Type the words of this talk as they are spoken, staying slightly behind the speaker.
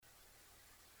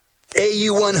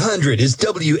AU100 is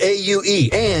WAUE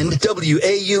and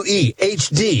WAUE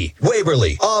HD,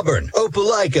 Waverly, Auburn,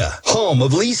 Opelika, home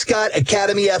of Lee Scott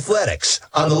Academy Athletics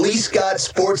on the Lee Scott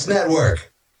Sports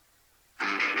Network.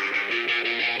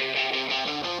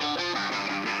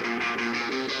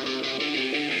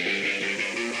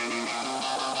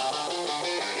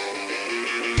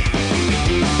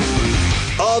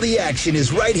 All the action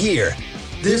is right here.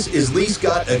 This is Lee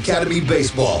Scott Academy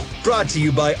Baseball, brought to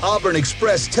you by Auburn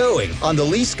Express Towing on the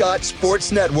Lee Scott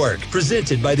Sports Network,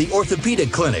 presented by the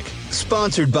Orthopedic Clinic,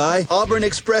 sponsored by Auburn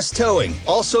Express Towing,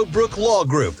 also Brook Law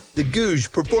Group, the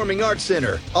Gouge Performing Arts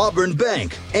Center, Auburn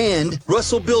Bank, and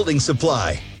Russell Building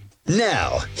Supply.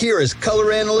 Now, here is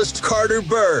color analyst Carter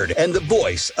Bird and the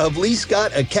voice of Lee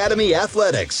Scott Academy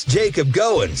Athletics, Jacob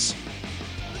Goins.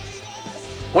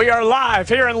 We are live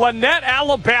here in Lynette,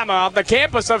 Alabama, on the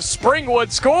campus of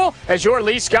Springwood School as your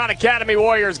Lee Scott Academy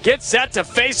Warriors get set to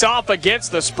face off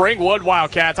against the Springwood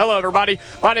Wildcats. Hello, everybody.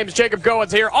 My name is Jacob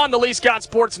Goins here on the Lee Scott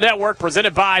Sports Network,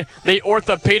 presented by the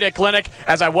Orthopedic Clinic,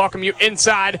 as I welcome you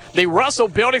inside the Russell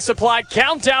Building Supply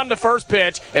countdown to first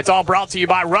pitch. It's all brought to you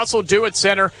by Russell Do-It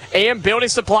Center and Building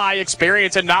Supply,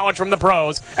 experience and knowledge from the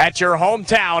pros at your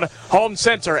hometown home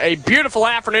center. A beautiful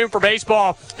afternoon for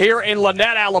baseball here in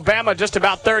Lynette, Alabama, just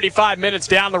about 35 minutes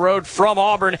down the road from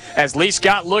Auburn as Lee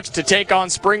Scott looks to take on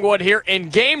Springwood here in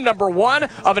game number 1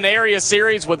 of an area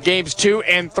series, with games 2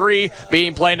 and 3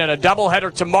 being played in a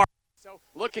doubleheader tomorrow.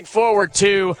 Looking forward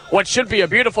to what should be a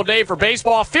beautiful day for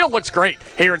baseball. Field looks great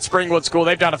here at Springwood School.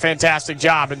 They've done a fantastic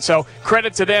job, and so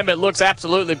credit to them. It looks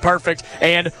absolutely perfect.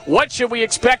 And what should we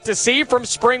expect to see from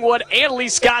Springwood and Lee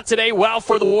Scott today? Well,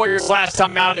 for the Warriors last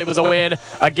time out, it was a win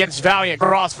against Valiant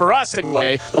Cross. For us,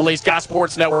 anyway, the Lee Scott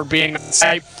Sports Network being on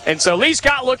site. And so Lee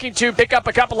Scott looking to pick up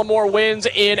a couple of more wins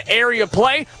in area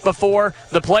play before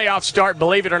the playoffs start,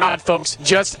 believe it or not, folks,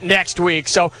 just next week.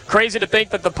 So crazy to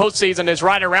think that the postseason is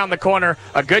right around the corner.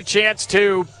 A good chance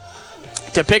to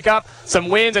pick up some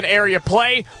wins in area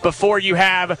play before you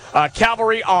have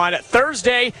Cavalry on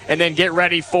Thursday, and then get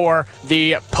ready for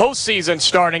the postseason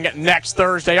starting next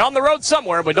Thursday on the road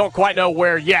somewhere. We don't quite know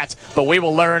where yet, but we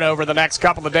will learn over the next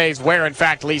couple of days where, in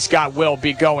fact, Lee Scott will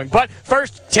be going. But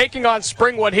first, taking on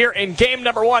Springwood here in game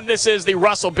number 1, this is the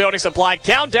Russell Building Supply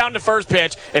countdown to first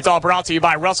pitch. It's all brought to you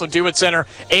by Russell Do-It Center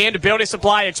and Building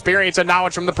Supply, experience and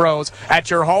knowledge from the pros at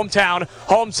your hometown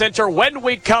home center. When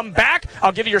we come back,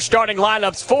 I'll give you your starting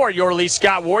lineups for your Lee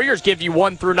Scott Warriors, give you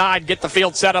 1 through 9, get the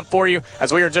field set up for you,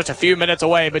 as we are just a few minutes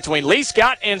away between Lee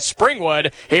Scott and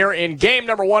Springwood here in game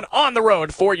number 1 on the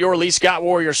road for your Lee Scott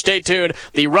Warriors. Stay tuned.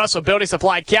 The Russell Building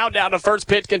Supply countdown to first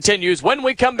pitch continues when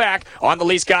we come back on the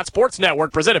Lee Scott Sports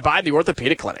Network, presented by the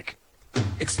Orthopedic Clinic.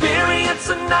 Experience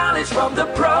and knowledge from the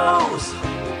pros.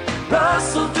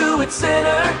 Russell Do-It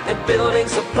Center and Building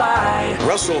Supply.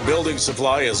 Russell Building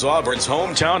Supply is Auburn's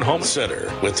hometown home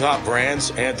center. With top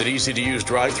brands and an easy-to-use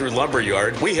drive-through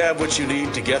lumberyard, we have what you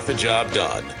need to get the job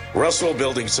done. Russell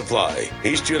Building Supply,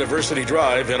 East University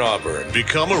Drive in Auburn.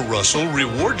 Become a Russell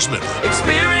Rewards member.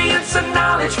 Experience and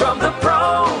knowledge from the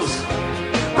pros.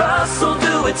 Russell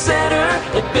Do-It Center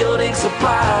and Building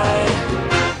Supply.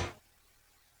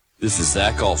 This is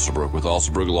Zach Alsterbrook with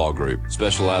Alsterbrook Law Group,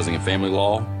 specializing in family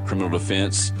law, criminal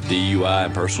defense, DUI,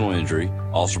 and personal injury.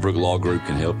 Alsterbrook Law Group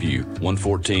can help you.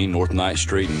 114 North 9th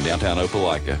Street in downtown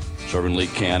Opelika, serving Lee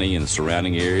County and the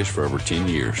surrounding areas for over 10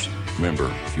 years.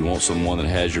 Remember, if you want someone that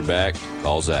has your back,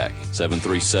 call Zach.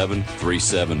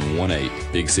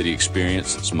 737-3718. Big city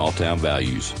experience, small town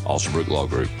values. Alsterbrook Law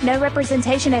Group. No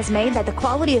representation is made that the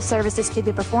quality of services to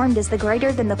be performed is the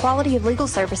greater than the quality of legal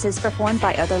services performed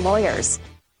by other lawyers.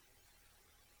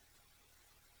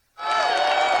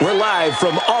 We're live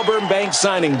from Auburn Bank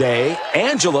signing day.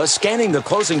 Angela scanning the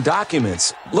closing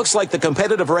documents. Looks like the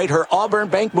competitive rate her Auburn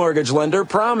Bank mortgage lender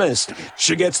promised.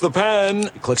 She gets the pen,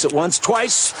 clicks it once,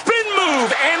 twice, spin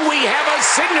move, and we have a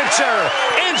signature.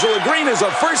 Angela Green is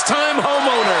a first-time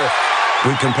homeowner.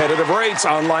 With competitive rates,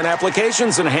 online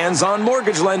applications, and hands-on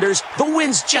mortgage lenders, the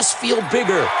wins just feel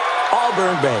bigger.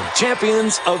 Auburn Bank,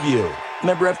 champions of you.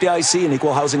 Member FDIC and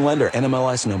equal housing lender.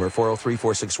 NMLS number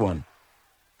 403461.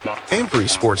 Every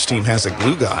sports team has a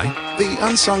glue guy, the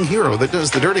unsung hero that does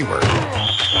the dirty work.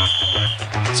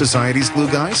 Society's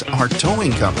glue guys are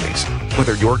towing companies.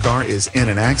 Whether your car is in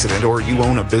an accident or you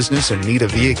own a business and need a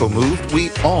vehicle moved,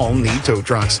 we all need tow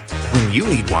trucks. When you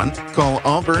need one, call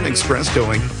Auburn Express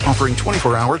Towing, offering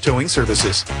 24-hour towing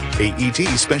services. AET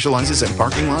specializes in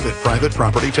parking lot and private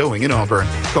property towing in Auburn.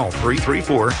 Call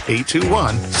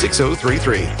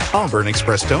 334-821-6033. Auburn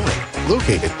Express Towing,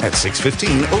 located at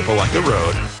 615 Opelika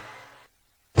Road.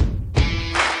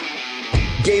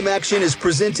 Game action is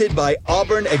presented by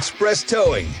Auburn Express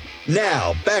Towing.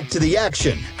 Now, back to the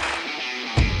action.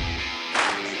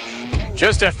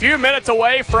 Just a few minutes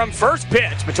away from first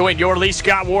pitch between your Lee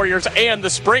Scott Warriors and the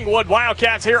Springwood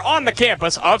Wildcats here on the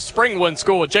campus of Springwood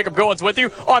School. Jacob Goins with you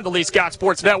on the Lee Scott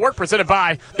Sports Network, presented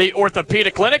by the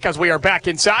Orthopedic Clinic, as we are back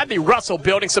inside the Russell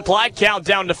Building Supply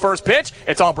countdown to first pitch.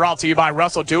 It's all brought to you by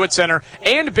Russell Do-It Center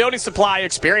and Building Supply,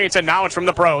 experience and knowledge from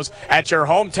the pros at your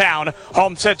hometown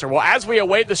home center. Well, as we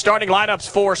await the starting lineups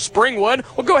for Springwood,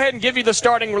 we'll go ahead and give you the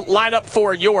starting lineup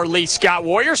for your Lee Scott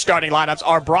Warriors. Starting lineups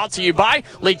are brought to you by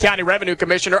Lee County Revenue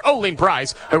Commissioner Olene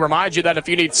Price, who reminds you that if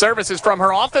you need services from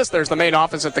her office, there's the main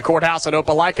office at the courthouse in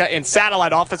Opelika and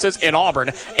satellite offices in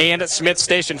Auburn and Smith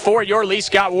Station. For your Lee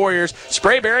Scott Warriors,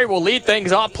 Sprayberry will lead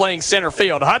things off playing center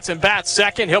field. Hudson bats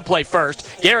second. He'll play first.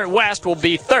 Garrett West will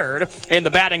be third. In the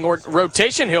batting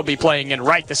rotation, he'll be playing in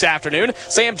right this afternoon.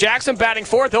 Sam Jackson batting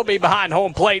fourth. He'll be behind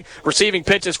home plate, receiving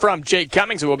pitches from Jake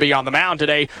Cummings, who will be on the mound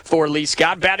today for Lee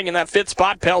Scott. Batting in that fifth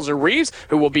spot, Pelzer Reeves,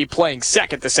 who will be playing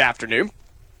second this afternoon.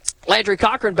 Landry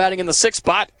Cochran batting in the sixth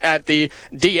spot at the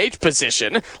DH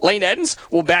position. Lane Edens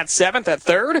will bat seventh at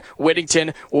third.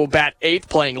 Whittington will bat eighth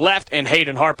playing left, and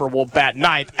Hayden Harper will bat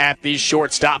ninth at the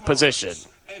shortstop position.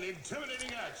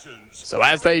 So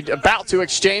as they about to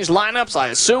exchange lineups, I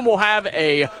assume we'll have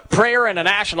a prayer and a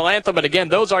national anthem. But again,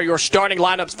 those are your starting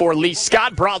lineups for Lee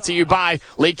Scott, brought to you by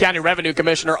Lee County Revenue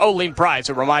Commissioner Olene Price,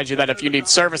 who reminds you that if you need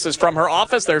services from her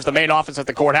office, there's the main office at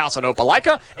the courthouse in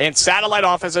Opelika and satellite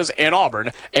offices in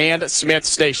Auburn and Smith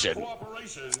Station.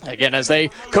 Again, as they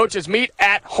coaches meet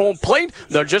at home plate,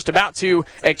 they're just about to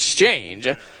exchange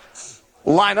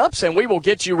lineups, and we will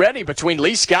get you ready between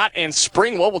Lee Scott and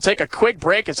Springwood. We'll take a quick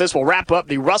break as this will wrap up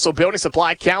the Russell Building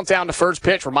Supply countdown to first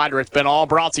pitch. Reminder, it's been all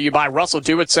brought to you by Russell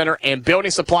Do-It Center and Building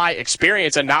Supply,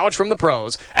 experience and knowledge from the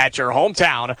pros at your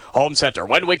hometown home center.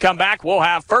 When we come back, we'll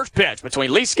have first pitch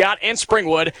between Lee Scott and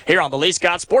Springwood here on the Lee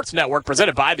Scott Sports Network,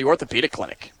 presented by the Orthopedic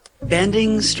Clinic.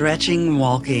 Bending, stretching,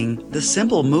 walking. The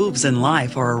simple moves in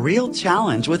life are a real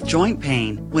challenge with joint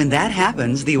pain. When that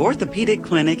happens, the Orthopedic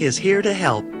Clinic is here to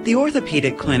help. The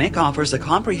Orthopedic Clinic offers a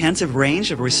comprehensive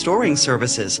range of restoring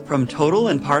services, from total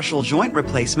and partial joint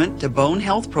replacement to bone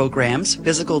health programs,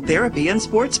 physical therapy, and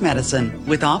sports medicine.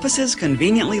 With offices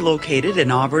conveniently located in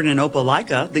Auburn and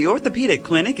Opelika, the Orthopedic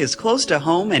Clinic is close to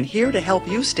home and here to help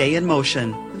you stay in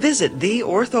motion. Visit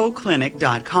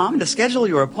theorthoclinic.com to schedule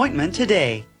your appointment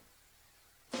today.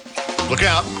 Look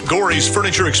out, Gory's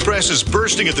Furniture Express is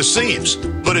bursting at the seams.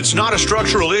 But it's not a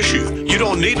structural issue. You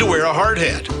don't need to wear a hard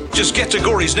hat. Just get to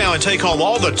Gory's now and take home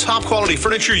all the top quality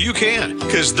furniture you can,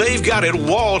 because they've got it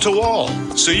wall to wall.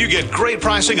 So you get great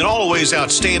pricing and always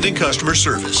outstanding customer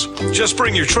service. Just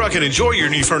bring your truck and enjoy your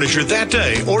new furniture that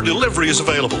day, or delivery is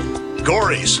available.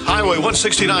 Gory's, Highway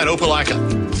 169, Opelika.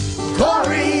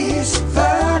 Gory's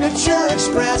Furniture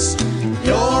Express,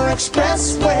 your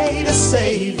express way to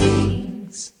savings.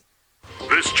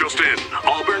 This just in,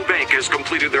 Auburn Bank has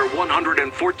completed their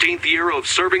 114th year of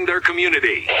serving their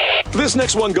community. This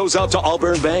next one goes out to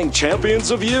Auburn Bank,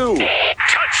 champions of you.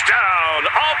 Touchdown,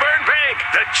 Auburn Bank!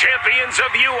 The champions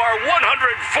of you are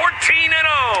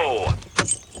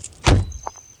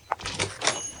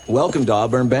 114-0! Welcome to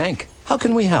Auburn Bank. How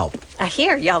can we help? I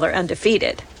hear y'all are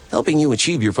undefeated. Helping you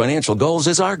achieve your financial goals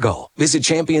is our goal. Visit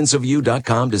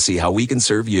championsofyou.com to see how we can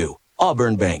serve you.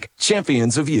 Auburn Bank,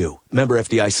 champions of you. Member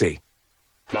FDIC.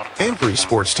 Every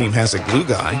sports team has a glue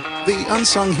guy, the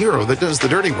unsung hero that does the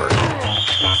dirty work.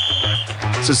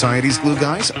 Society's glue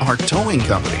guys are towing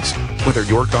companies. Whether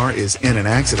your car is in an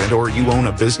accident or you own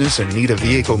a business and need a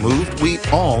vehicle moved, we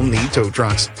all need tow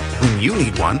trucks. When you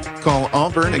need one, call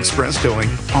Auburn Express Towing,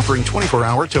 offering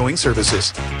 24-hour towing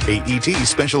services. AET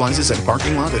specializes in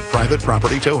parking lot and private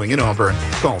property towing in Auburn.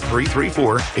 Call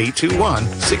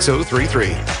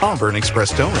 334-821-6033. Auburn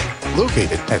Express Towing,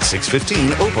 located at 615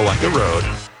 Opelika Road.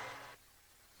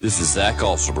 This is Zach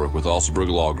Alsterbrook with Alsterbrook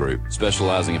Law Group,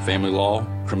 specializing in family law,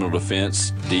 criminal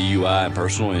defense, DUI, and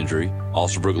personal injury.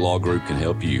 Alsterbrook Law Group can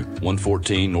help you.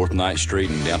 114 North 9th Street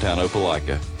in downtown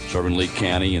Opelika, serving Lee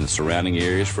County and the surrounding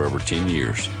areas for over 10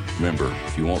 years. Remember,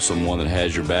 if you want someone that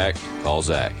has your back, call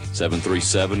Zach.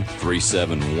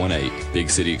 737-3718. Big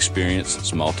city experience,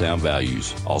 small town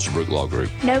values. Alsterbrook Law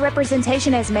Group. No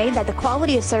representation is made that the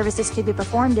quality of services to be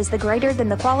performed is the greater than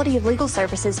the quality of legal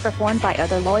services performed by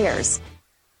other lawyers.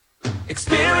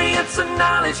 Experience and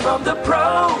knowledge from the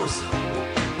pros.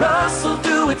 Russell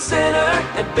Do-It Center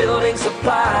and Building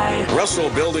Supply.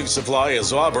 Russell Building Supply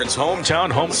is Auburn's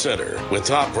hometown home center. With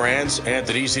top brands and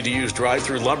an easy-to-use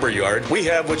drive-through lumberyard, we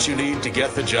have what you need to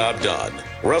get the job done.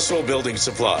 Russell Building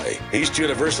Supply, East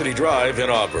University Drive in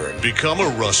Auburn. Become a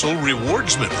Russell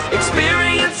Rewards member.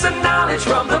 Experience and knowledge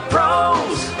from the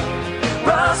pros.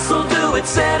 Russell it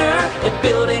Center and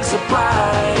Building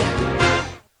Supply.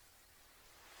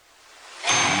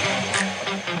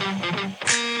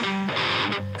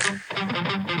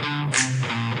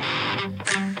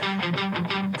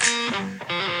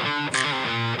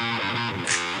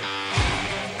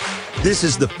 This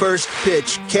is the first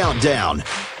pitch countdown,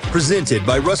 presented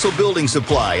by Russell Building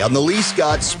Supply on the Lee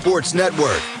Scott Sports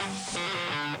Network.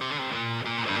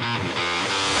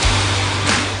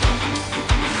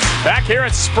 Back here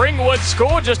at Springwood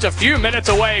School, just a few minutes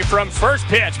away from first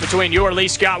pitch between your Lee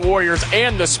Scott Warriors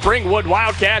and the Springwood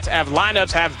Wildcats.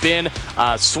 Lineups have been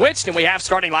switched, and we have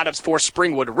starting lineups for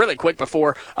Springwood really quick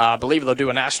before I believe they'll do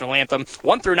a national anthem.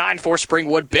 1 through 9 for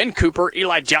Springwood: Ben Cooper,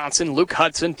 Eli Johnson, Luke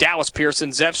Hudson, Dallas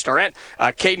Pearson, Zev Starrett,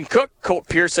 Caden Cook, Colt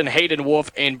Pearson, Hayden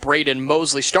Wolf, and Braden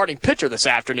Mosley. Starting pitcher this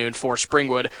afternoon for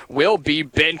Springwood will be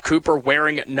Ben Cooper,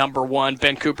 wearing number 1.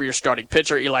 Ben Cooper, your starting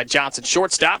pitcher. Eli Johnson,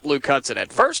 shortstop. Luke Hudson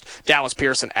at first. Dallas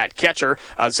Pearson at catcher.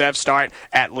 Zev Starrett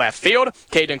at left field.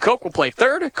 Caden Cook will play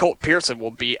third. Colt Pearson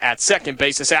will be at second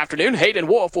base this afternoon. Hayden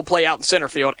Wolf will play out in center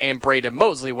field, and Braden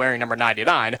Mosley, wearing number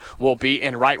 99, will be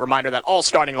in right. Reminder that all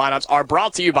starting lineups are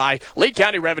brought to you by Lee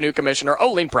County Revenue Commissioner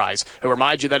Olene Price, who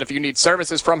reminds you that if you need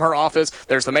services from her office,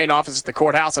 there's the main office at the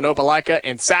courthouse in Opelika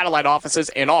and satellite offices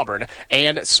in Auburn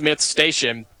and Smith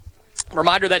Station.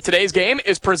 Reminder that today's game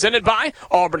is presented by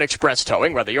Auburn Express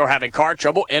Towing. Whether you're having car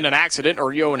trouble, in an accident,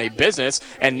 or you own a business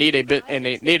and need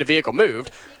a vehicle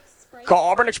moved, call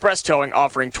Auburn Express Towing,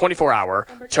 offering 24-hour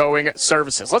towing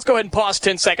services. Let's go ahead and pause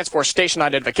 10 seconds for station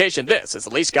identification. This is the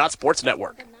Lee Scott Sports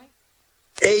Network.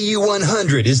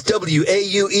 AU100 is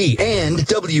WAUE and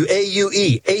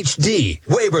WAUE HD.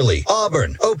 Waverly,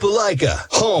 Auburn, Opelika,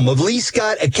 home of Lee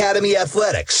Scott Academy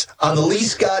Athletics on the Lee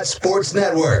Scott Sports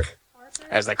Network.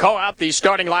 As they call out the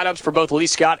starting lineups for both Lee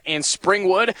Scott and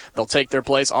Springwood, they'll take their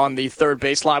place on the third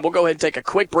baseline. We'll go ahead and take a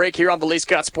quick break here on the Lee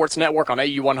Scott Sports Network on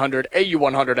AU100,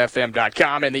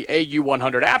 AU100FM.com, and the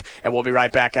AU100 app, and we'll be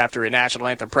right back after a national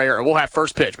anthem prayer, and we'll have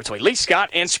first pitch between Lee Scott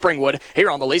and Springwood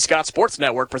here on the Lee Scott Sports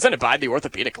Network, presented by the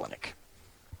Orthopedic Clinic.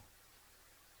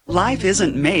 Life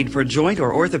isn't made for joint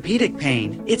or orthopedic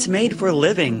pain. It's made for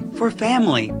living, for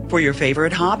family, for your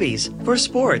favorite hobbies, for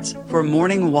sports, for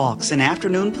morning walks and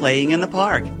afternoon playing in the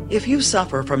park. If you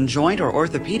suffer from joint or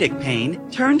orthopedic pain,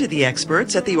 turn to the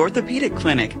experts at the Orthopedic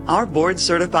Clinic. Our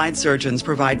board-certified surgeons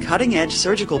provide cutting-edge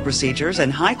surgical procedures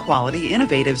and high-quality,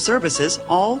 innovative services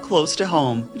all close to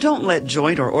home. Don't let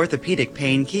joint or orthopedic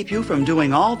pain keep you from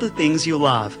doing all the things you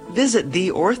love. Visit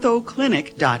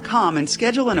theorthoclinic.com and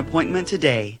schedule an appointment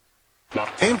today.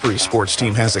 Every sports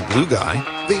team has a glue guy,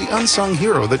 the unsung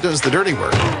hero that does the dirty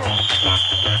work.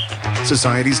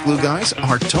 Society's glue guys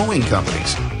are towing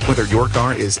companies. Whether your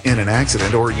car is in an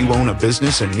accident or you own a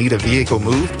business and need a vehicle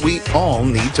moved, we all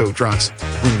need tow trucks.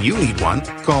 When you need one,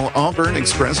 call Auburn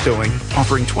Express Towing,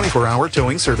 offering 24-hour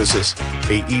towing services.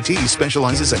 AET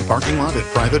specializes in parking lot and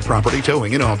private property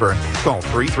towing in Auburn. Call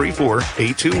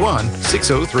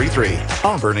 334-821-6033.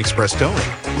 Auburn Express Towing,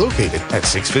 located at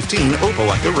 615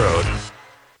 Opelika Road.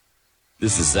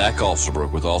 This is Zach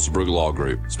Alsterbrook with Alsterbrook Law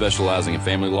Group, specializing in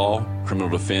family law, criminal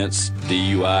defense,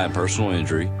 DUI, and personal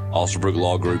injury. Alsterbrook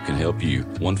Law Group can help you.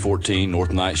 114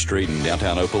 North Ninth Street in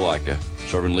downtown Opelika,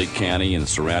 serving Lee County and the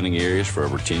surrounding areas for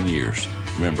over 10 years.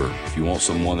 Remember, if you want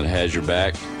someone that has your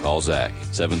back, call Zach.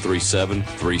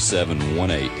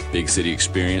 737-3718. Big city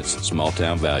experience, small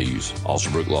town values.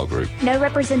 Alsterbrook Law Group. No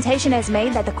representation is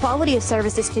made that the quality of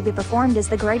services to be performed is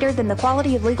the greater than the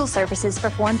quality of legal services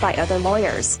performed by other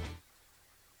lawyers.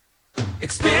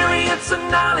 Experience and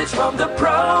knowledge from the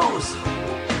pros.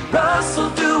 Russell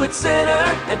Do-It Center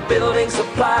and Building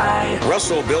Supply.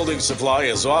 Russell Building Supply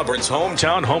is Auburn's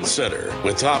hometown home center.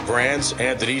 With top brands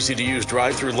and an easy-to-use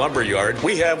drive-through lumberyard,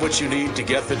 we have what you need to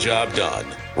get the job done.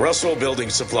 Russell Building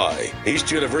Supply, East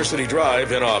University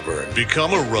Drive in Auburn.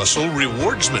 Become a Russell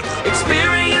Rewards member.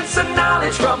 Experience and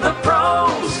knowledge from the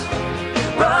pros.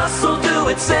 Russell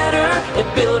Do-It Center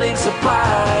and Building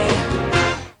Supply.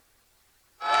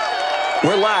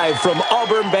 We're live from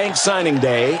Auburn Bank Signing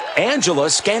Day. Angela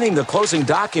scanning the closing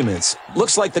documents.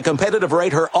 Looks like the competitive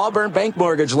rate her Auburn Bank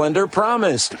mortgage lender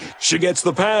promised. She gets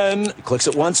the pen, clicks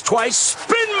it once, twice,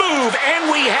 spin move,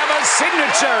 and we have a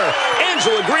signature.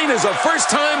 Angela Green is a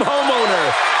first-time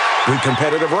homeowner. With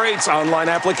competitive rates, online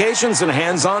applications, and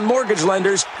hands-on mortgage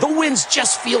lenders, the wins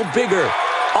just feel bigger.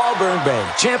 Auburn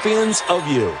Bank, champions of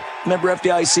you. Member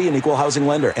FDIC and equal housing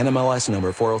lender. NMLS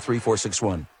number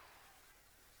 403461.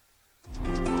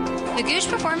 The Gooch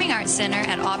Performing Arts Center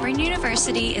at Auburn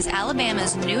University is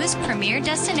Alabama's newest premier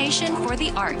destination for the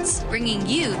arts, bringing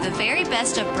you the very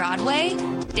best of Broadway,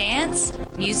 dance,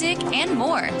 music, and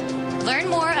more. Learn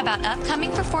more about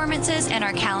upcoming performances and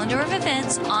our calendar of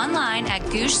events online at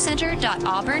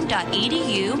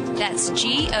goguecenter.auburn.edu. That's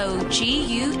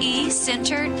GOGUE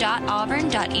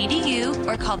center.auburn.edu,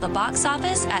 or call the box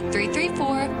office at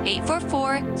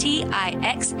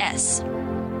 334-844-TIXS.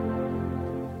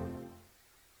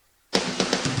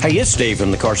 Hey, it's Steve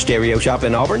from the Car Stereo Shop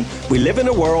in Auburn. We live in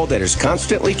a world that is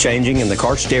constantly changing, and the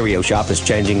Car Stereo Shop is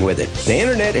changing with it. The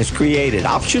internet has created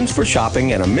options for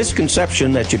shopping and a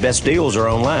misconception that your best deals are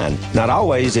online. Not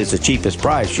always is the cheapest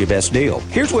price your best deal.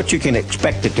 Here's what you can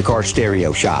expect at the Car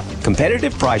Stereo Shop: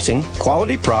 competitive pricing,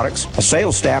 quality products, a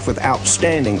sales staff with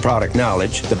outstanding product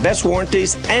knowledge, the best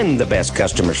warranties, and the best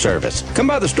customer service. Come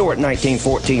by the store at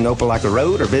 1914 Opelika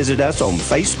Road or visit us on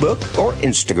Facebook or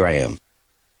Instagram.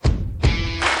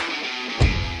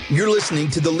 You're listening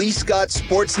to the Lee Scott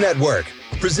Sports Network,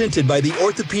 presented by the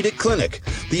Orthopedic Clinic,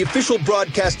 the official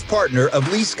broadcast partner of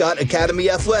Lee Scott Academy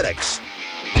Athletics.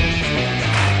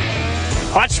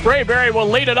 Hutch Sprayberry will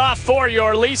lead it off for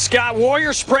your Lee Scott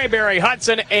Warriors. Sprayberry,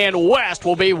 Hudson, and West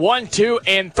will be 1, 2,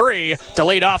 and 3 to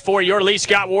lead off for your Lee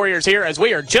Scott Warriors here, as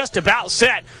we are just about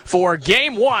set for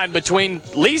Game 1 between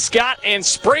Lee Scott and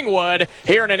Springwood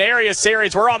here in an area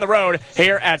series. We're on the road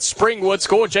here at Springwood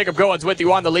School. Jacob Goins with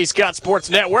you on the Lee Scott Sports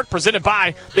Network, presented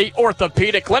by the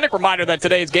Orthopedic Clinic. Reminder that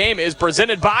today's game is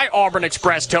presented by Auburn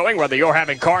Express Towing. Whether you're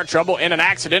having car trouble in an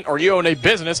accident or you own a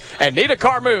business and need a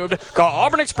car moved, call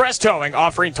Auburn Express Towing,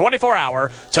 offering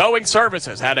 24-hour towing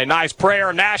services. Had a nice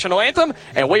prayer national anthem,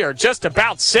 and we are just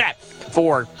about set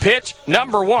for pitch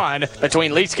number 1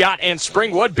 between Lee Scott and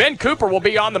Springwood. Ben Cooper will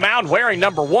be on the mound wearing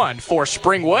number 1 for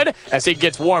Springwood as he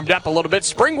gets warmed up a little bit.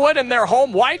 Springwood in their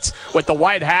home whites with the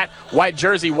white hat, white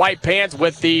jersey, white pants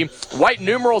with the white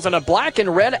numerals and a black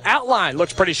and red outline.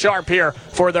 Looks pretty sharp here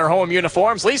for their home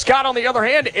uniforms. Lee Scott, on the other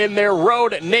hand, in their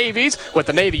road navies with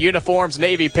the navy uniforms,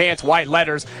 navy pants, white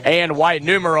letters, and white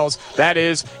numerals. That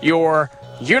is your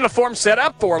uniform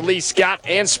setup for Lee Scott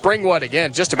and Springwood.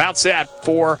 Again, just about set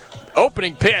for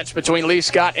opening pitch between Lee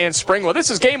Scott and Springwood. This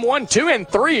is game 1, 2, and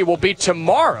 3 will be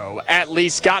tomorrow at Lee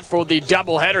Scott for the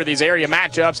doubleheader. These area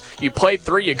matchups, you play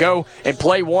 3, you go and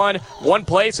play one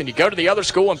place, and you go to the other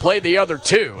school and play the other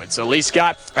 2. And so Lee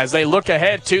Scott, as they look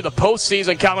ahead to the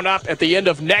postseason coming up at the end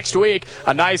of next week,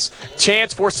 a nice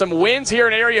chance for some wins here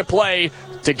in area play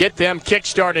to get them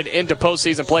kick-started into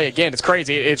postseason play. Again, it's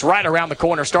crazy. It's right around the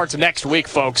corner. Starts next week,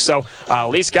 folks. So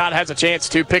Lee Scott has a chance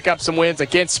to pick up some wins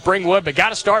against Springwood, but got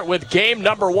to start with game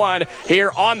number 1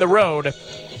 here on the road.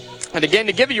 And again,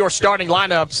 to give you your starting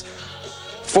lineups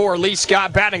for Lee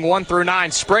Scott, batting 1 through 9,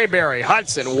 Sprayberry,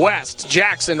 Hudson, West,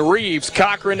 Jackson, Reeves,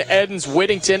 Cochran, Edens,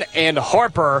 Whittington, and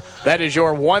Harper. That is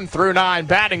your 1 through 9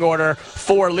 batting order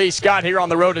for Lee Scott here on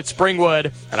the road at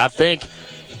Springwood. And I think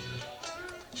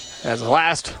as the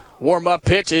last warm-up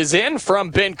pitch is in from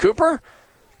Ben Cooper,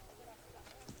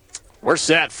 we're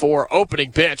set for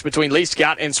opening pitch between Lee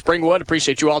Scott and Springwood.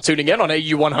 Appreciate you all tuning in on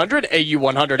AU100,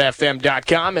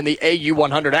 AU100FM.com, and the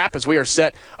AU100 app as we are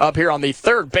set up here on the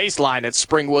third baseline at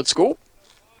Springwood School.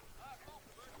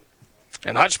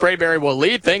 And Hutch Sprayberry will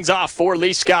lead things off for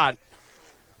Lee Scott.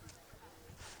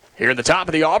 Here at the top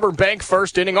of the Auburn Bank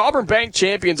first inning. Auburn Bank,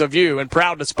 champions of you, and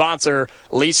proud to sponsor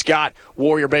Lee Scott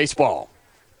Warrior Baseball.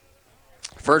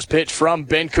 First pitch from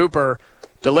Ben Cooper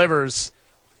delivers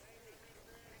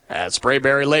as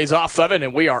Sprayberry lays off of it,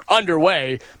 and we are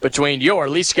underway between your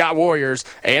Lee Scott Warriors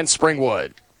and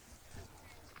Springwood.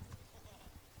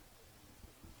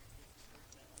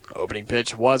 Opening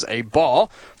pitch was a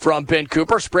ball from Ben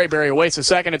Cooper. Sprayberry waits a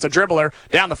second. It's a dribbler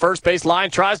down the first base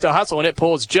line, tries to hustle, and it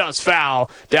pulls just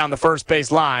foul down the first base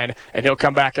line, and he'll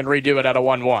come back and redo it at a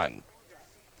 1-1.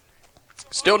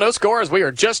 Still no score as we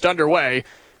are just underway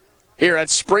here at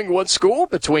Springwood School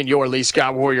between your Lee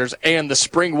Scott Warriors and the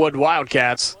Springwood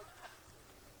Wildcats.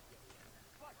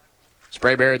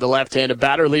 Sprayberry, the left-handed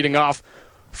batter, leading off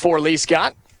for Lee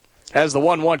Scott. As the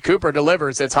 1-1 Cooper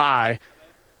delivers, it's high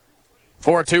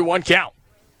for a 2-1 count.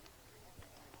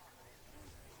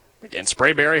 Again,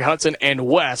 Sprayberry, Hudson, and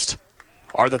West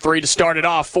are the 3 to start it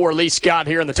off for Lee Scott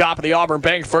here in the top of the Auburn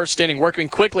Bank first inning. Working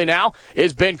quickly now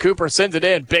is Ben Cooper, sends it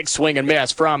in. Big swing and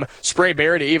miss from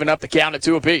Sprayberry to even up the count at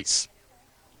 2 apiece.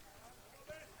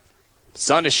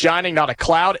 Sun is shining, not a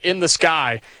cloud in the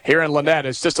sky here in Lynette.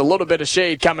 It's just a little bit of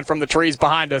shade coming from the trees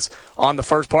behind us on the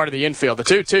first part of the infield. The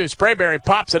 2-2, Sprayberry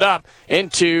pops it up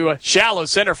into shallow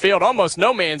center field, almost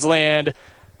no man's land.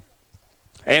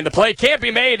 And the play can't be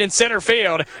made in center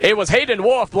field. It was Hayden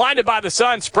Wolf, blinded by the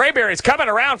sun. Sprayberry's coming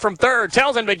around from third,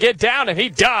 tells him to get down, and he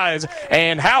does.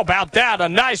 And how about that? A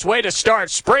nice way to start.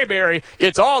 Sprayberry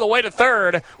gets all the way to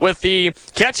third with the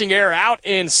catching error out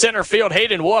in center field.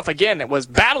 Hayden Wolf, again, was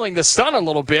battling the sun a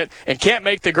little bit and can't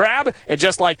make the grab. And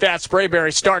just like that,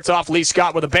 Sprayberry starts off Lee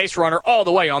Scott with a base runner all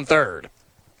the way on third.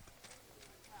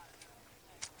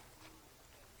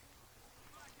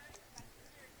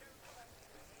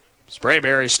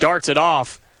 Sprayberry starts it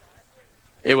off.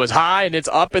 It was high and it's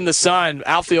up in the sun.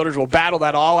 Outfielders will battle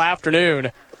that all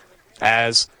afternoon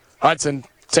as Hudson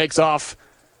takes off,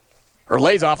 or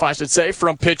lays off, I should say,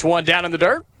 from pitch one down in the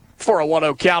dirt for a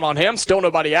 1-0 count on him. Still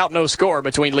nobody out, no score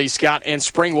between Lee Scott and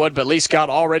Springwood, but Lee Scott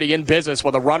already in business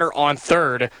with a runner on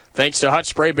third thanks to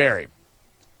Hutch Sprayberry.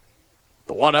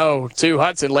 The 1-0 to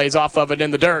Hudson lays off of it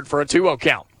in the dirt for a 2-0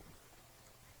 count.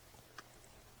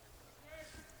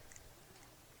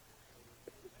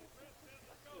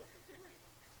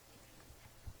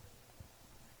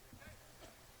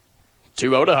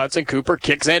 To Hudson. Cooper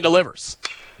kicks and delivers.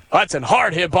 Hudson,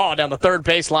 hard hit ball down the third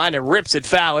baseline and rips it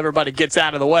foul. Everybody gets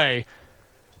out of the way.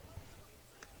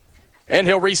 And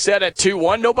he'll reset at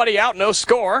 2-1. Nobody out, no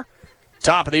score.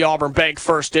 Top of the Auburn Bank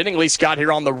first inning. Lee Scott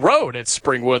here on the road at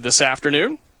Springwood this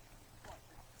afternoon,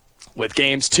 with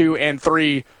games 2 and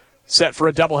 3 set for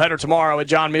a doubleheader tomorrow at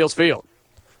John Meals Field.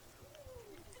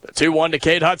 The 2-1 to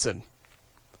Cade Hudson.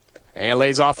 And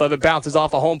lays off of it, bounces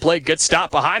off a home plate. Good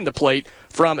stop behind the plate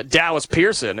from Dallas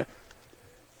Pearson.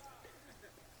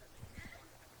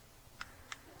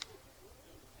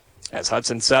 As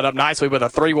Hudson set up nicely with a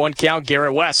 3-1 count,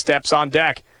 Garrett West steps on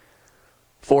deck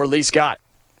for Lee Scott.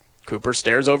 Cooper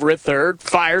stares over at third,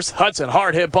 fires. Hudson,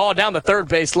 hard hit ball down the third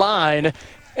base line,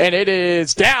 and it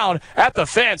is down at the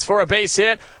fence for a base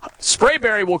hit.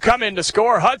 Sprayberry will come in to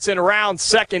score. Hudson around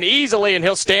second easily, and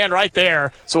he'll stand right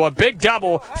there. So a big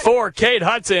double for Cade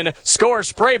Hudson.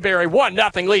 Scores Sprayberry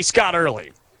 1-0 Lee Scott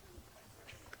early.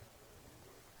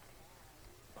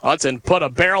 Hudson put a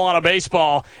barrel on a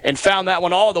baseball and found that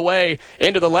one all the way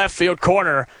into the left field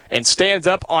corner and stands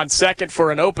up on second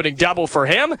for an opening double for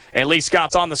him. And Lee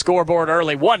Scott's on the scoreboard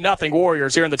early. 1-0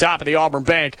 Warriors here in the top of the Auburn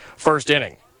Bank first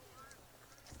inning.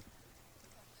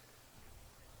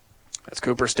 As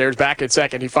Cooper stares back at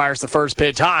second, he fires the first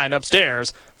pitch high and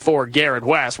upstairs for Garrett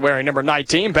West, wearing number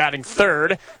 19, batting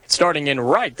third, starting in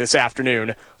right this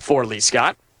afternoon for Lee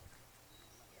Scott.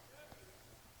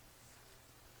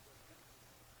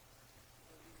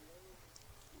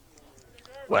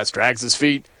 West drags his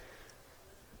feet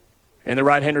in the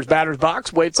right-hander's batter's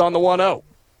box, waits on the 1-0.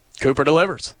 Cooper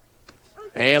delivers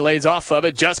and lays off of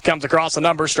it, just comes across the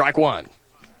number, strike one.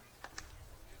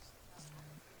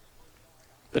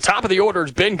 The top of the order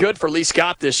has been good for Lee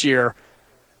Scott this year.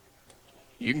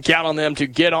 You can count on them to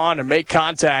get on and make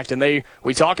contact, and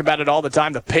we talk about it all the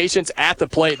time, the patience at the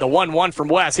plate. The 1-1 from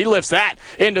West, he lifts that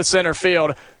into center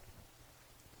field,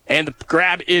 and the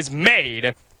grab is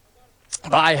made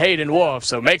by Hayden Wolf,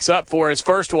 so makes up for his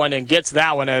first one and gets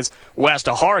that one as West,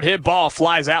 a hard hit ball,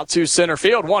 flies out to center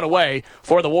field, one away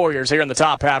for the Warriors here in the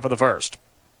top half of the first.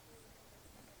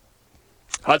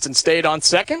 Hudson stayed on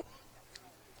second,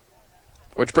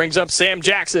 which brings up Sam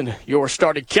Jackson, your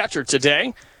starting catcher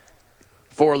today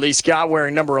for Lee Scott,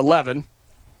 wearing number 11.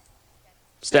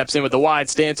 Steps in with the wide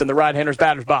stance in the right-hander's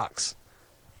batter's box.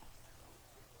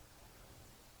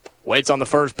 Waits on the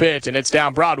first pitch, and it's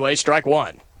down Broadway, strike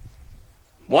one.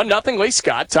 1-0 Lee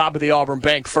Scott, top of the Auburn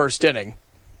Bank first inning.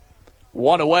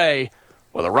 One away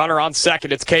with a runner on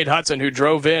second. It's Cade Hudson who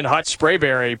drove in Hutch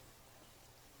Sprayberry.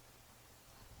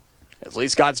 As Lee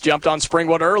Scott's jumped on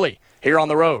Springwood early here on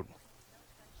the road.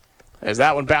 As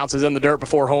that one bounces in the dirt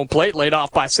before home plate, laid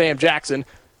off by Sam Jackson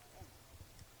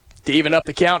to even up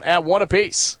the count at one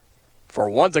apiece. For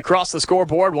ones across the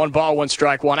scoreboard, 1 ball, 1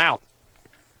 strike, 1 out.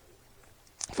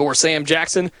 For Sam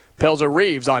Jackson, Pelzer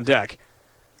Reeves on deck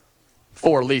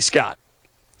for Lee Scott.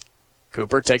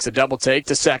 Cooper takes a double take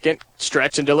to second,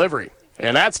 stretch and delivery.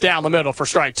 And that's down the middle for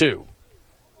strike two.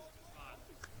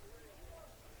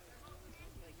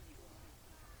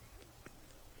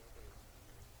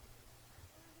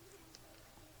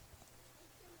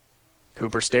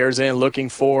 Cooper stares in, looking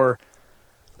for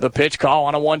the pitch call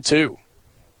on a 1-2.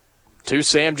 To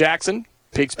Sam Jackson,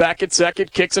 peeks back at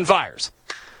second, kicks and fires.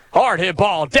 Hard hit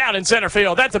ball down in center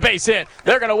field. That's a base hit.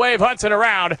 They're going to wave Hudson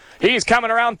around. He's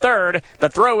coming around third. The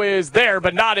throw is there,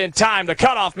 but not in time. The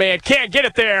cutoff man can't get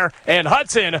it there, and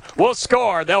Hudson will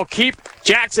score. They'll keep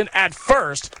Jackson at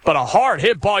first, but a hard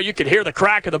hit ball. You could hear the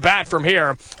crack of the bat from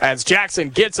here as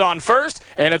Jackson gets on first,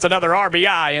 and it's another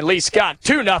RBI, and Lee Scott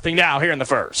 2-0 now here in the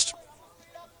first.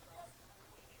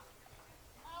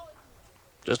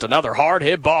 Just another hard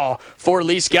hit ball for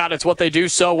Lee Scott. It's what they do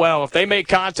so well. If they make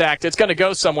contact, it's going to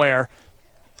go somewhere.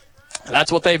 And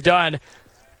that's what they've done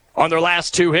on their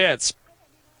last two hits.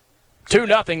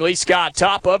 2-0 Lee Scott,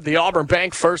 top of the Auburn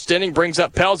Bank first inning, brings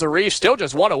up Pelzer Reeves, still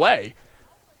just one away.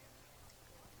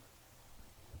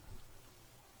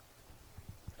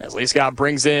 As Lee Scott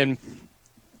brings in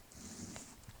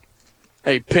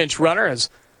a pinch runner, as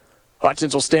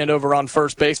Hutchins will stand over on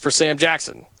first base for Sam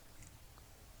Jackson.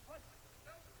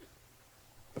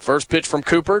 The first pitch from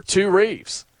Cooper to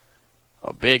Reeves.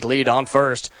 A big lead on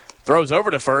first. Throws over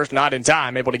to first, not in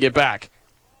time, able to get back.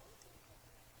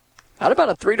 Had about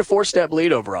a 3 to 4 step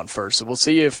lead over on first, so we'll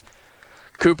see if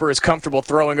Cooper is comfortable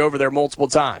throwing over there multiple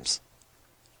times.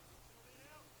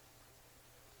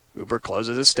 Cooper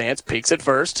closes his stance, peeks at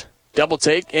first. Double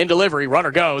take, in delivery,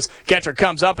 runner goes. Catcher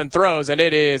comes up and throws, and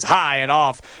it is high and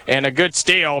off. And a good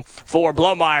steal for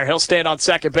Blomeyer. He'll stand on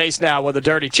second base now with a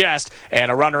dirty chest. And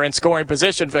a runner in scoring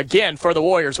position again for the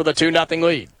Warriors with a 2-0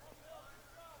 lead.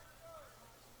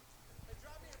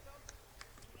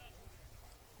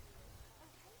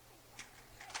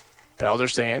 Pelzer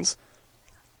stands.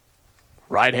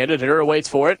 Right-handed hitter awaits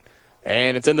for it.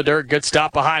 And it's in the dirt. Good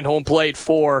stop behind home plate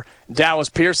for Dallas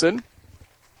Pearson.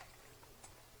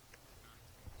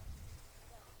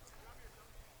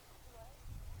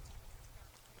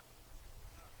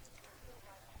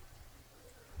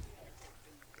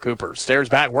 Cooper stares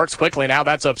back, works quickly now.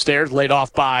 That's upstairs, laid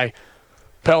off by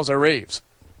Pelzer Reeves.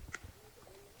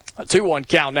 A 2-1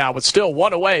 count now, but still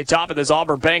one away. Top of this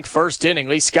Auburn Bank first inning.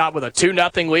 Lee Scott with a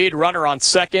 2-0 lead. Runner on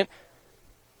second.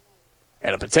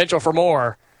 And a potential for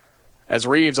more as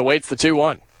Reeves awaits the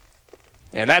 2-1.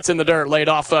 And that's in the dirt, laid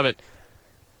off of it.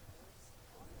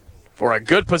 For a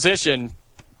good position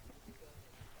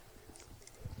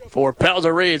for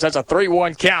Pelzer Reeves. That's a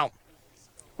 3-1 count,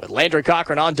 with Landry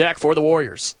Cochran on deck for the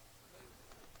Warriors.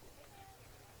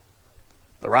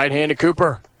 The right-handed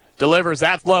Cooper delivers.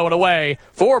 That's low and away.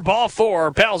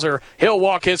 4-4. Pelzer, he'll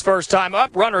walk his first time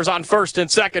up. Runners on first and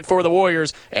second for the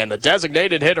Warriors. And the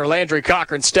designated hitter, Landry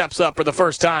Cochran, steps up for the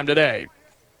first time today.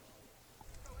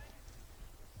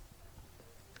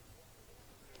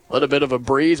 A little bit of a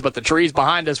breeze, but the trees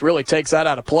behind us really takes that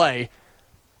out of play.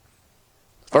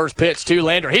 First pitch to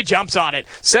Landry. He jumps on it.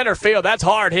 Center field. That's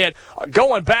hard hit.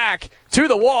 Going back to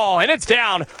the wall, and it's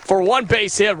down for one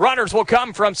base hit. Runners will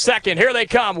come from second. Here they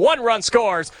come. 1 run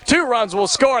scores. 2 runs will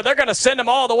score. They're going to send them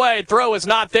all the way. Throw is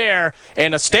not there.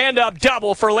 And a stand-up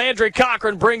double for Landry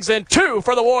Cochran brings in 2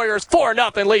 for the Warriors.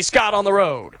 4-0 Lee Scott on the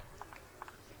road.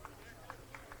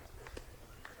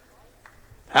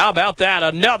 How about that?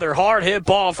 Another hard hit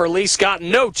ball for Lee Scott.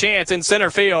 No chance in center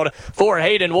field for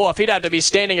Hayden Wolf. He'd have to be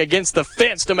standing against the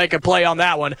fence to make a play on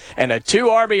that one. And a 2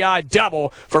 RBI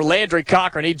double for Landry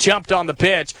Cochran. He jumped on the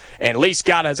pitch, and Lee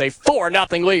Scott has a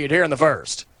 4-0 lead here in the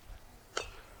first.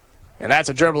 And that's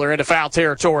a dribbler into foul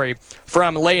territory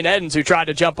from Lane Edens, who tried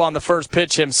to jump on the first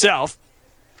pitch himself.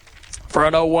 For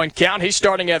an 0-1 count, he's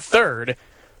starting at third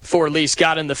for Lee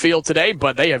Scott in the field today,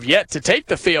 but they have yet to take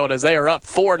the field as they are up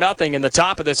 4-0 in the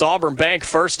top of this Auburn Bank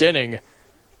first inning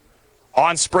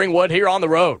on Springwood here on the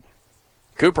road.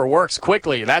 Cooper works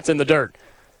quickly. That's in the dirt.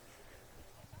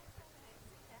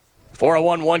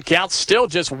 4-1 count, still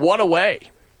just 1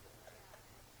 away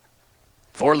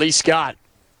for Lee Scott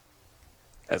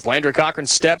as Landry Cochran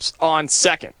steps on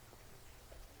second.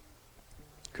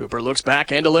 Cooper looks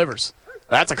back and delivers.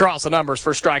 That's across the numbers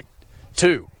for strike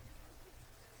 2.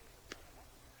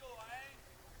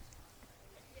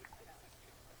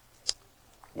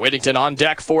 Whittington on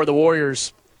deck for the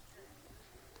Warriors.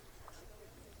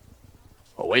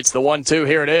 Awaits the 1-2.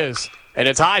 Here it is. And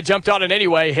it's high. Jumped on it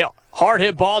anyway. Hard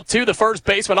hit ball to the first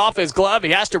baseman off his glove.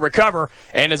 He has to recover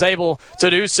and is able to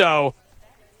do so.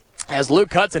 As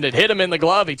Luke Hudson had hit him in the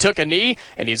glove, he took a knee,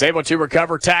 and he's able to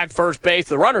recover, tag first base.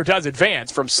 The runner does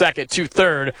advance from second to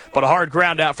third, but a hard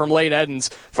ground out from Lane Edens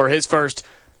for his first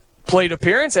plate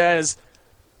appearance as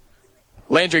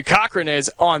Landry Cochran is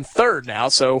on third now,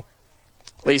 so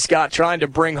Lee Scott trying to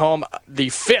bring home the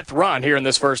 5th run here in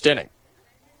this first inning,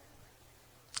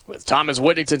 with Thomas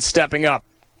Whittington stepping up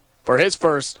for his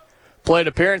first plate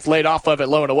appearance, laid off of it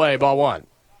low and away, ball 1.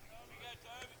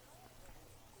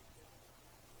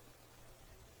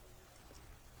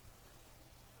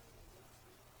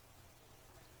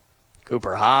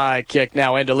 Cooper high kick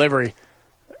now in delivery,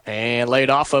 and laid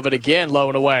off of it again, low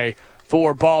and away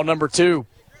for ball number 2.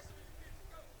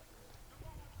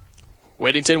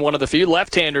 Whittington, one of the few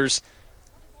left-handers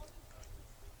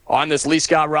on this Lee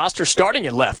Scott roster, starting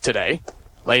at left today.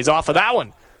 Lays off of that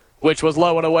one, which was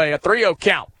low and away. A 3-0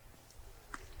 count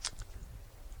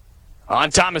on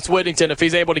Thomas Whittington. If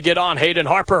he's able to get on, Hayden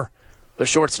Harper The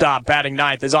shortstop batting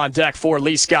ninth is on deck for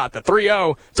Lee Scott. The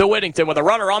 3-0 to Whittington with a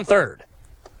runner on third.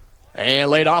 And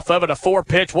laid off of it, a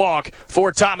 4-pitch walk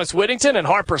for Thomas Whittington, and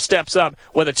Harper steps up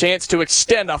with a chance to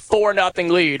extend a 4-0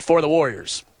 lead for the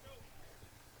Warriors.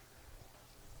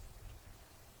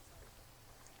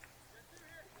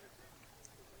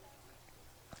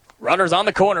 Runners on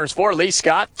the corners for Lee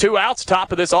Scott. 2 outs,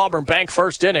 top of this Auburn Bank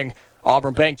first inning.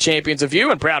 Auburn Bank champions of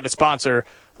you and proud to sponsor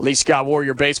Lee Scott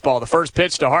Warrior baseball. The first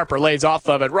pitch to Harper lays off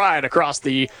of it right across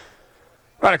the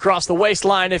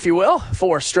waistline, if you will,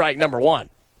 for strike number 1.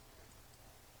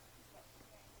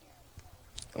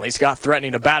 Lee Scott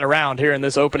threatening to bat around here in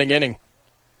this opening inning.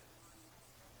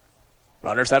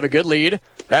 Runners have a good lead.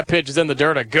 That pitch is in the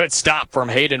dirt. A good stop from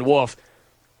Hayden Wolf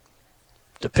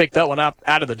to pick that one up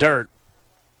out of the dirt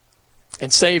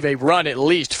and save a run at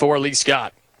least for Lee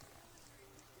Scott.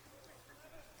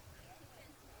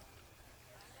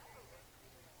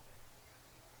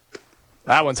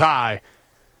 That one's high.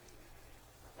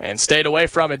 And stayed away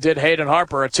from it, did Hayden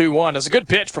Harper, a 2-1. It's a good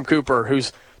pitch from Cooper,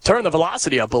 who's turned the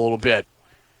velocity up a little bit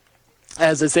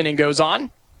as this inning goes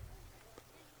on.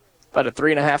 About a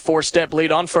 3.5, 4-step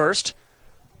lead on first.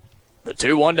 The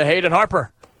 2-1 to Hayden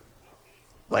Harper.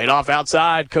 Laid off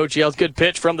outside. Coach yells good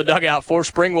pitch from the dugout for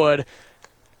Springwood,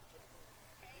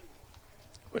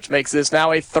 which makes this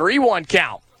now a 3-1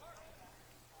 count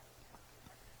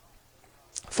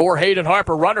for Hayden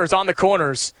Harper. Runners on the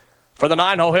corners for the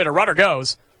 9-hole hitter. Runner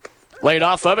goes. Laid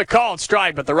off of it, called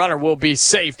strike, but the runner will be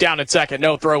safe down at second.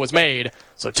 No throw was made.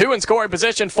 So 2 in scoring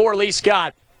position for Lee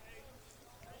Scott.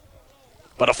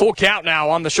 But a full count now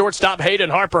on the shortstop,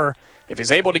 Hayden Harper. If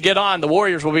he's able to get on, the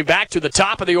Warriors will be back to the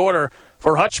top of the order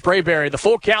for Hutch Sprayberry. The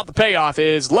full count, the payoff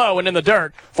is low and in the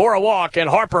dirt for a walk, and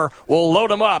Harper will load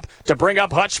him up to bring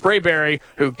up Hutch Sprayberry,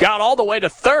 who got all the way to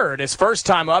third his first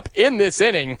time up in this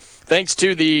inning, thanks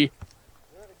to the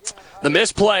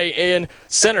misplay in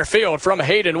center field from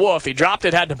Hayden Wolf. He dropped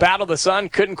it, had to battle the sun,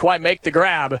 couldn't quite make the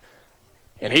grab,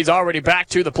 and he's already back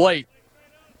to the plate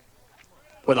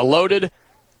with a loaded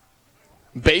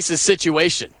bases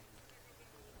situation.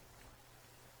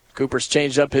 Cooper's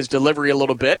changed up his delivery a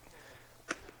little bit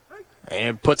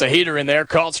and puts a heater in there,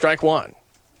 called strike 1.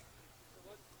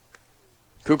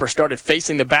 Cooper started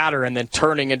facing the batter and then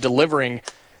turning and delivering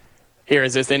here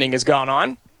as this inning has gone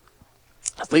on.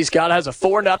 Lee Scott has a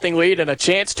 4-0 lead and a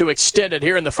chance to extend it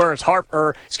here in the first.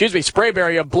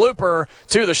 Sprayberry, a blooper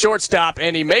to the shortstop,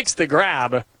 and he makes the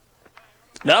grab.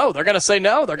 No, they're going to say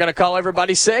no. They're going to call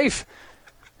everybody safe.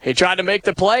 He tried to make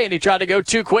the play, and he tried to go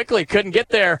too quickly. Couldn't get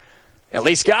there. And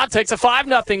Lee Scott takes a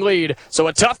 5-0 lead. So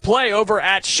a tough play over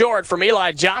at short from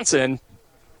Eli Johnson,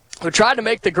 who tried to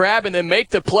make the grab and then make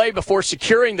the play before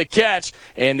securing the catch.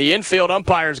 And the infield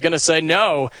umpire is going to say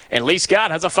no. And Lee Scott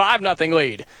has a 5-0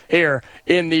 lead here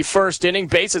in the first inning.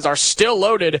 Bases are still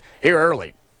loaded here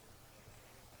early.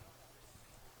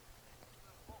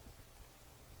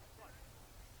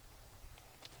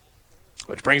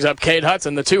 Which brings up Cade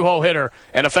Hudson, the 2-hole hitter,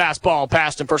 and a fastball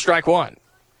past him for strike 1.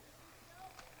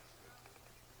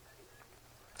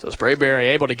 So Sprayberry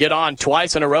able to get on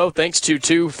twice in a row thanks to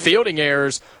 2 fielding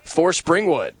errors for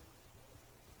Springwood.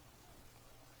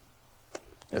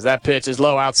 As that pitch is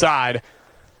low outside.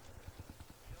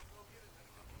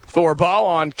 4 ball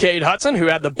on Cade Hudson, who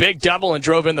had the big double and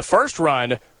drove in the first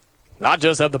run, not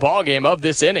just of the ball game, of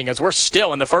this inning, as we're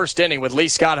still in the first inning with Lee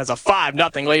Scott has a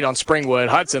 5-0 lead on Springwood.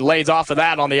 Hudson lays off of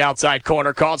that on the outside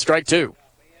corner, called strike 2.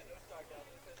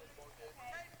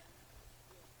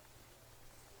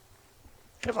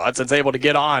 If Hudson's able to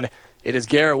get on, it is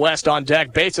Garrett West on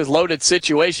deck. Bases loaded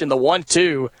situation, the 1-2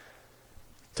 to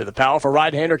the powerful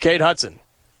right-hander Cade Hudson.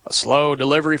 A slow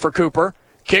delivery for Cooper.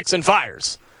 Kicks and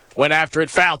fires. Went after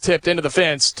it, foul tipped into the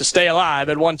fence to stay alive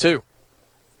at 1-2.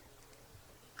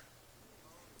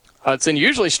 Hudson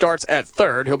usually starts at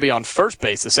third. He'll be on first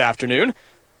base this afternoon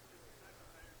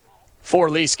for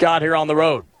Lee Scott here on the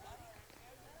road.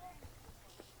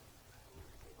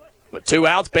 With 2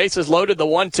 outs, bases loaded, the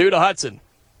 1-2 to Hudson.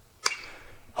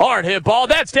 Hard hit ball.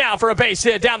 That's down for a base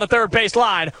hit down the third base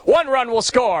line. 1 run will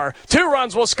score. 2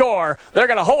 runs will score. They're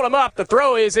going to hold him up. The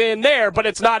throw is in there, but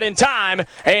it's not in time.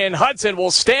 And Hudson will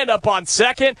stand up on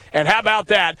second. And how about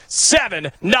that?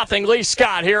 7-0 Lee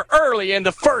Scott here early in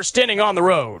the first inning on the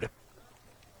road.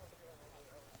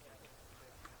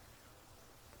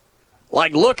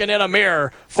 Like looking in a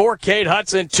mirror for Cade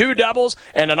Hudson. 2 doubles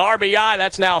and an RBI.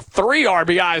 That's now 3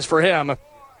 RBIs for him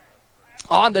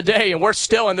on the day, and we're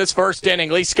still in this first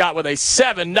inning. Lee Scott with a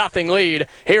 7-0 lead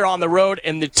here on the road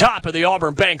in the top of the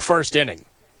Auburn Bank first inning.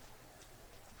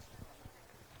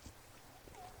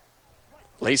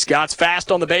 Lee Scott's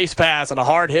fast on the base pass and a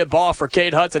hard hit ball for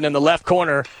Cade Hudson in the left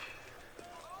corner.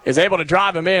 is able to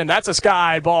drive him in. That's a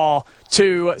sky ball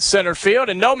to center field,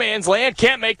 and no man's land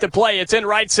can't make the play. It's in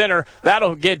right center.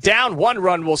 That'll get down. 1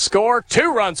 run will score,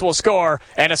 2 runs will score,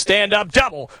 and a stand-up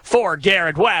double for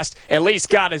Garrett West. And Lee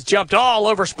Scott has jumped all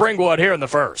over Springwood here in the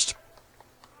first.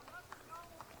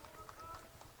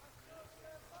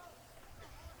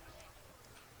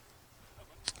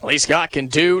 Lee Scott can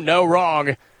do no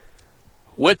wrong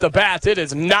with the bats. It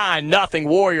is 9-0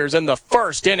 Warriors in the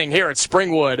first inning here at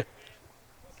Springwood.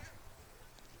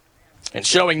 And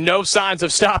showing no signs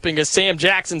of stopping as Sam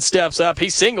Jackson steps up. He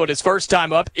singled his first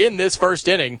time up in this first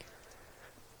inning,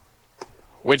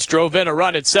 which drove in a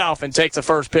run itself and takes the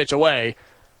first pitch away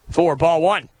for ball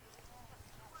 1.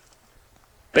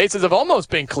 Bases have almost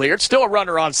been cleared. Still a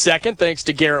runner on second thanks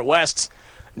to Garrett West's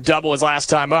double his last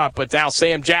time up. But now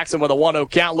Sam Jackson with a 1-0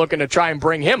 count looking to try and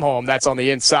bring him home. That's on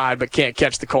the inside but can't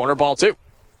catch the corner. Ball 2.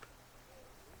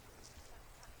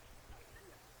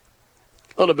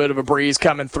 A little bit of a breeze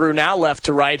coming through now, left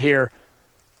to right here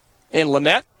in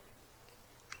Lynette.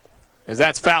 As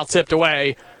that's foul tipped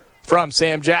away from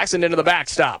Sam Jackson into the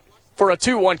backstop. For a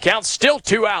 2-1 count, still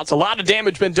 2 outs. A lot of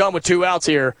damage been done with 2 outs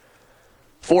here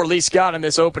for Lee Scott in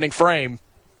this opening frame,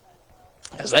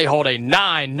 as they hold a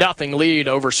 9-0 lead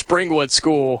over Springwood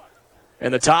School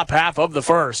in the top half of the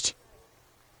first.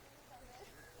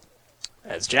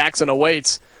 As Jackson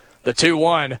awaits the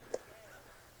 2-1,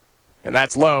 and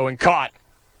that's low and caught.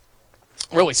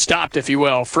 Really stopped, if you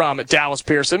will, from Dallas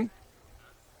Pearson.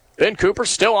 Ben Cooper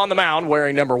still on the mound,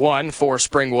 wearing number 1 for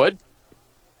Springwood.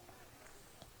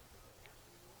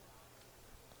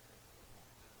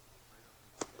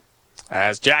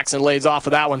 As Jackson lays off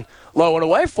of that one low and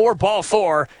away for ball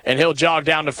 4, and he'll jog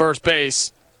down to first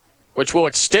base, which will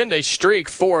extend a streak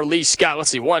for Lee Scott.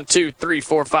 Let's see, 1, 2, 3,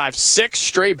 4, 5, 6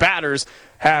 straight batters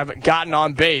have gotten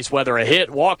on base, whether a hit,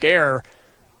 walk, error,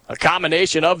 a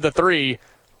combination of the 3.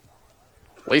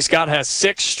 Lee Scott has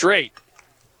 6 straight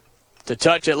to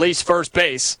touch at least first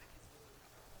base.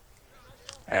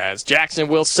 As Jackson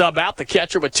will sub out the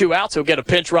catcher with 2 outs, he'll get a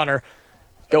pinch runner.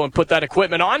 Go and put that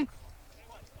equipment on.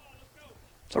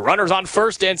 So runners on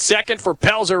first and second for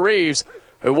Pelzer Reeves,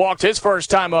 who walked his first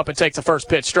time up and takes the first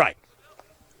pitch strike.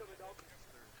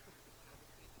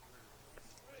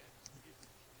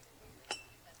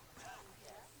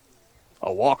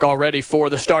 A walk already for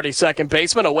the starting second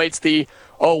baseman. Awaits the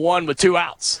 0-1 with 2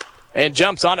 outs. And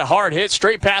jumps on a hard hit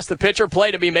straight past the pitcher.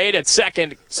 Play to be made at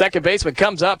second. Second baseman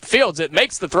comes up, fields it,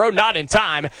 makes the throw, not in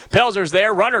time. Pelzer's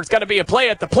there. Runner's going to be a play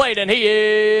at the plate, and he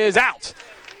is out.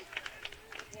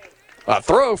 A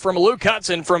throw from Luke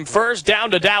Hudson from first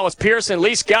down to Dallas Pearson.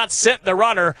 Lee Scott sent the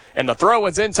runner, and the throw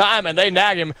was in time, and they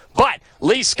nag him. But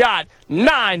Lee Scott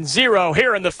 9-0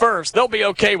 here in the first. They'll be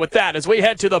okay with that as we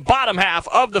head to the bottom half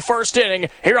of the first inning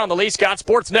here on the Lee Scott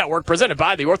Sports Network, presented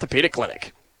by the Orthopedic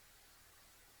Clinic.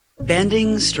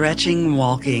 Bending, stretching,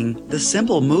 walking. The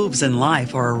simple moves in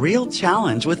life are a real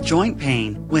challenge with joint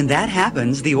pain. When that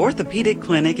happens, the Orthopedic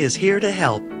Clinic is here to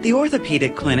help. The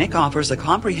Orthopedic Clinic offers a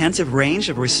comprehensive range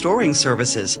of restoring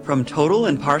services, from total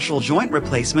and partial joint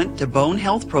replacement to bone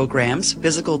health programs,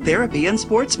 physical therapy, and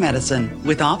sports medicine.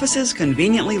 With offices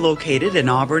conveniently located in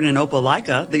Auburn and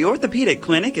Opelika, the Orthopedic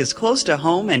Clinic is close to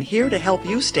home and here to help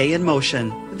you stay in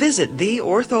motion. Visit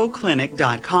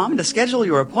theorthoclinic.com to schedule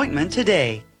your appointment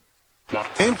today.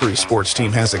 Every sports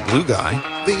team has a glue guy,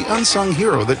 the unsung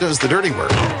hero that does the dirty work.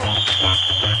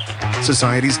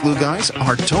 Society's glue guys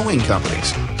are towing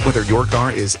companies. Whether your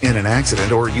car is in an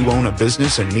accident or you own a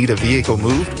business and need a vehicle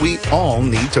moved, we all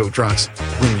need tow trucks.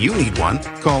 When you need one,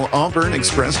 call Auburn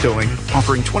Express Towing,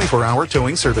 offering 24-hour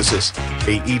towing services.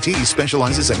 AET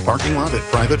specializes in parking lot and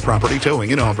private property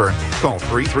towing in Auburn. Call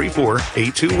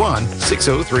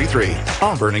 334-821-6033.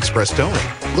 Auburn Express Towing,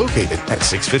 located at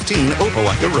 615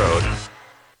 Opelika Road.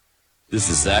 This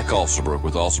is Zach Alsterbrook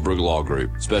with Alsterbrook Law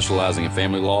Group, specializing in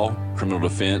family law, criminal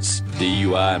defense,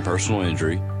 DUI, and personal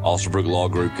injury. Alsterbrook Law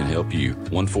Group can help you.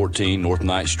 114 North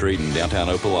 9th Street in downtown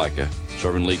Opelika,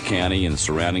 serving Lee County and the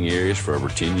surrounding areas for over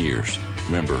 10 years.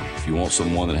 Remember, if you want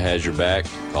someone that has your back,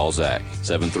 call Zach.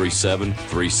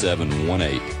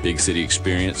 737-3718. Big city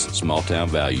experience, small town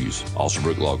values.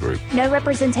 Alsterbrook Law Group. No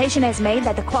representation is made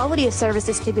that the quality of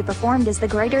services to be performed is the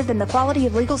greater than the quality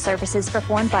of legal services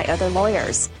performed by other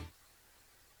lawyers.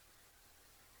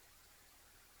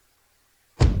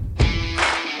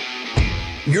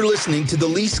 You're listening to the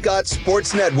Lee Scott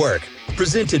Sports Network,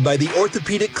 presented by the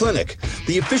Orthopedic Clinic,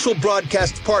 the official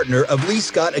broadcast partner of Lee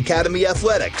Scott Academy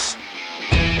Athletics.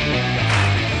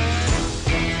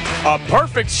 A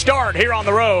perfect start here on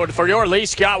the road for your Lee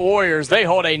Scott Warriors. They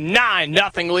hold a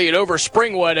 9-0 lead over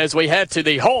Springwood as we head to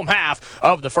the home half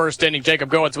of the first inning. Jacob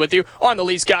Goins with you on the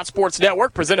Lee Scott Sports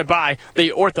Network, presented by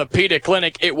the Orthopedic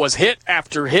Clinic. It was hit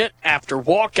after hit after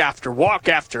walk after walk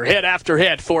after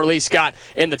hit for Lee Scott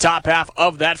in the top half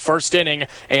of that first inning.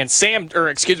 And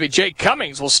Jake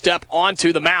Cummings will step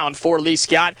onto the mound for Lee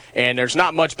Scott. And there's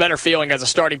not much better feeling as a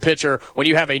starting pitcher when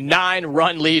you have a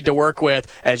 9-run lead to work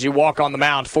with as you walk on the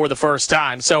mound for the first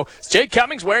time. So Jake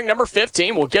Cummings, wearing number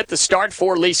 15, will get the start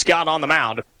for Lee Scott on the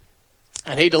mound.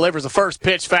 And he delivers the first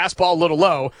pitch, fastball a little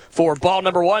low for ball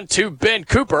number 1 to Ben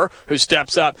Cooper, who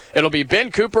steps up. It'll be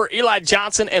Ben Cooper, Eli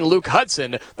Johnson, and Luke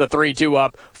Hudson, the 3-2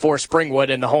 up for Springwood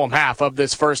in the home half of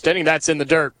this first inning. That's in the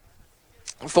dirt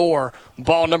for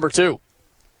ball number 2.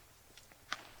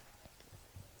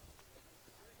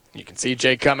 You can see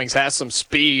Jake Cummings has some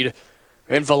speed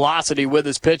and velocity with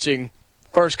his pitching.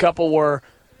 First couple were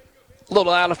a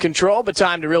little out of control, but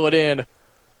time to reel it in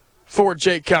for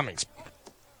Jake Cummings,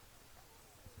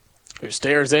 who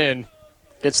stares in,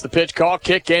 gets the pitch call,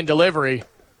 kick, and delivery,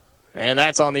 and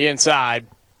that's on the inside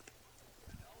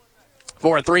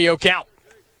for a 3-0 count.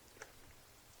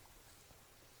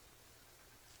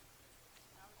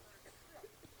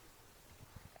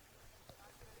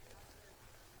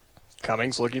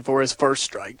 Cummings looking for his first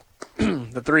strike.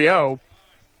 The 3-0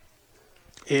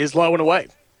 is low and away.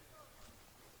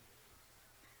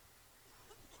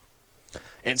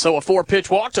 And so a 4-pitch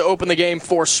walk to open the game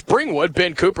for Springwood.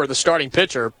 Ben Cooper, the starting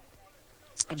pitcher,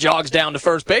 jogs down to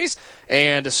first base.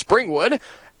 And Springwood,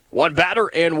 1 batter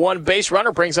and 1 base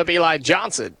runner, brings up Eli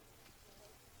Johnson,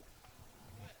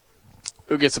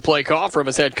 who gets the play call from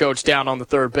his head coach down on the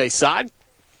third base side.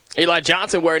 Eli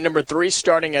Johnson, wearing number 3,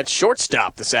 starting at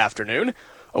shortstop this afternoon,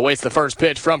 awaits the first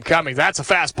pitch from Cummings. That's a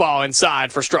fastball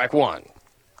inside for strike 1.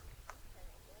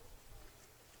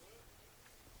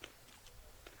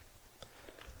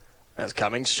 As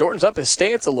Cummings shortens up his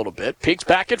stance a little bit, peeks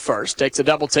back at first, takes a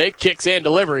double take, kicks in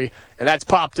delivery, and that's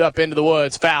popped up into the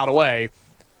woods, fouled away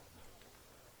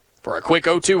for a quick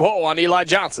 0-2 hole on Eli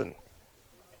Johnson.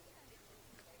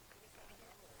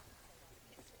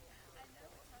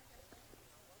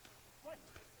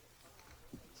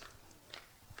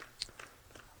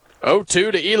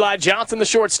 To Eli Johnson, the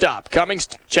shortstop. Cummings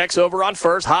checks over on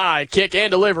first. High kick and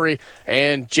delivery,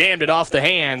 and jammed it off the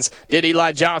hands. Did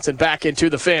Eli Johnson back into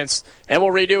the fence, and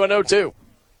we'll redo an 0-2.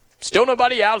 Still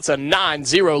nobody out. It's a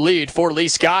 9-0 lead for Lee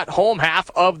Scott. Home half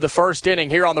of the first inning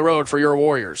here on the road for your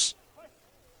Warriors.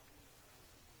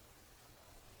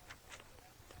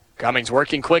 Cummings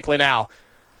working quickly now.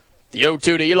 The 0-2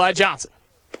 to Eli Johnson.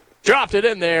 Dropped it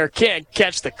in there. Can't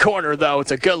catch the corner, though.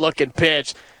 It's a good-looking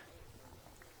pitch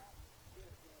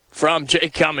from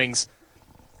Jake Cummings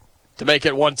to make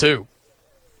it 1-2.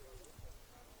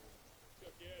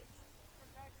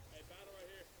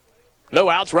 No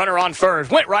outs, runner on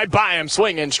first. Went right by him,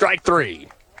 swinging, strike 3.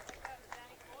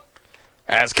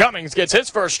 As Cummings gets his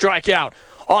first strikeout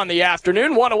on the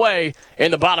afternoon, 1 away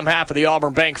in the bottom half of the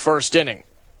Auburn Bank first inning.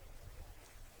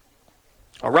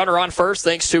 A runner on first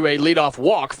thanks to a leadoff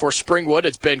walk for Springwood.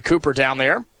 It's Ben Cooper down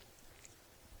there.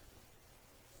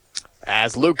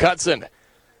 As Luke Hudson,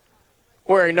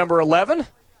 wearing number 11,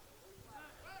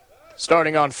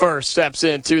 starting on first, steps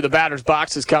into the batter's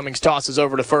box as Cummings tosses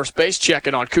over to first base,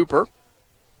 checking on Cooper,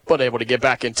 but able to get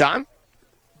back in time.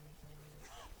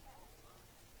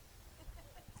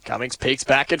 Cummings peeks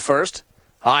back at first.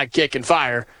 High kick and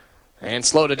fire, and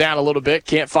slowed it down a little bit.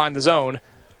 Can't find the zone.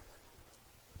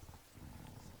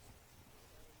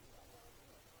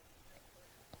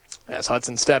 As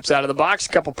Hudson steps out of the box, a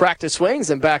couple practice swings,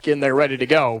 and back in there ready to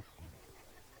go.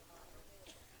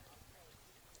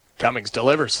 Cummings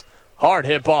delivers. Hard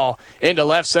hit ball into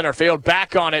left center field.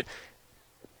 Back on it.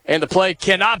 And the play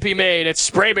cannot be made. It's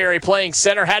Sprayberry playing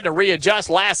center. Had to readjust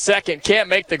last second. Can't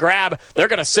make the grab. They're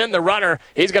going to send the runner.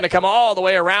 He's going to come all the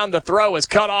way around. The throw is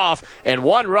cut off. And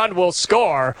 1 run will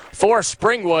score for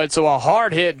Springwood. So a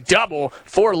hard hit double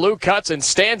for Luke Hudson.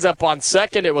 Stands up on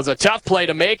second. It was a tough play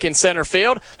to make in center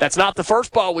field. That's not the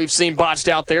first ball we've seen botched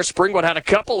out there. Springwood had a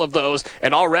couple of those.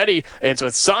 And already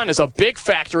its son is a big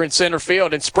factor in center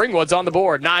field. And Springwood's on the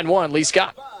board. 9-1 Lee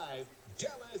Scott.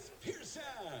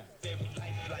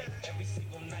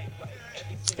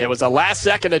 It was a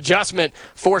last-second adjustment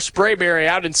for Sprayberry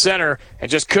out in center and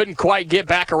just couldn't quite get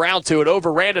back around to it.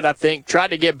 Overran it, I think, tried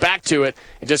to get back to it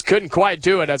and just couldn't quite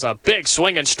do it as a big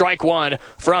swing and strike 1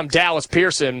 from Dallas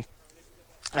Pearson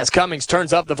as Cummings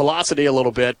turns up the velocity a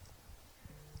little bit.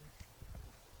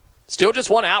 Still just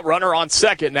 1 out, runner on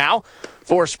second now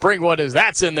for Springwood as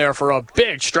that's in there for a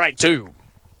big strike 2.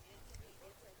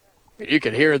 You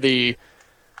can hear the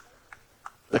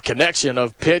the connection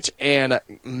of pitch and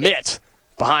mitt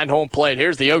behind home plate.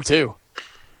 Here's the 0-2.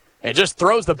 And just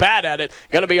throws the bat at it.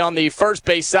 Going to be on the first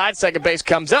base side. Second base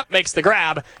comes up, makes the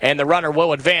grab, and the runner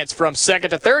will advance from second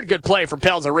to third. Good play from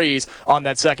Pelzeriz on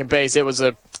that second base. It was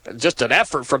just an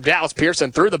effort from Dallas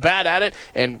Pearson. Threw the bat at it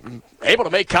and able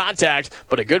to make contact,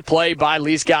 but a good play by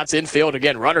Lee Scott's infield.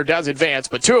 Again, runner does advance,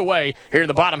 but 2 away here in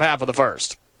the bottom half of the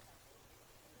first.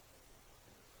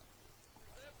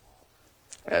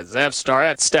 As Zev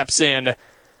Starrett steps in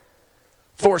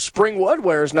for Springwood,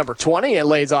 wears number 20 and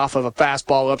lays off of a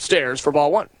fastball upstairs for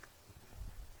ball 1.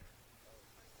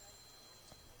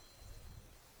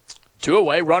 2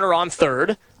 away, runner on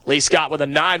third. Lee Scott with a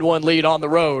 9-1 lead on the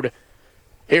road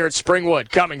here at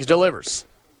Springwood. Cummings delivers.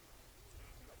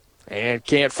 And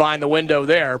can't find the window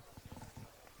there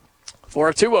for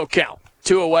a 2-0 count.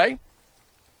 2 away.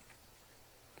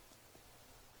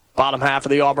 Bottom half of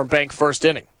the Auburn Bank first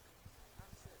inning.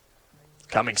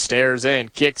 Cummings stares in,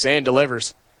 kicks and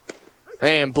delivers.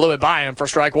 And blew it by him for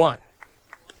strike 1.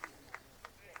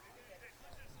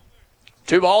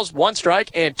 2 balls, 1 strike,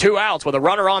 and 2 outs with a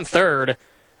runner on third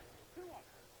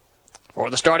for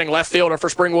the starting left fielder for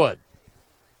Springwood.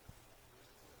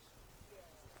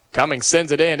 Cummings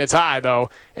sends it in. It's high, though,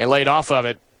 and laid off of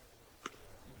it.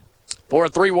 For a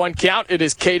 3-1 count, it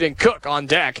is Caden Cook on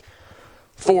deck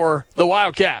for the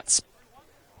Wildcats.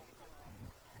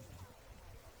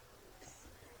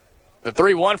 The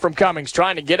 3-1 from Cummings,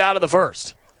 trying to get out of the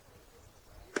first.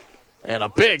 And a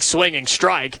big swinging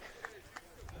strike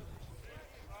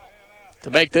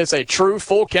to make this a true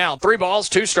full count. 3 balls,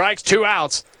 2 strikes, 2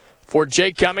 outs for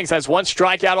Jake Cummings. Has 1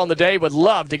 strikeout on the day. Would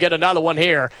love to get another one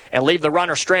here and leave the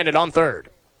runner stranded on third.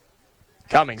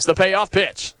 Cummings, the payoff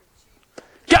pitch.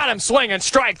 Got him swinging,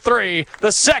 strike 3,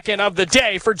 the second of the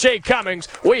day for Jake Cummings.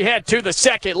 We head to the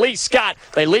second. Lee Scott,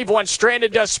 they leave one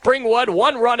stranded to Springwood.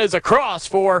 1 run is across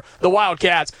for the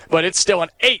Wildcats, but it's still an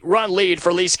 8-run lead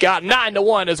for Lee Scott.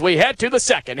 9-1 as we head to the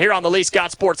second here on the Lee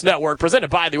Scott Sports Network, presented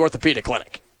by the Orthopedic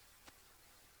Clinic.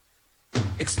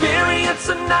 Experience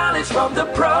and knowledge from the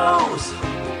pros.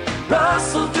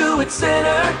 Russell Do-It Center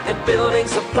and Building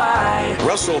Supply.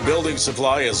 Russell Building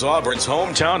Supply is Auburn's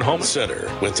hometown home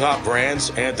center. With top brands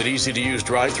and an easy-to-use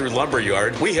drive-through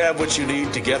lumberyard, we have what you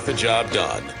need to get the job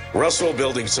done. Russell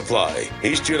Building Supply,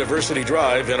 East University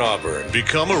Drive in Auburn.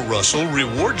 Become a Russell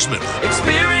Rewards member.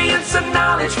 Experience and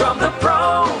knowledge from the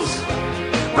pros.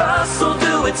 Russell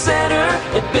Do-It Center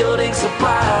and Building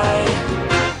Supply.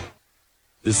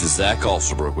 This is Zach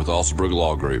Alsterbrook with Alsterbrook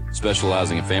Law Group,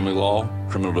 specializing in family law,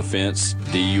 criminal defense,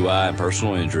 DUI, and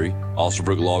personal injury.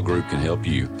 Alsterbrook Law Group can help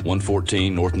you.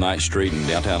 114 North Ninth Street in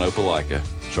downtown Opelika,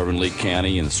 serving Lee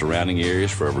County and the surrounding areas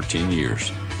for over 10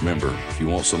 years. Remember, if you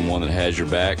want someone that has your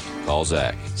back, call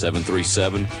Zach.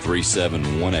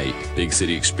 737-3718. Big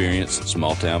city experience,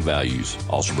 small town values.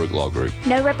 Alsterbrook Law Group.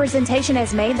 No representation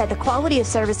is made that the quality of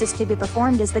services to be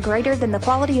performed is the greater than the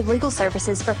quality of legal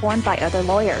services performed by other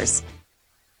lawyers.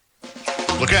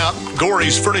 Look out,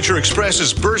 Gory's Furniture Express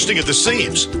is bursting at the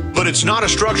seams. But it's not a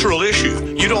structural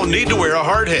issue. You don't need to wear a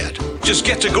hard hat. Just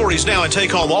get to Gory's now and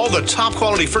take home all the top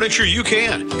quality furniture you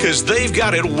can, because they've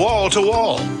got it wall to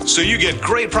wall. So you get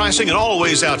great pricing and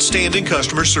always outstanding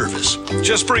customer service.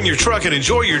 Just bring your truck and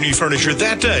enjoy your new furniture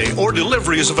that day, or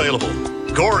delivery is available.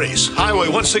 Gory's, Highway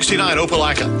 169,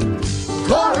 Opelika.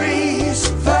 Gory's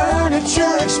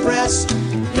Furniture Express,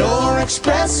 your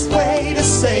express way to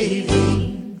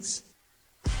savings.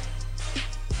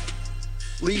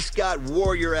 Lee Scott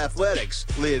Warrior Athletics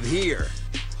live here.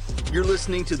 You're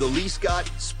listening to the Lee Scott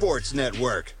Sports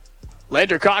Network.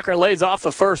 Landry Cochran lays off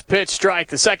the first pitch, strike.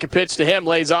 The second pitch to him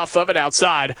lays off of it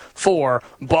outside for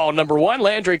ball number 1.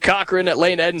 Landry Cochran at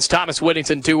Lane Edens, Thomas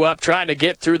Whittington 2 up, trying to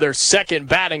get through their second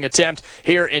batting attempt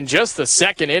here in just the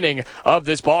second inning of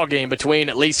this ball game between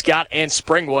Lee Scott and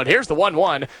Springwood. Here's the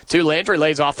 1-1 to Landry,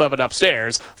 lays off of it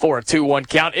upstairs for a 2-1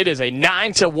 count. It is a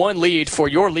 9-1 lead for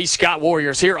your Lee Scott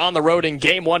Warriors here on the road in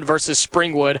Game 1 versus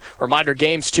Springwood. Reminder,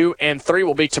 Games 2 and 3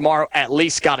 will be tomorrow at Lee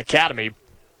Scott Academy,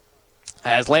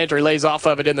 as Landry lays off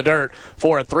of it in the dirt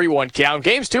for a 3-1 count.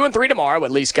 Games 2 and 3 tomorrow at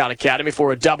Lee Scott Academy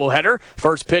for a doubleheader.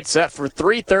 First pitch set for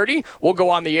 3:30. We'll go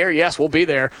on the air. Yes, we'll be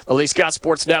there. The Lee Scott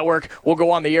Sports Network will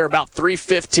go on the air about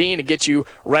 3:15 to get you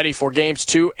ready for Games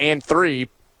 2 and 3.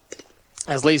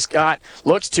 As Lee Scott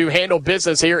looks to handle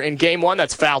business here in Game 1.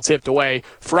 That's foul tipped away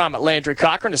from Landry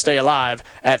Cochran to stay alive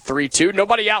at 3-2.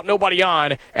 Nobody out, nobody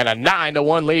on, and a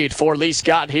 9-1 lead for Lee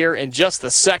Scott here in just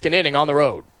the second inning on the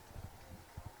road.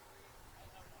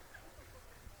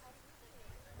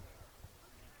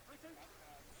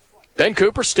 Ben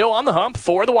Cooper still on the hump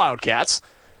for the Wildcats.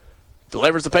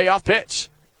 Delivers the payoff pitch.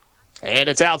 And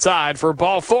it's outside for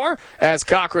ball 4 as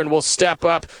Cochran will step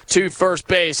up to first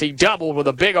base. He doubled with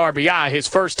a big RBI his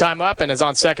first time up and is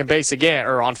on second base again,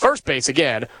 or on first base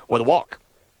again with a walk.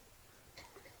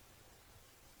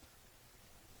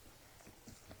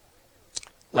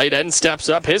 Layden steps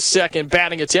up his second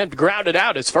batting attempt, grounded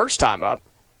out his first time up.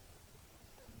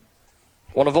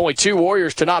 One of only 2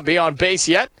 Warriors to not be on base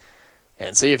yet.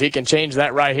 And see if he can change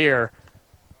that right here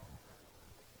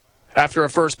after a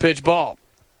first pitch ball.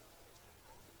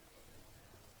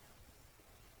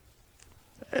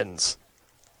 And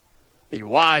the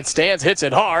wide stance hits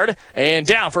it hard and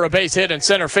down for a base hit in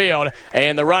center field.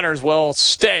 And the runners will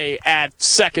stay at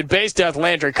second base. Death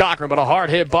Landry Cochran, but a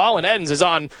hard hit ball. And Edens is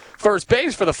on first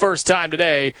base for the first time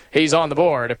today. He's on the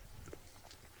board.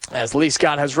 As Lee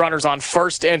Scott has runners on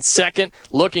first and second,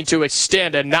 looking to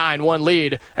extend a 9-1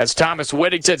 lead as Thomas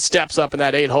Whittington steps up in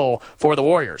that 8-hole for the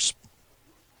Warriors.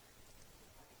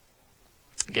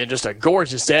 Again, just a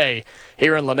gorgeous day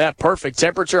here in Lynette. Perfect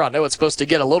temperature. I know it's supposed to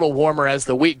get a little warmer as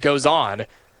the week goes on,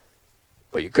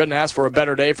 but you couldn't ask for a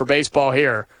better day for baseball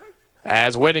here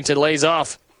as Whittington lays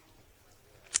off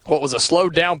what was a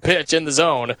slowed down pitch in the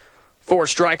zone for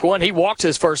strike 1. He walked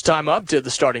his first time up to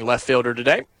the starting left fielder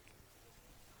today.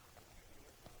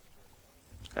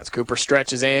 As Cooper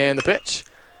stretches in the pitch.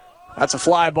 That's a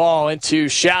fly ball into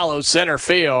shallow center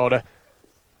field.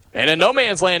 And in no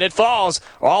man's land, it falls.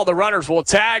 All the runners will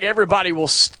tag. Everybody will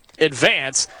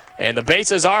advance. And the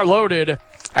bases are loaded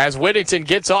as Whittington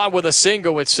gets on with a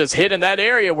single. It's just hit in that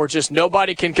area where just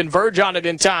nobody can converge on it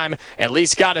in time. And Lee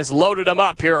Scott has loaded them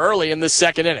up here early in this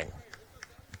second inning.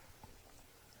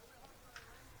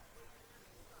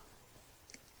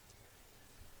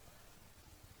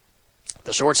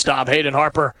 The shortstop, Hayden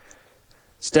Harper,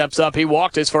 steps up. He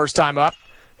walked his first time up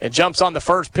and jumps on the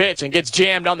first pitch and gets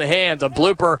jammed on the hands. A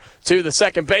blooper to the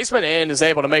second baseman and is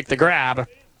able to make the grab.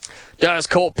 Does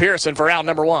Colt Pearson for out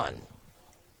number 1.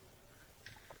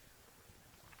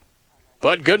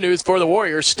 But good news for the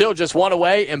Warriors. Still just 1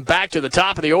 away and back to the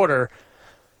top of the order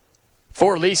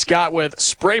for Lee Scott with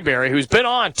Sprayberry, who's been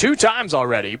on 2 times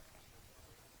already,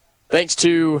 thanks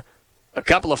to a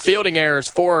couple of fielding errors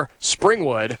for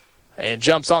Springwood. And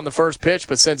jumps on the first pitch,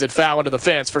 but sends it foul into the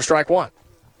fence for strike 1.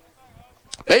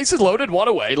 Bases loaded, 1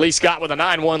 away. Lee Scott with a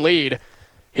 9-1 lead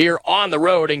here on the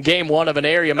road in game 1 of an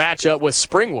area matchup with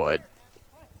Springwood.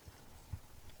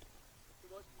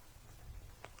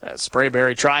 As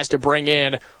Sprayberry tries to bring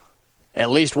in at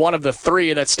least one of the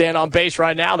 3 that stand on base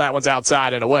right now. That one's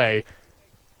outside and away.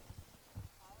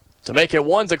 To make it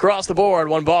 1s across the board,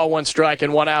 1 ball, 1 strike,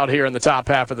 and 1 out here in the top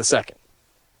half of the second.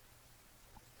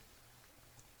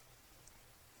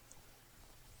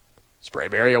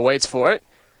 Sprayberry awaits for it.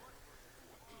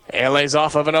 And lays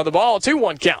off of another ball.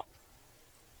 2-1 count.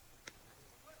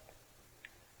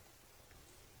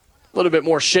 A little bit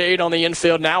more shade on the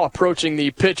infield now, approaching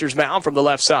the pitcher's mound from the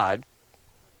left side.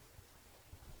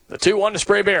 The 2-1 to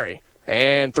Sprayberry.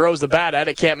 And throws the bat at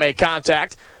it. Can't make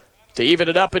contact to even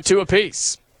it up at 2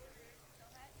 apiece.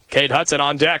 Cade Hudson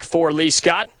on deck for Lee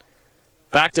Scott.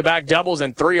 Back-to-back doubles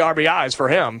and 3 RBIs for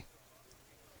him.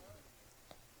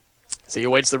 So he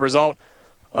awaits the result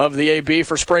of the AB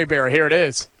for Sprayberry. Here it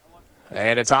is.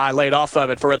 And it's high, laid off of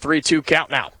it for a 3-2 count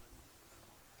now.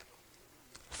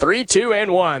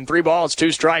 3-2-1. 3 balls,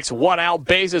 2 strikes, 1 out.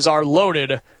 Bases are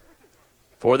loaded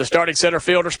for the starting center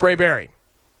fielder, Sprayberry.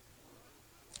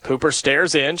 Cooper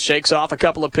stares in, shakes off a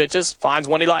couple of pitches, finds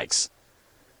one he likes.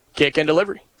 Kick and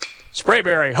delivery.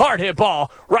 Sprayberry, hard hit ball,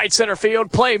 right center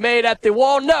field, play made at the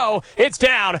wall. No, it's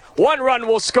down. 1 run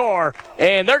will score,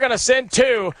 and they're going to send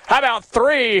 2. How about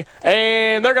 3?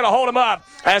 And they're going to hold him up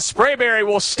as Sprayberry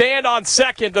will stand on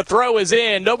second. The throw is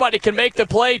in. Nobody can make the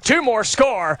play. 2 more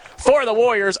score for the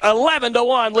Warriors.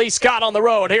 11-1. Lee Scott on the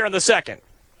road here in the second.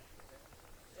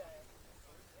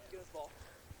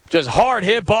 Just hard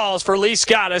hit balls for Lee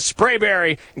Scott as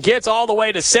Sprayberry gets all the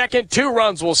way to second. 2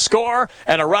 runs will score,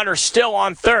 and a runner still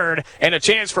on third, and a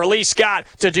chance for Lee Scott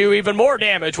to do even more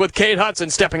damage with Cade Hudson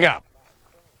stepping up.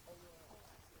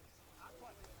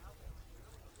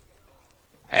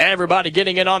 Everybody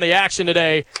getting in on the action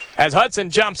today as Hudson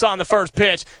jumps on the first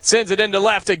pitch, sends it into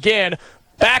left again.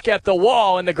 Back at the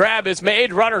wall, and the grab is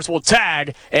made. Runners will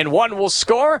tag, and 1 will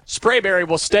score. Sprayberry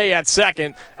will stay at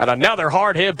second, and another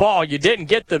hard hit ball. You didn't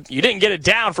get it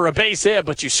down for a base hit,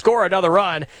 but you score another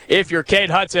run if you're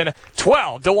Cade Hudson.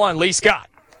 12-1, Lee Scott.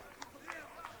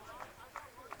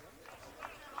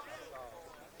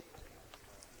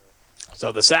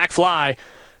 So the sac fly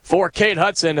for Cade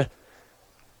Hudson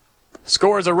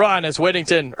scores a run as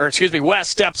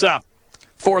West steps up.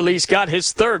 For Lee Scott,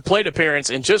 his 3rd plate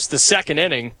appearance in just the second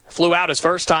inning. Flew out his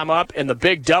first time up in the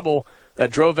big double that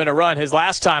drove in a run his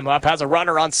last time up, has a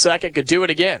runner on second, could do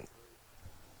it again.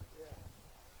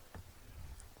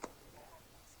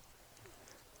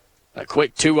 A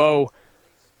quick 2-0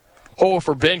 hole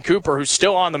for Ben Cooper, who's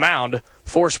still on the mound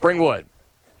for Springwood.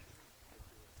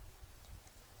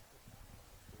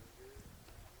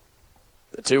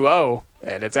 The 2-0,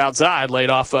 and it's outside.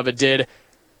 Laid off of it did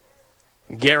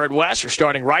Garrett West, your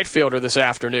starting right fielder this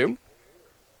afternoon.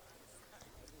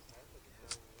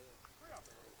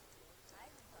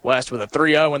 West with a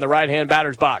 3-0 in the right-hand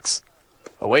batter's box.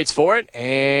 Awaits for it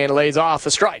and lays off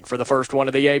a strike for the first one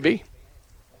of the AB.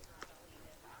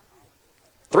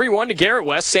 3-1 to Garrett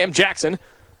West. Sam Jackson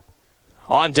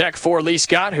on deck for Lee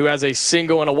Scott, who has a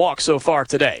single and a walk so far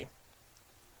today.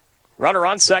 Runner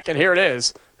on second. Here it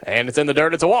is. And it's in the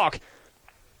dirt. It's a walk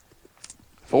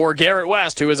for Garrett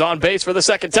West, who is on base for the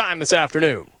second time this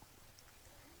afternoon.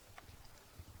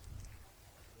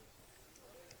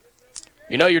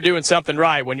 You know you're doing something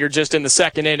right when you're just in the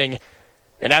second inning,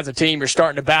 and as a team, you're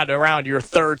starting to bat around your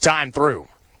third time through.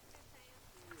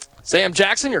 Sam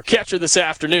Jackson, your catcher this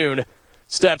afternoon,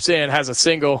 steps in, has a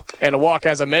single and a walk.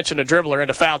 As I mentioned, a dribbler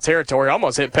into foul territory.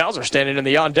 Almost hit Pelzer standing in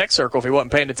the on-deck circle if he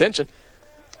wasn't paying attention.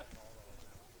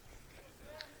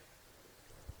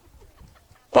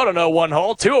 But a 0-1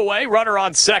 hole. 2 away. Runner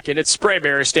on second. It's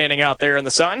Sprayberry standing out there in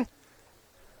the sun.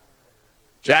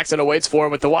 Jackson awaits for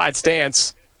him with the wide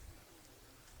stance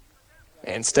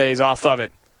and stays off of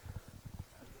it.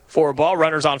 For a ball.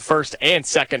 Runners on first and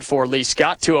second for Lee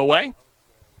Scott. 2 away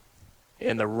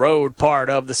in the road part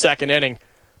of the second inning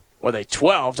with a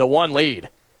 12-1 lead.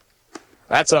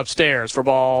 That's upstairs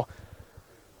for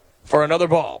another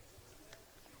ball.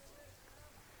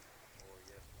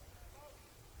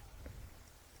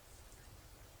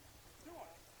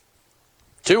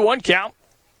 2-1 count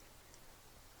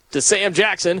to Sam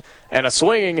Jackson, and a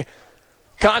swinging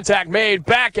contact made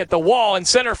back at the wall in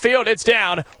center field. It's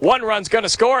down. One run's going to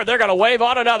score. They're going to wave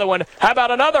on another one. How about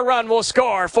another run will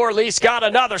score for Lee Scott?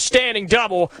 Another standing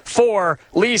double for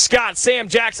Lee Scott. Sam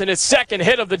Jackson, his second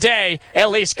hit of the day,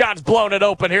 and Lee Scott's blown it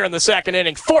open here in the second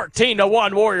inning.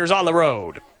 14-1 Warriors on the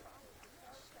road.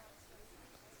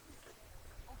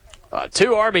 A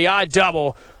 2 RBI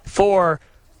double for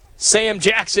Sam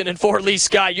Jackson and for Lee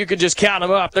Scott. You can just count them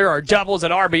up. There are doubles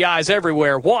and RBIs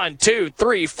everywhere. 1, 2,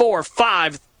 3, 4,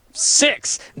 5,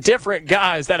 6 different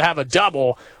guys that have a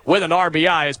double with an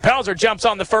RBI. As Pelzer jumps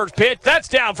on the first pitch, that's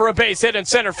down for a base hit in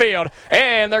center field,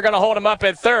 and they're going to hold him up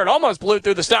at third. Almost blew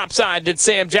through the stop sign, did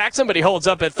Sam Jackson, but he holds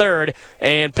up at third,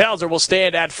 and Pelzer will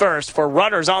stand at first for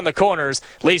runners on the corners.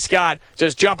 Lee Scott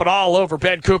just jumping all over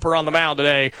Ben Cooper on the mound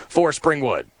today for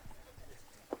Springwood.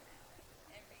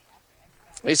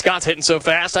 Lee Scott's hitting so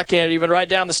fast, I can't even write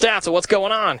down the stats of what's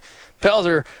going on.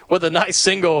 Pelzer with a nice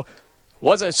single.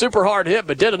 Wasn't a super hard hit,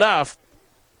 but did enough.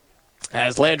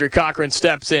 As Landry Cochran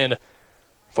steps in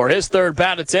for his third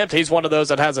bat attempt. He's one of those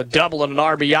that has a double and an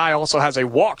RBI, also has a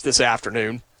walk this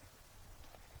afternoon.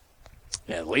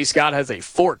 And Lee Scott has a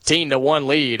 14-1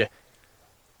 lead.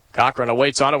 Cochran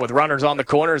awaits on it with runners on the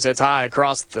corners. It's high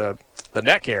across the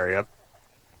neck area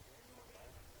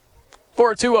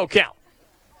for a 2-0 count.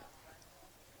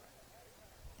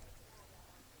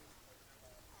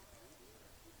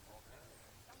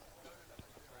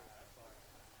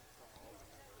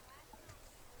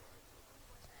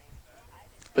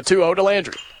 The 2-0 to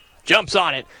Landry. Jumps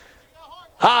on it.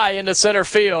 High into center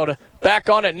field. Back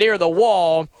on it near the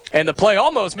wall. And the play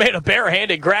almost made a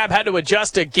barehanded grab. Had to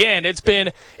adjust again. It's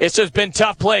just been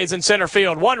tough plays in center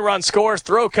field. One run scores.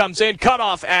 Throw comes in. Cut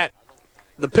off at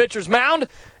the pitcher's mound.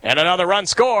 And another run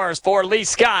scores for Lee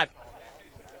Scott.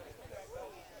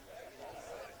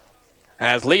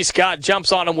 As Lee Scott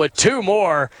jumps on him with two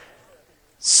more.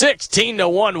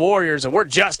 16-1 Warriors. And we're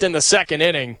just in the second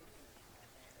inning.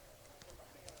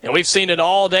 And we've seen it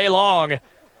all day long.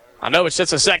 I know it's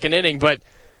just a second inning, but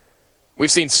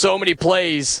we've seen so many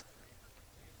plays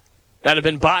that have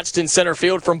been botched in center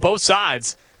field from both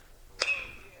sides.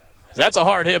 That's a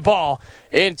hard hit ball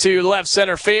into left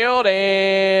center field,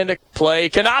 and play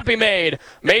cannot be made.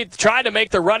 Tried to make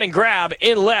the running grab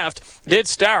in left, did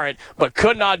Starrett, but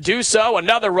could not do so.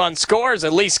 Another run scores,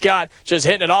 and Lee Scott just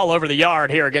hitting it all over the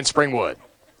yard here against Springwood.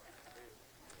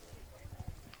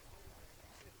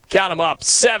 Count them up,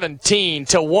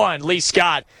 17-1. Lee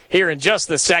Scott here in just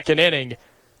the second inning.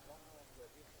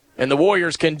 And the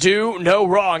Warriors can do no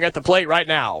wrong at the plate right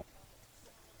now.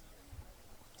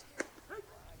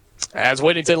 As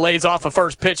Whittington lays off a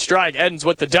first pitch strike, ends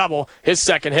with the double, his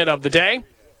second hit of the day.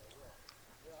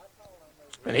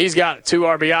 And he's got 2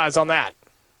 RBIs on that.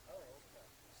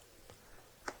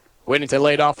 Whittington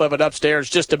laid off of it upstairs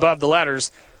just above the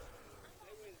letters.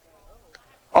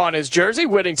 on his jersey.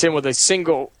 Whittington with a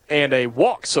single and a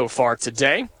walk so far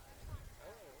today.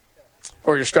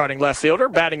 For your starting left fielder,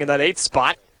 batting in that 8th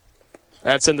spot.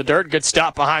 That's in the dirt. Good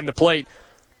stop behind the plate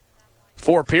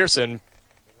for Pearson.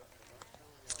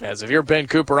 As if you're Ben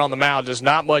Cooper on the mound, there's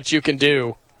not much you can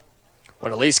do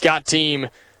when a Lee Scott team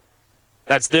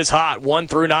that's this hot, 1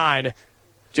 through 9,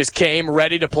 just came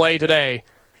ready to play today.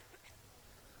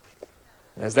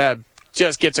 As that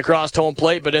just gets across home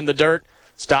plate, but in the dirt.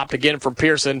 Stopped again from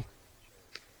Pearson.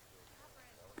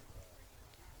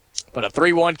 But a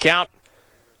 3-1 count.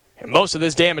 And most of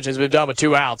this damage has been done with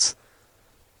 2 outs.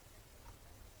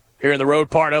 Here in the road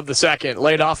part of the second.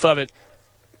 Laid off of it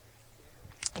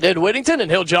did Whittington,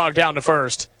 and he'll jog down to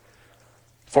first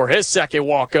for his second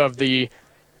walk of the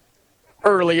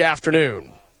early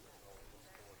afternoon.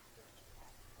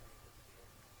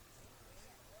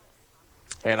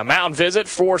 And a mound visit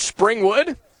for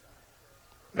Springwood.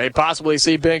 May possibly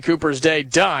see Ben Cooper's day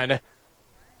done.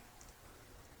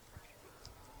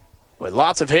 With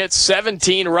lots of hits,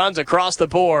 17 runs across the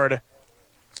board.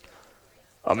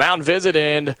 A mound visit,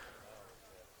 and I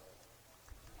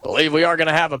believe we are going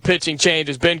to have a pitching change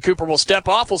as Ben Cooper will step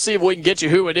off. We'll see if we can get you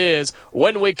who it is.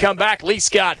 When we come back, Lee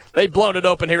Scott, they've blown it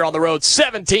open here on the road,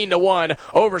 17-1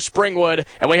 over Springwood,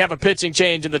 and we have a pitching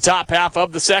change in the top half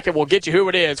of the second. We'll get you who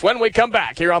it is when we come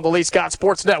back here on the Lee Scott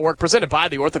Sports Network, presented by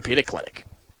the Orthopedic Clinic.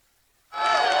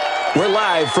 We're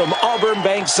live from Auburn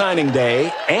Bank signing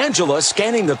day. Angela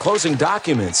scanning the closing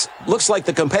documents. Looks like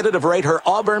the competitive rate her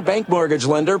Auburn Bank mortgage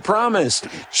lender promised.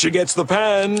 She gets the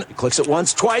pen, clicks it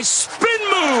once, twice, spin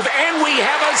move, and we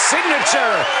have a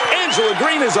signature. Angela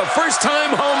Green is a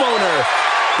first-time homeowner.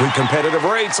 With competitive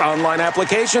rates, online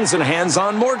applications, and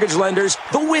hands-on mortgage lenders,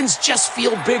 the wins just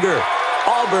feel bigger.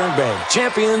 Auburn Bank,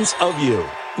 champions of you.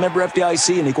 Member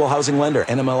FDIC and equal housing lender.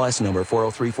 NMLS number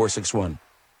 403461.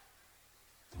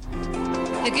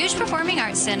 The Gooch Performing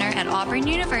Arts Center at Auburn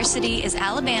University is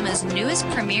Alabama's newest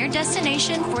premier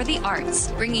destination for the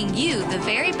arts, bringing you the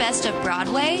very best of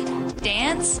Broadway,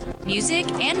 dance, music,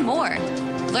 and more.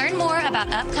 Learn more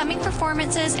about upcoming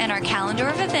performances and our calendar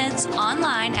of events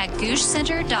online at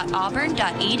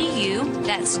goochcenter.auburn.edu.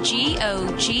 That's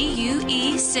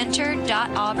GOGUE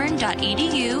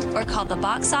center.auburn.edu, or call the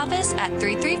box office at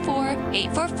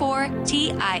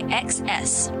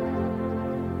 334-844-TIXS.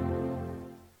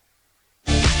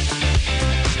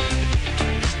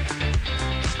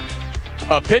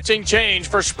 A pitching change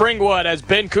for Springwood as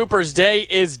Ben Cooper's day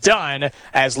is done,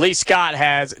 as Lee Scott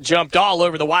has jumped all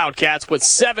over the Wildcats with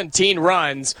 17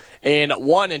 runs in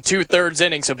 1 2/3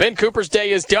 innings. So Ben Cooper's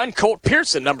day is done. Colt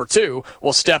Pearson, number 2,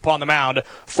 will step on the mound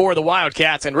for the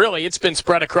Wildcats. And really, it's been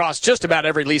spread across just about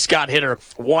every Lee Scott hitter,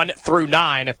 1 through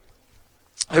 9,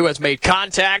 who has made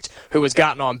contact, who has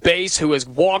gotten on base, who has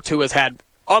walked, who has had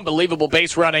unbelievable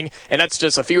base running, and that's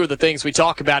just a few of the things we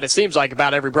talk about, it seems like,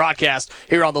 about every broadcast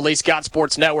here on the Lee Scott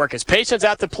Sports Network, is patience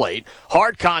at the plate,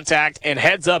 hard contact, and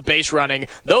heads-up base running.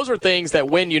 Those are things that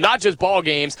win you not just ball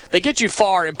games, they get you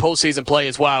far in postseason play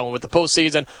as well. And with the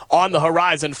postseason on the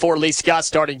horizon for Lee Scott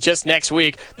starting just next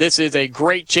week, this is a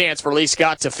great chance for Lee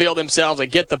Scott to feel themselves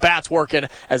and get the bats working,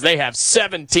 as they have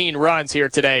 17 runs here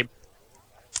today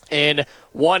in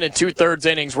 1 2/3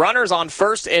 innings. Runners on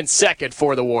first and second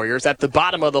for the Warriors. At the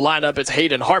bottom of the lineup, it's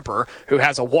Hayden Harper, who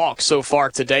has a walk so far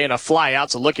today and a fly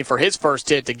out, so looking for his first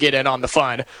hit to get in on the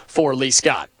fun for Lee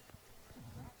Scott.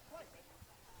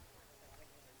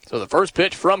 So the first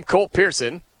pitch from Colt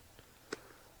Pearson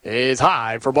is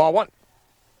high for ball 1.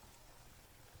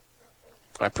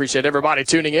 I appreciate everybody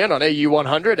tuning in on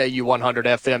AU100,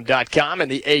 AU100FM.com,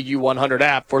 and the AU100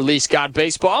 app for Lee Scott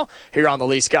Baseball here on the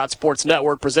Lee Scott Sports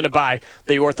Network, presented by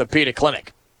the Orthopedic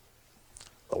Clinic.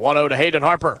 The 1-0 to Hayden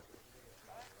Harper.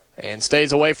 And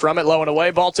stays away from it, low and away,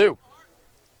 ball 2.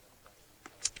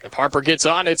 If Harper gets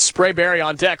on, it's Sprayberry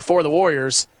on deck for the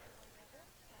Warriors,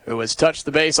 who has touched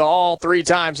the base all 3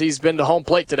 times he's been to home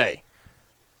plate today.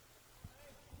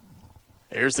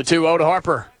 Here's the 2-0 to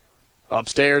Harper.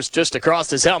 Upstairs, just across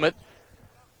his helmet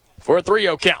for a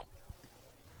 3-0 count.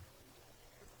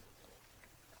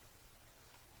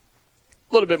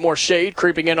 A little bit more shade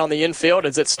creeping in on the infield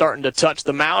as it's starting to touch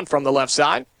the mound from the left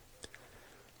side.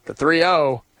 The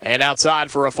 3-0 and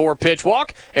outside for a 4-pitch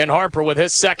walk. And Harper, with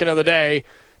his second of the day,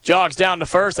 jogs down to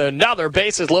first. Another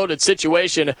bases-loaded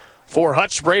situation for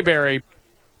Hutch Sprayberry,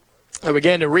 who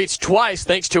began to reach twice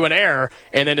thanks to an error.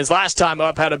 And then his last time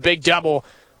up had a big double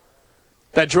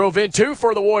that drove in 2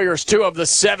 for the Warriors, 2 of the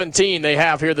 17 they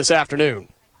have here this afternoon.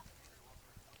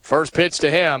 First pitch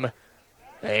to him,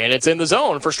 and it's in the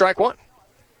zone for strike 1.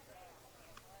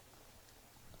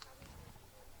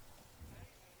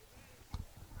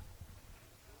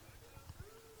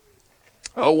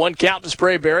 0-1 count to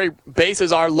Sprayberry.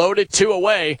 Bases are loaded, 2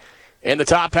 away in the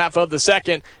top half of the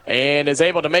second, and is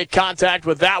able to make contact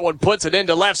with that one, puts it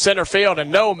into left center field,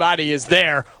 and nobody is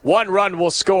there. 1 run will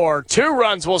score, 2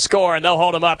 runs will score, and they'll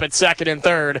hold him up at second and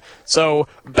third. So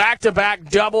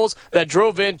back-to-back doubles that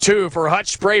drove in 2 for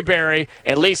Hutch Sprayberry,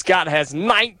 and Lee Scott has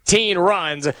 19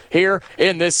 runs here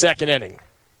in this second inning.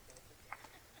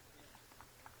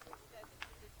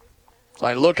 It's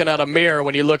like looking at a mirror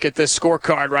when you look at this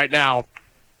scorecard right now,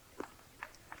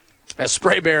 as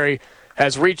Sprayberry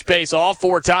has reached base all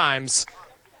 4 times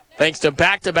thanks to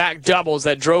back-to-back doubles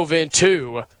that drove in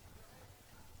 2.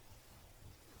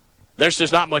 There's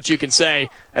just not much you can say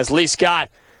as Lee Scott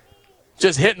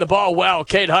just hitting the ball well.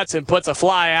 Cade Hudson puts a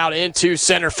fly out into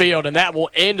center field, and that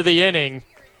will end the inning.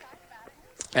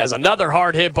 As another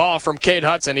hard hit ball from Cade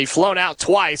Hudson. He flown out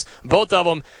twice. Both of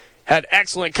them had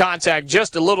excellent contact,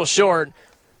 just a little short.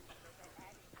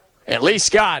 And Lee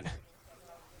Scott,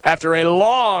 after a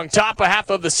long top half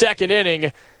of the second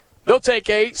inning, they'll take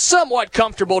a somewhat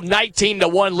comfortable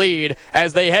 19-1 lead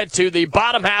as they head to the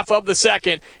bottom half of the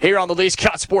second here on the Lee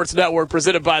Scott Sports Network,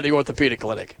 presented by the Orthopedic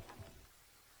Clinic.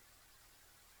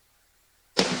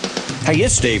 Hey,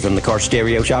 it's Steve from the Car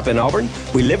Stereo Shop in Auburn.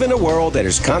 We live in a world that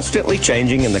is constantly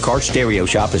changing, and the Car Stereo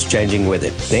Shop is changing with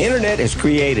it. The internet has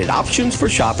created options for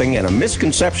shopping and a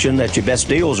misconception that your best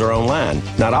deals are online.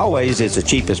 Not always is the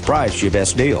cheapest price your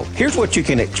best deal. Here's what you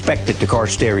can expect at the Car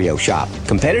Stereo Shop: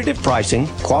 competitive pricing,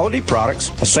 quality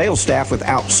products, a sales staff with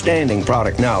outstanding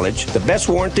product knowledge, the best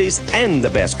warranties, and the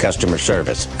best customer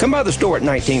service. Come by the store at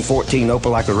 1914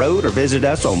 Opelika Road or visit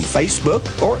us on Facebook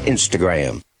or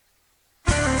Instagram.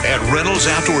 At Reynolds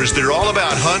Outdoors, they're all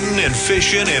about hunting and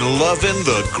fishing and loving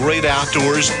the great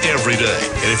outdoors every day.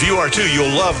 And if you are too,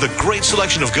 you'll love the great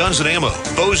selection of guns and ammo,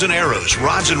 bows and arrows,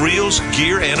 rods and reels,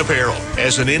 gear and apparel.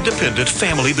 As an independent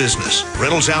family business,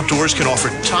 Reynolds Outdoors can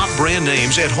offer top brand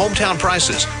names at hometown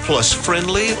prices, plus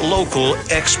friendly, local,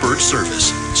 expert service.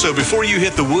 So before you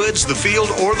hit the woods, the field,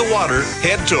 or the water,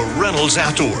 head to Reynolds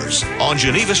Outdoors on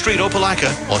Geneva Street, Opelika,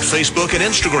 on Facebook and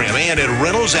Instagram, and at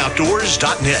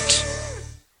reynoldsoutdoors.net.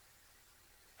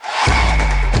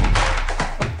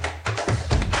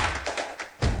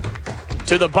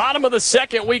 To the bottom of the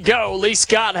second we go. Lee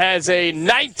Scott has a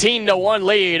 19-1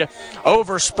 lead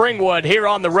over Springwood here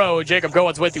on the road. Jacob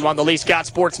Goins with you on the Lee Scott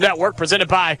Sports Network, presented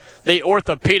by the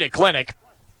Orthopedic Clinic.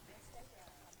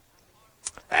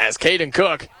 As Caden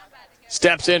Cook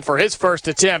steps in for his first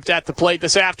attempt at the plate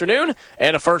this afternoon,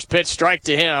 and a first pitch strike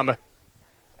to him.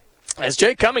 As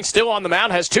Jake Cummings still on the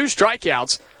mound, has 2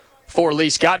 strikeouts for Lee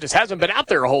Scott. Just hasn't been out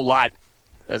there a whole lot,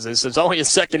 as this is only his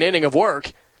second inning of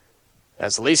work.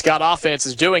 As the Lee Scott offense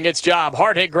is doing its job.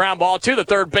 Hard hit ground ball to the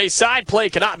third base side. Play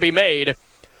cannot be made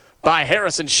by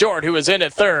Harrison Short, who is in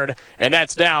at third, and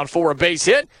that's down for a base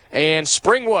hit. And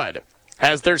Springwood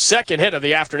has their second hit of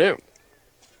the afternoon.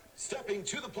 Stepping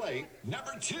to the plate,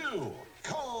 number 2,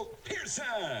 Cole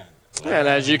Pearson. And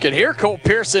as you can hear, Cole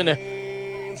Pearson,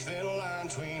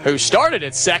 who started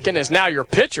at second, is now your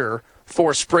pitcher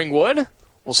for Springwood,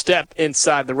 will step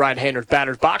inside the right-hander's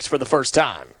batter's box for the first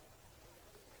time.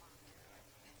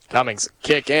 Cummings,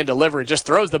 kick and delivery, just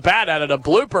throws the bat at it, a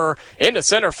blooper into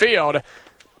center field.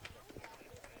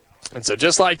 And so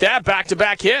just like that,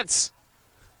 back-to-back hits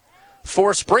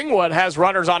for Springwood, has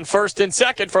runners on first and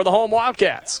second for the home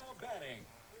Wildcats.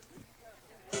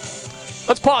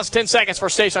 Let's pause 10 seconds for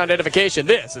station identification.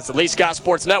 This is the Lee Scott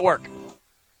Sports Network.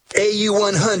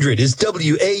 AU100 is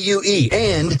WAUE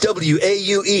and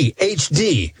WAUE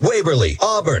HD, Waverly,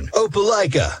 Auburn,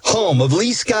 Opelika, home of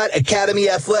Lee Scott Academy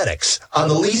Athletics on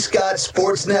the Lee Scott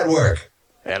Sports Network.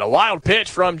 And a wild pitch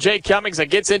from Jake Cummings that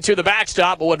gets into the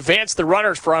backstop will advance the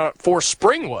runners for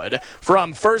Springwood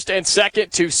from first and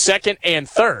second to second and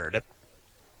third.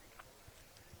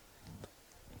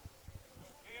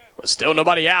 But still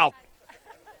nobody out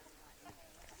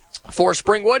for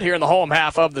Springwood here in the home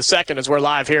half of the second, as we're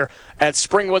live here at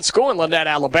Springwood School in Lynette,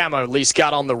 Alabama. Lee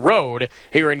Scott on the road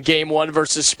here in Game 1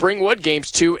 versus Springwood. Games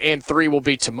 2 and 3 will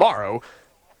be tomorrow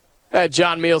at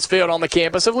John Meals Field on the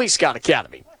campus of Lee Scott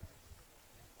Academy.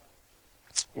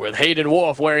 With Hayden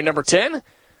Wolf wearing number 10,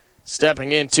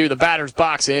 stepping into the batter's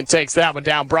box and takes that one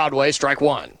down Broadway, strike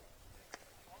 1.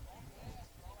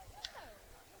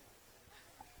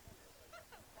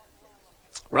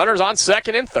 Runners on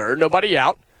second and third, nobody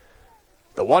out.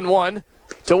 The 1-1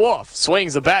 to Wolf.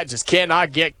 Swings the bat, just can't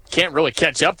really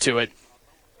catch up to it.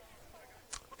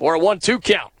 For a 1-2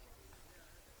 count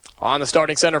on the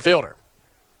starting center fielder.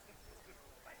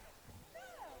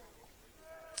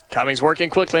 Cummings working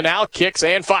quickly now, kicks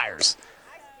and fires.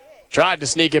 Tried to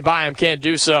sneak it by him, can't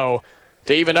do so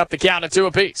to even up the count at 2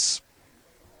 apiece.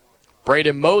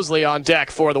 Braden Mosley on deck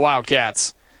for the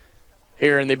Wildcats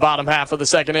here in the bottom half of the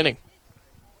second inning.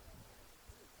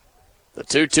 The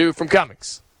 2-2 from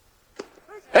Cummings.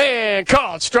 And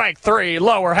called strike 3,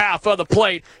 lower half of the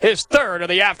plate. His third of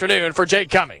the afternoon for Jake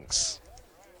Cummings.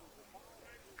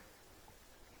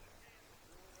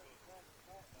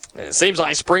 And it seems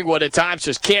like Springwood at times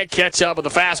just can't catch up with the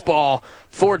fastball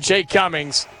for Jake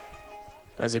Cummings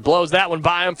as he blows that one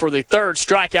by him for the third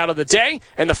strikeout of the day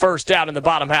and the first out in the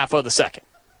bottom half of the second.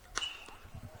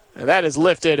 And that is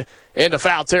lifted into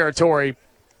foul territory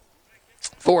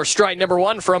for strike number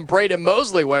 1 from Braden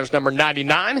Mosley, wears number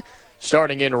 99,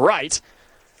 starting in right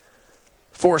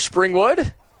for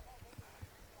Springwood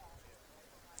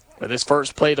with his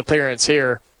first plate appearance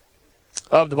here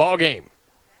of the ball game.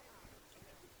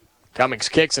 Cummings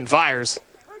kicks and fires,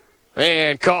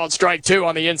 and called strike 2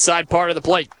 on the inside part of the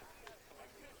plate.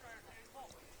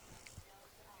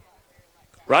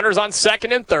 Runners on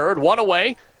second and third, one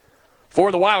away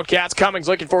for the Wildcats. Cummings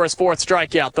looking for his fourth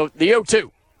strikeout, the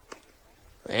 0-2.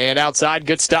 And outside,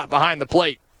 good stop behind the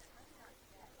plate.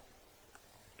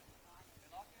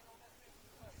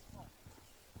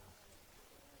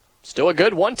 Still a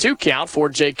good 1-2 count for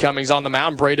Jake Cummings on the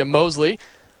mound. Braden Mosley,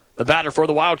 the batter for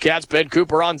the Wildcats. Ben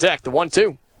Cooper on deck, the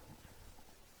 1-2.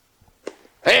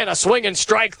 And a swinging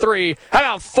strike 3. How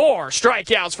about 4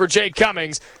 strikeouts for Jake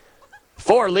Cummings?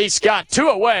 For Lee Scott, 2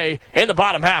 away in the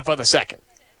bottom half of the second.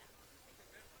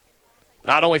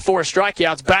 Not only 4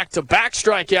 strikeouts, back-to-back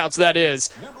strikeouts, that is,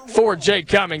 for Jake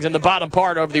Cummings in the bottom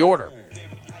part of the order.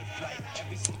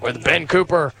 With Ben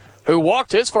Cooper, who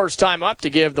walked his first time up to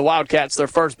give the Wildcats their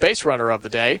first base runner of the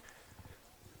day,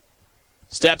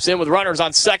 steps in with runners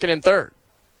on second and third.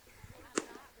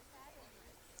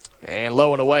 And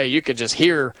low and away, you can just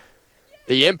hear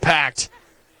the impact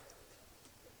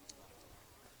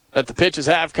that the pitches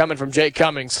have coming from Jake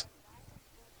Cummings.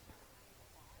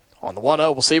 On the 1-0,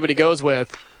 we'll see what he goes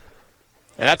with.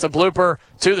 And that's a blooper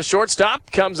to the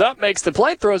shortstop. Comes up, makes the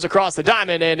play, throws across the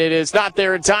diamond, and it is not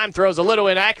there in time. Throws a little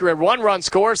inaccurate. 1 run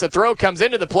scores. The throw comes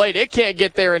into the plate. It can't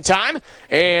get there in time.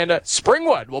 And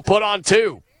Springwood will put on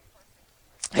 2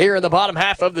 here in the bottom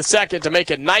half of the second to make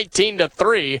it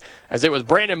 19-3, as it was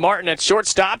Brandon Martin at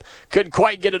shortstop. Couldn't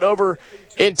quite get it over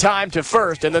in time to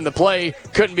first, and then the play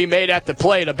couldn't be made at the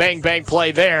plate. A bang-bang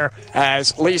play there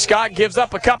as Lee Scott gives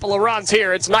up a couple of runs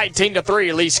here. It's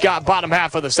 19-3, Lee Scott, bottom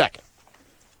half of the second.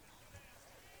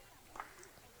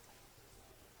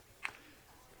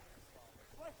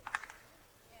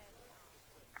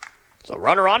 So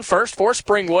runner on first for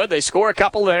Springwood. They score a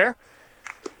couple there,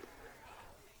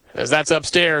 as that's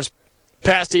upstairs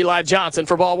past Eli Johnson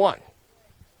for ball 1.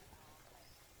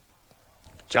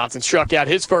 Johnson struck out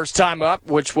his first time up,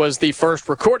 which was the first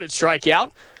recorded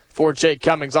strikeout for Jake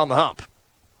Cummings on the hump.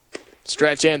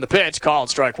 Stretch in the pitch, called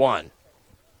strike 1.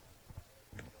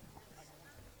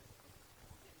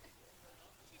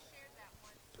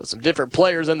 So some different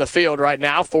players in the field right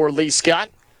now for Lee Scott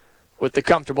with the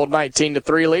comfortable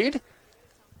 19-3 lead.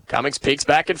 Cummings peeks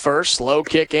back at first, slow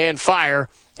kick and fire,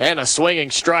 and a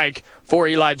swinging strike for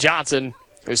Eli Johnson,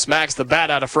 who smacks the bat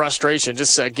out of frustration.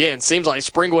 Just again, seems like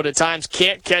Springwood at times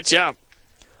can't catch up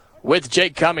with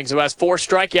Jake Cummings, who has 4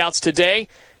 strikeouts today,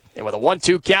 and with a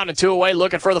 1-2 count and 2 away,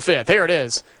 looking for the 5th. Here it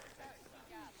is.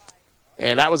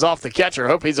 And that was off the catcher.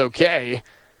 Hope he's okay,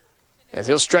 as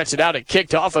he'll stretch it out. It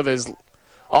kicked off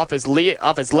his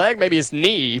leg, maybe his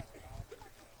knee.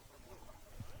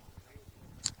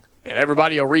 And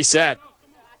everybody will reset.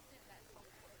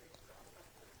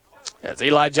 As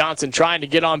Eli Johnson trying to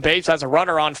get on base, has a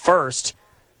runner on first.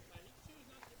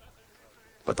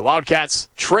 But the Wildcats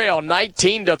trail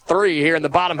 19-3 here in the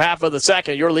bottom half of the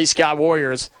second. Your Lee Scott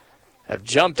Warriors have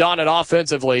jumped on it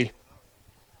offensively.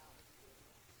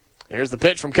 Here's the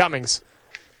pitch from Cummings.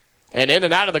 And in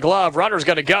and out of the glove, runner's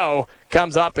going to go.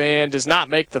 Comes up and does not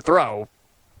make the throw.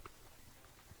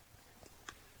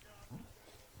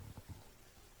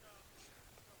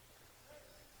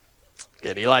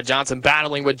 Get Eli Johnson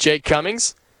battling with Jake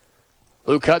Cummings.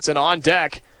 Luke Hudson on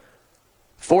deck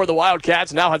for the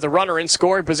Wildcats. Now has a runner in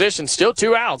scoring position. Still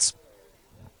 2 outs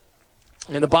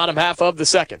in the bottom half of the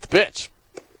second. The pitch.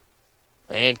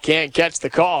 And can't catch the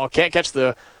call. Can't catch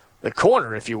the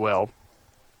corner, if you will,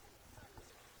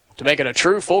 to make it a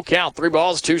true full count. 3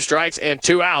 balls, 2 strikes, and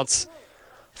 2 outs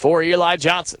for Eli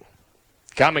Johnson.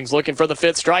 Cummings looking for the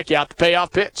 5th strikeout, the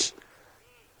payoff pitch.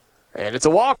 And it's a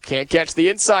walk. Can't catch the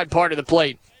inside part of the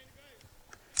plate.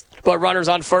 But runners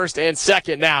on first and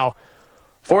second now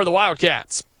for the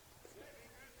Wildcats.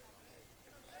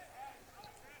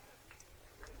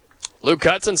 Luke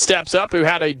Hudson steps up, who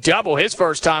had a double his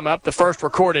first time up, the first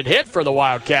recorded hit for the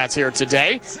Wildcats here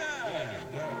today.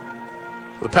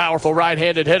 The powerful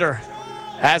right-handed hitter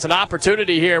has an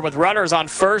opportunity here with runners on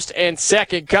first and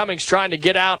second. Cummings trying to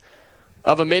get out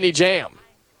of a mini jam.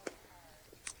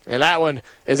 And that one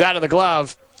is out of the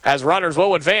glove as runners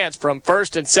will advance from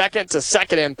first and second to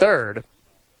second and third.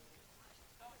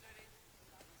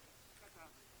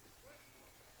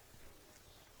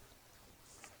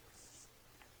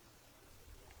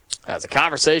 As a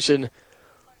conversation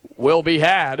will be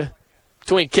had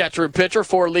between catcher and pitcher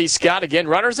for Lee Scott. Again,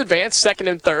 runners advance, second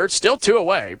and third, still 2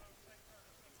 away.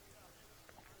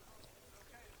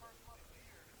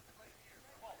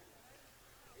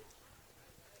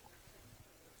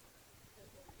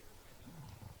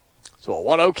 So a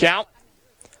 1-0 count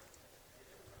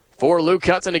for Luke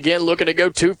Hudson. Again, looking to go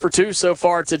 2 for 2 so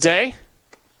far today.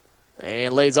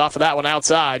 And lays off of that one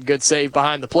outside. Good save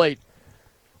behind the plate.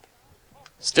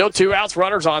 Still 2 outs,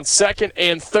 runners on second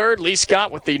and third. Lee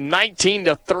Scott with the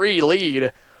 19-3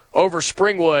 lead over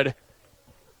Springwood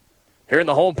here in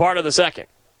the home part of the second.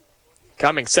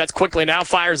 Cummings sets quickly now,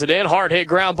 fires it in. Hard hit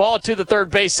ground ball to the third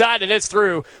base side, and it's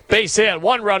through. Base hit.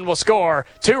 1 run will score.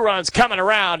 2 runs coming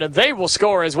around, and they will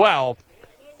score as well.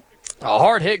 A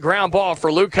hard hit ground ball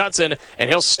for Luke Hudson,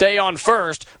 and he'll stay on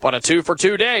first. But a 2 for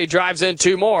 2 day drives in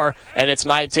 2 more, and it's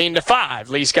 19-5.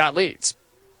 Lee Scott leads.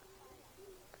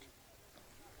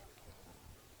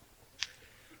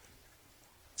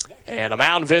 And a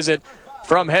mound visit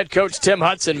from head coach Tim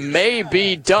Hudson may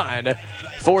be done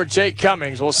for Jake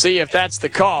Cummings. We'll see if that's the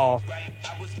call.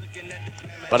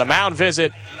 But a mound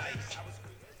visit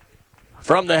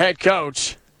from the head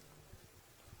coach.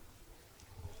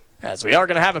 As we are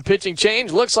going to have a pitching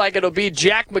change, looks like it'll be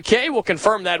Jack McKay. We'll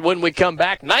confirm that when we come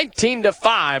back.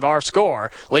 19-5 our score.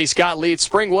 Lee Scott leads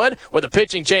Springwood with a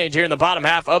pitching change here in the bottom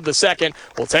half of the second.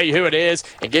 We'll tell you who it is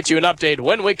and get you an update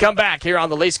when we come back here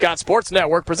on the Lee Scott Sports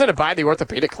Network, presented by the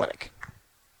Orthopedic Clinic.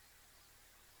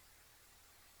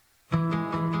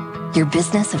 Your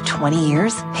business of 20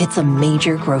 years hits a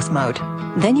major growth mode.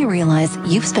 Then you realize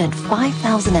you've spent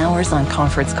 5,000 hours on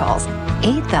conference calls,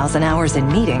 8,000 hours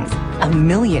in meetings,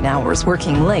 1,000,000 hours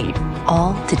working late,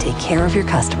 all to take care of your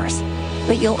customers.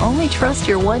 But you'll only trust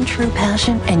your one true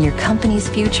passion and your company's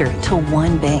future to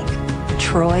one bank,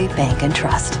 Troy Bank and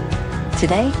Trust.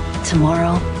 Today,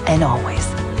 tomorrow, and always.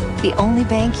 The only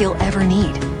bank you'll ever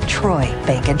need, Troy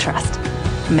Bank and Trust.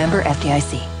 Member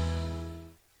FDIC.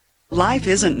 Life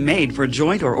isn't made for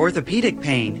joint or orthopedic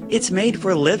pain. It's made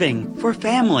for living, for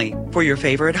family, for your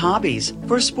favorite hobbies,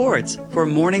 for sports, for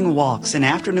morning walks and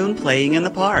afternoon playing in the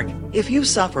park. If you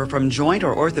suffer from joint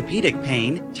or orthopedic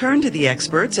pain, turn to the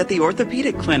experts at the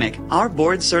Orthopedic Clinic. Our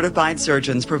board-certified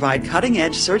surgeons provide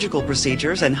cutting-edge surgical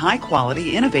procedures and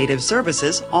high-quality, innovative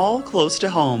services all close to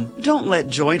home. Don't let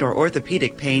joint or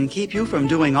orthopedic pain keep you from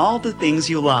doing all the things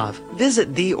you love.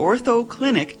 Visit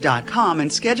theorthoclinic.com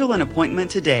and schedule an appointment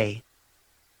today.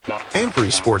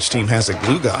 Every sports team has a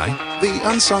glue guy, the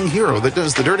unsung hero that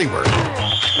does the dirty work.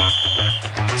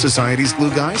 Society's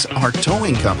glue guys are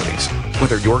towing companies.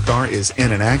 Whether your car is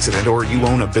in an accident or you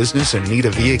own a business and need a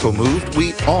vehicle moved,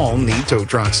 we all need tow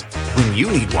trucks. When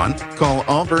you need one, call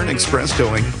Auburn Express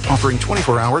Towing, offering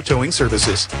 24-hour towing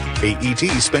services. AET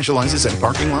specializes in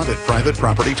parking lot and private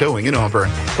property towing in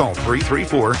Auburn. Call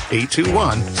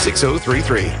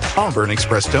 334-821-6033. Auburn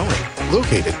Express Towing,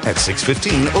 located at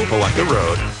 615 Opelika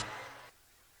Road.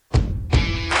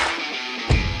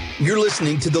 You're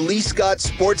listening to the Lee Scott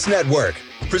Sports Network,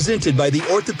 presented by the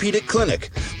Orthopedic Clinic,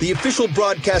 the official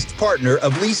broadcast partner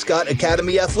of Lee Scott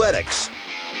Academy Athletics.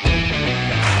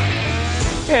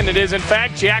 And it is, in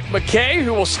fact, Jack McKay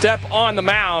who will step on the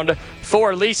mound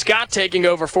for Lee Scott, taking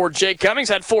over for Jake Cummings.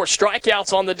 Had 4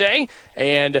 strikeouts on the day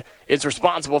and is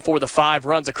responsible for the 5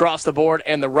 runs across the board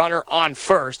and the runner on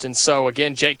first. And so,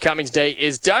 again, Jake Cummings' day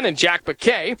is done, and Jack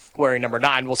McKay, wearing number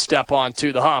 9, will step on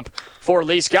to the hump for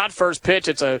Lee Scott. First pitch,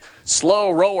 it's a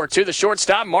slow roller to the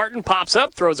shortstop. Martin pops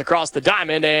up, throws across the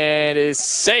diamond, and is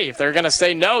safe. They're going to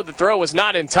say no, the throw was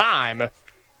not in time.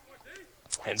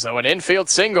 And so an infield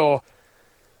single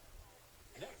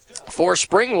for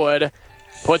Springwood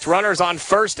puts runners on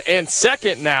first and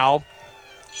second now,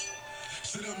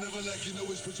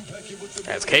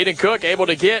 as Caden Cook able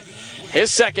to get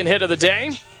his second hit of the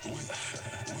day.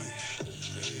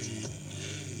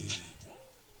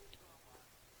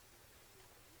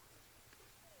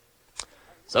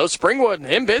 So Springwood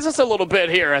in business a little bit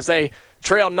here as they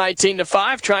trail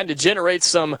 19-5, trying to generate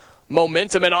some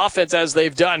momentum and offense as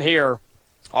they've done here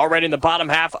already in the bottom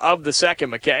half of the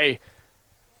second. McKay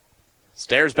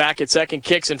stares back at second,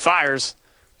 kicks and fires.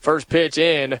 First pitch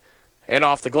in and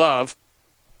off the glove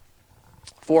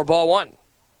for ball 1.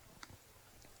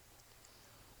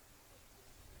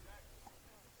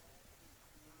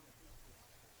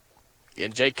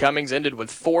 Again, Jake Cummings ended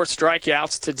with 4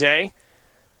 strikeouts today.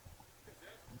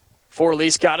 For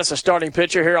Lee Scott, a starting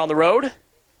pitcher here on the road.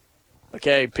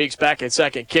 McKay peeks back at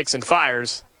second, kicks and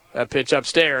fires. That pitch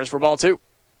upstairs for ball 2.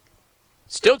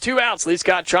 Still 2 outs. Lee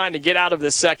Scott trying to get out of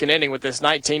this second inning with this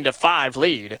 19-5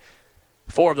 lead.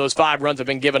 4 of those 5 runs have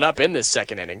been given up in this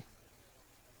second inning.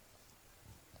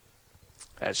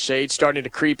 As shade starting to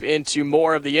creep into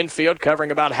more of the infield, covering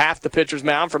about half the pitcher's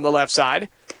mound from the left side.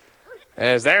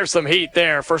 As there's some heat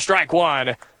there for strike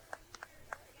 1.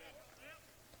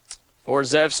 For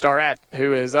Zev Starrett,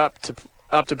 who is up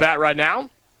to bat right now,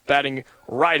 batting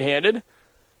right-handed.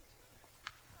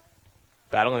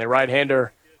 Battling the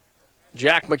right-hander,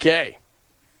 Jack McKay.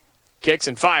 Kicks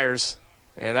and fires,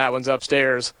 and that one's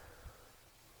upstairs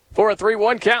for a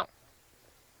 3-1 count.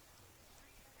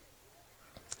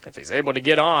 If he's able to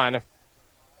get on,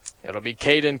 it'll be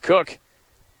Caden Cook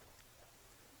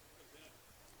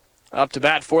up to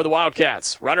bat for the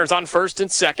Wildcats. Runners on first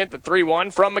and second, the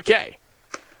 3-1 from McKay.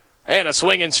 And a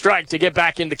swing and strike to get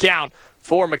back in the count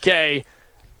for McKay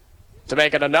to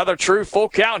make it another true full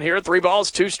count here. 3 balls,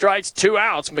 2 strikes, 2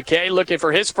 outs. McKay looking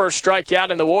for his first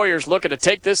strikeout, and the Warriors looking to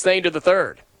take this thing to the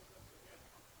third.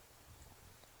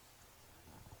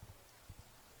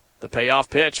 The payoff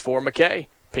pitch for McKay.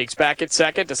 Peeks back at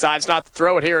second, decides not to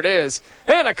throw it. Here it is.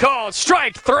 And a call,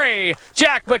 strike 3.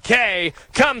 Jack McKay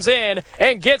comes in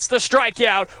and gets the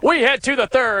strikeout. We head to the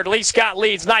third. Lee Scott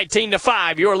leads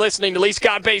 19-5. You're listening to Lee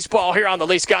Scott Baseball here on the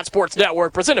Lee Scott Sports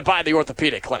Network, presented by the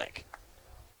Orthopedic Clinic.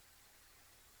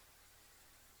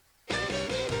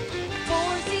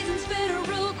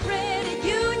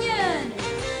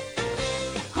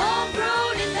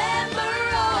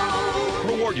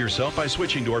 Reward yourself by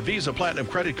switching to our Visa Platinum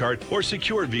Credit Card or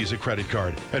Secured Visa Credit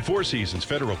Card. At Four Seasons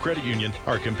Federal Credit Union,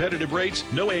 our competitive rates,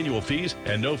 no annual fees,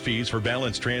 and no fees for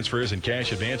balance transfers and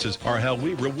cash advances are how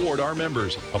we reward our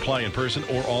members. Apply in person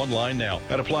or online now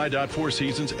at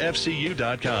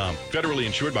apply.fourseasonsfcu.com. Federally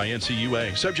insured by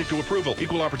NCUA. Subject to approval.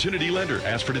 Equal opportunity lender.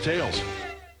 Ask for details.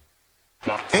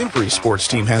 Every sports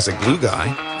team has a glue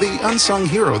guy, the unsung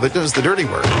hero that does the dirty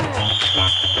work.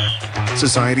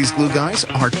 Society's glue guys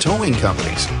are towing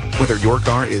companies. Whether your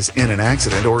car is in an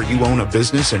accident or you own a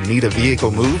business and need a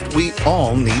vehicle moved, we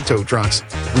all need tow trucks.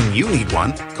 When you need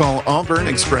one, call Auburn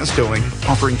Express Towing,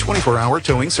 offering 24-hour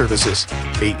towing services.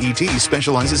 AET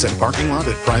specializes in parking lot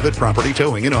and private property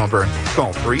towing in Auburn.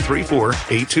 Call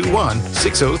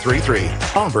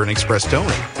 334-821-6033. Auburn Express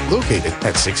Towing, located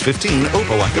at 615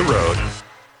 Opelika Road.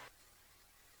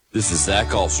 This is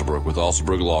Zach Alsterbrook with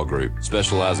Alsterbrook Law Group,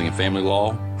 specializing in family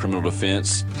law, criminal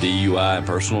defense, DUI, and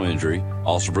personal injury.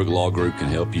 Alsterbrook Law Group can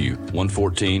help you.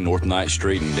 114 North Ninth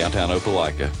Street in downtown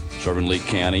Opelika, serving Lee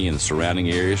County and the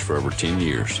surrounding areas for over 10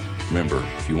 years. Remember,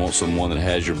 if you want someone that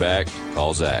has your back,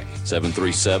 call Zach.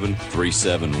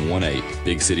 737-3718.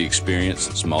 Big city experience,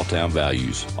 small town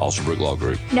values. Alsterbrook Law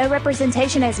Group. No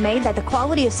representation is made that the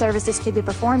quality of services to be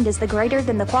performed is the greater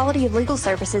than the quality of legal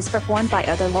services performed by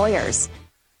other lawyers.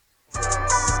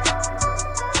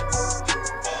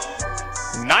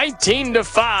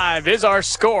 19-5 is our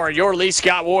score. Your Lee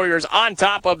Scott Warriors on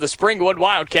top of the Springwood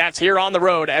Wildcats here on the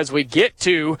road as we get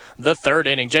to the third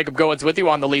inning. Jacob Goins with you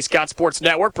on the Lee Scott Sports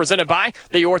Network, presented by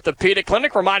the Orthopedic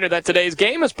Clinic. Reminder that today's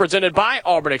game is presented by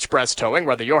Auburn Express Towing.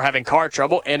 Whether you're having car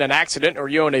trouble in an accident or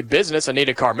you own a business and need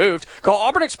a car moved, call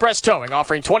Auburn Express Towing,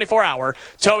 offering 24-hour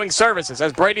towing services.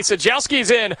 As Brady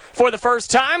Sajelski's in for the first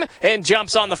time and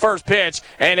jumps on the first pitch,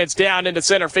 and it's down into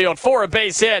center field for a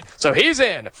base hit. So he's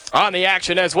in on the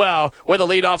action as well with a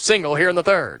leadoff single here in the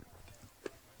third.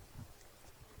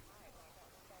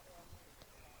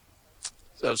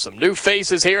 So some new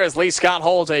faces here as Lee Scott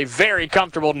holds a very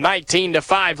comfortable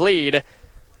 19-5 lead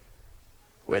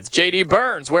with J.D.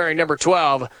 Burns wearing number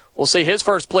 12. We'll see his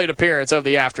first plate appearance of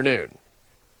the afternoon.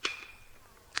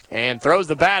 And throws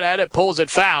the bat at it, pulls it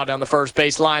foul down the first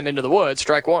base line into the woods.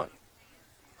 Strike 1.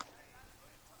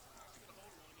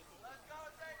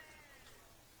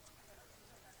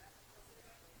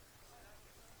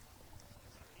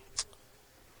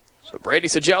 So Brady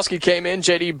Sajelski came in.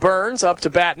 J.D. Burns up to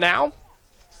bat now.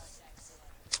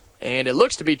 And it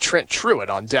looks to be Trent Truitt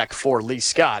on deck for Lee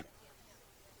Scott.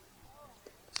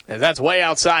 And that's way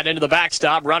outside into the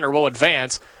backstop. Runner will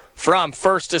advance from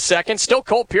first to second. Still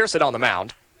Colt Pearson on the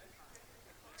mound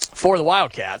for the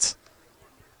Wildcats.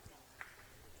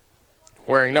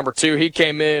 Wearing number 2, he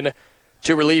came in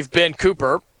to relieve Ben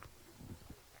Cooper.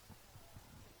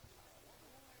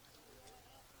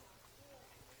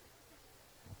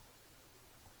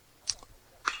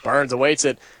 Burns awaits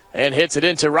it and hits it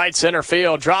into right center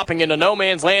field, dropping into no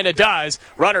man's land. It does.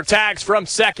 Runner tags from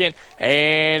second,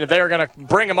 and they're going to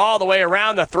bring him all the way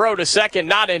around. The throw to second,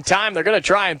 not in time. They're going to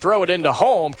try and throw it into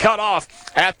home. Cut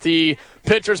off at the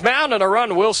pitcher's mound, and a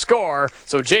run will score.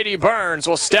 So J.D. Burns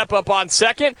will step up on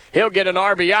second. He'll get an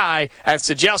RBI as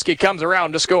Sajelski comes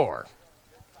around to score.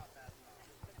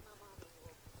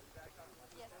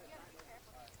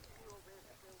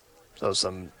 So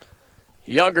some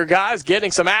younger guys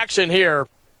getting some action here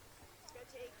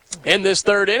in this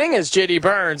third inning as J.D.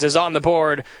 Burns is on the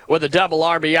board with a double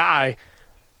RBI.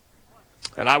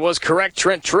 And I was correct,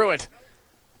 Trent Truitt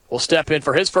will step in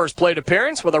for his first plate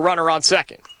appearance with a runner on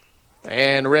second.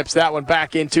 And rips that one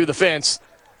back into the fence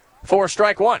for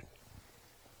strike one.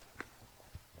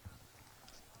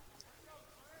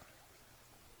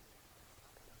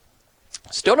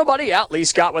 Still nobody out. Lee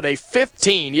Scott with a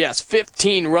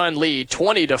 15-run lead,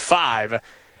 20-5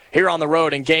 here on the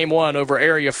road in game one over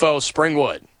area foe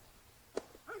Springwood.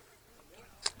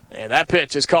 And that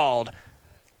pitch is called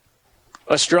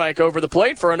a strike over the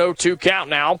plate for an 0-2 count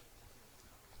now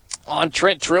on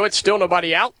Trent Truitt. Still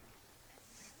nobody out,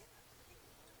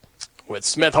 with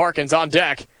Smith Harkins on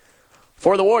deck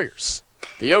for the Warriors.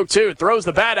 The 0-2 throws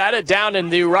the bat at it down in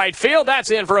the right field. That's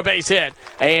in for a base hit.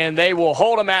 And they will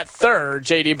hold him at third,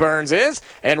 J.D. Burns is.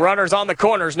 And runners on the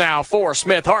corners now for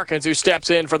Smith Harkins, who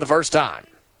steps in for the first time.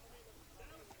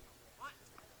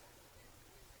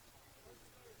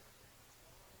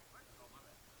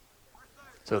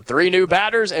 So 3 new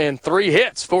batters and 3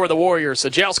 hits for the Warriors.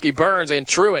 Sajelski, Burns, and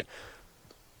Truitt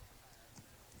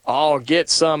all get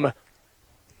some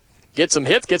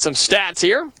hits, get some stats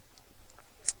here.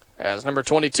 As number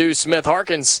 22, Smith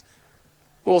Harkins,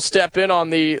 will step in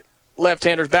on the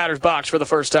left-hander's batter's box for the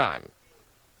first time.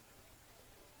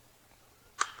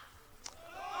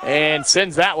 And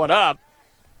sends that one up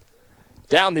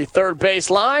down the third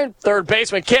base line. Third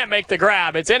baseman can't make the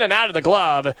grab. It's in and out of the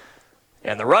glove.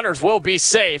 And the runners will be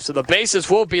safe, so the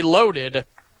bases will be loaded.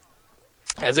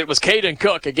 As it was Caden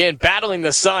Cook, again, battling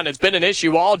the sun. It's been an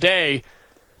issue all day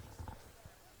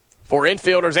for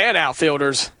infielders and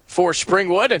outfielders for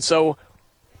Springwood, and so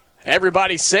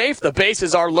everybody's safe. The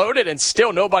bases are loaded, and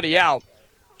still nobody out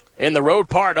in the road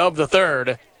part of the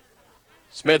third.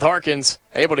 Smith Harkins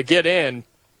able to get in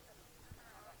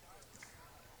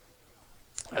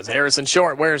as Harrison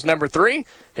Short wears number 3.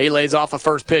 He lays off a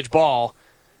first pitch ball,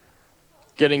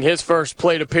 getting his first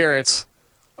plate appearance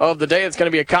of the day. It's going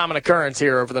to be a common occurrence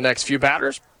here over the next few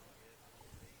batters.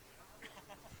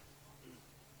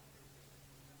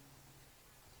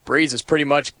 Breeze is pretty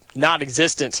much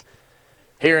non-existent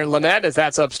here in Lynette as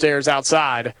that's upstairs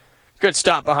outside. Good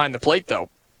stop behind the plate, though,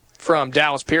 from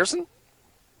Dallas Pearson.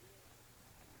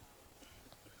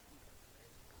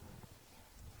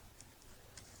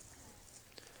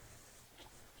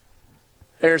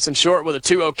 Harrison Short with a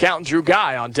 2-0 count, and Drew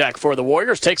Guy on deck for the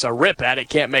Warriors. Takes a rip at it,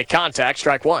 can't make contact,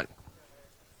 strike one.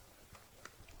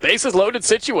 Bases loaded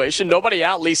situation, nobody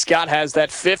out. Lee Scott has that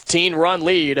 15-run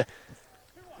lead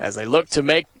as they look to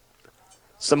make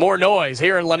some more noise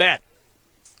here in Lynette.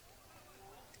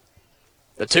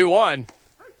 The 2-1,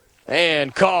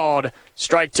 and called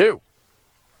strike 2.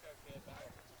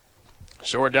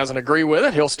 Short doesn't agree with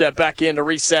it. He'll step back in to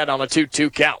reset on a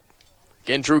 2-2 count.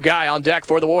 Again, Drew Guy on deck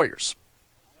for the Warriors.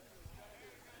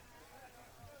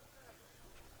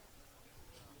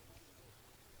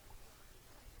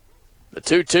 The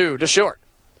 2-2 to Short.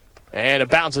 And it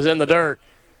bounces in the dirt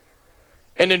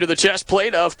and into the chest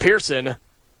plate of Pearson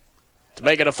to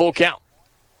make it a full count.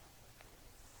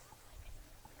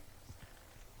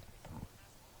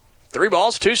 3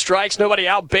 balls, 2 strikes, nobody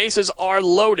out. Bases are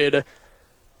loaded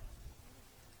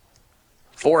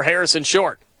for Harrison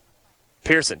Short.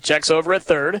 Pearson checks over at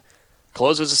third,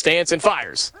 closes the stance and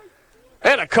fires.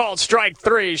 And a called strike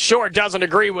 3. Short doesn't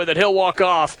agree with it. He'll walk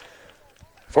off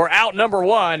for out number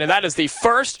 1, and that is the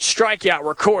first strikeout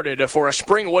recorded for a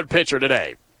Springwood pitcher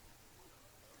today.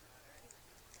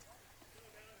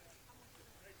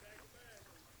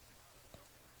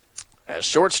 As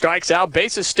Short strikes out,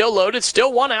 bases still loaded,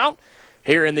 still 1 out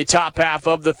here in the top half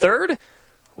of the third,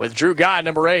 with Drew Guy,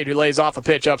 number 8, who lays off a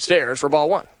pitch upstairs for ball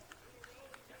 1.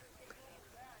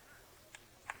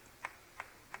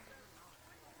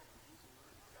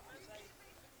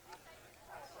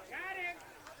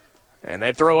 And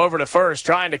they throw over to first,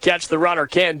 trying to catch the runner,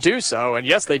 can't do so, and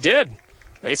yes, they did.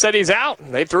 They said he's out,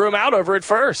 and they threw him out over at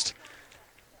first.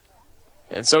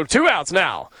 And so 2 outs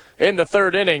now in the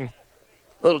third inning.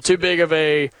 A little too big of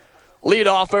a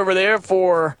leadoff over there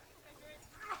for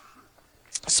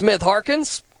Smith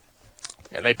Harkins.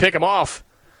 And they pick him off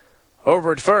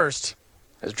over at first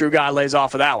as Drew Guy lays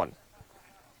off of that one.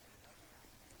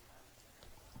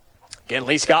 Again,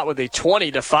 Lee Scott with a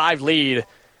 20-5 lead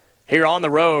here on the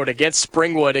road against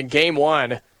Springwood in game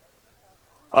one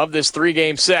of this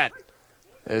three-game set.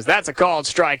 As that's a called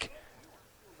strike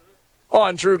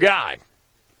on Drew Guy.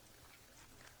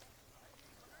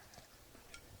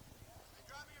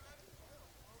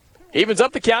 Evens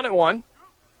up the count at 1.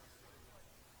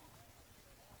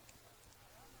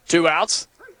 2 outs.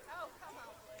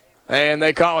 And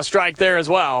they call a strike there as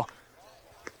well,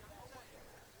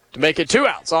 to make it 2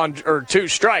 outs or 2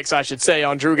 strikes, I should say,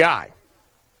 on Drew Guy.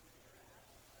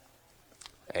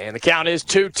 And the count is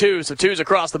 2-2, so 2's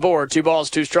across the board. 2 balls,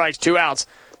 2 strikes, 2 outs.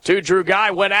 Drew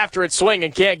Guy went after it, swing,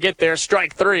 and can't get there.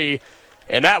 Strike 3.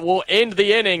 And that will end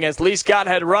the inning as Lee Scott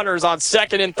had runners on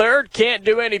second and third. Can't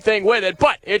do anything with it,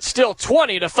 but it's still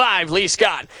 20-5 Lee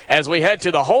Scott as we head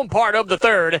to the home part of the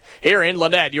third here in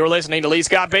Lynette. You're listening to Lee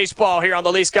Scott Baseball here on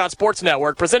the Lee Scott Sports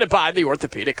Network, presented by the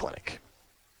Orthopedic Clinic.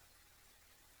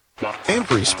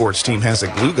 Every sports team has a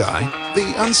glue guy,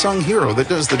 the unsung hero that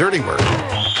does the dirty work.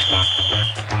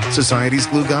 Society's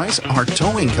glue guys are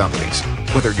towing companies.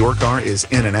 Whether your car is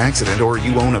in an accident or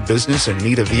you own a business and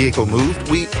need a vehicle moved,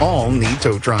 we all need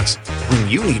tow trucks. When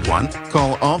you need one,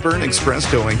 call Auburn Express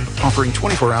Towing, offering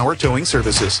 24-hour towing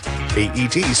services.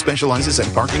 AET specializes in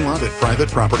parking lot and private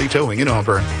property towing in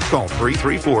Auburn. Call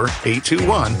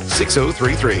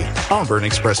 334-821-6033. Auburn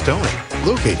Express Towing,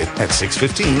 located at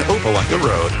 615 Opelika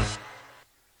Road.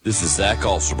 This is Zach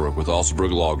Alsterbrook with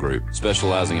Alsterbrook Law Group,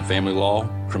 specializing in family law,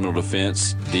 criminal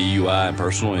defense, DUI, and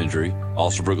personal injury.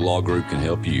 Alsterbrook Law Group can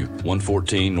help you.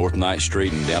 114 North Ninth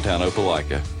Street in downtown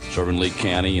Opelika, serving Lee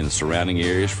County and the surrounding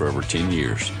areas for over 10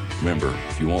 years. Remember,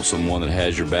 if you want someone that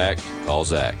has your back, call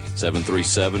Zach.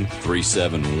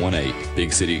 737-3718.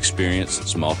 Big city experience,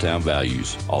 small town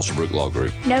values. Alsterbrook Law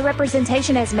Group. No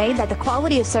representation is made that the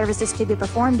quality of services to be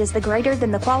performed is greater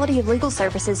than the quality of legal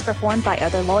services performed by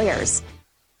other lawyers.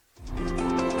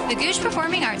 The Gooch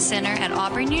Performing Arts Center at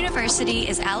Auburn University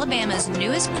is Alabama's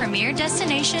newest premier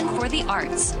destination for the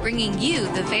arts, bringing you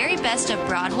the very best of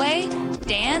Broadway,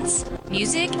 dance,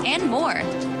 music, and more.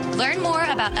 Learn more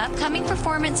about upcoming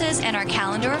performances and our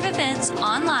calendar of events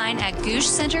online at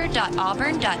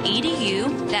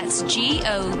goochcenter.auburn.edu. That's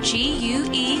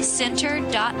GOGUE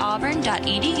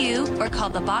center.auburn.edu, or call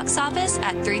the box office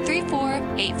at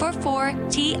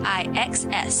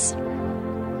 334-844-TIXS.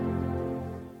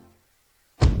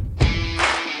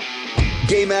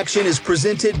 Game action is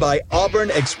presented by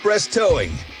Auburn Express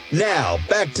Towing. Now,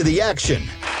 back to the action.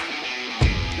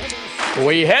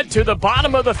 We head to the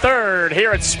bottom of the third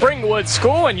here at Springwood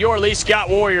School, and your Lee Scott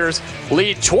Warriors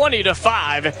lead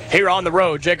 20-5 here on the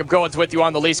road. Jacob Goins with you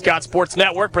on the Lee Scott Sports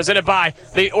Network, presented by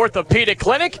the Orthopedic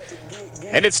Clinic.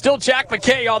 And it's still Jack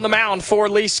McKay on the mound for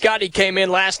Lee Scott. He came in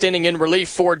last inning in relief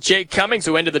for Jake Cummings,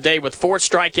 who ended the day with 4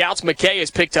 strikeouts. McKay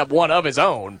has picked up one of his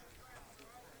own,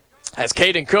 as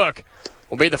Caden Cook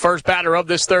will be the first batter of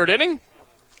this third inning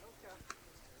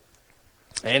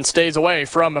and stays away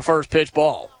from the first pitch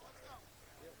ball.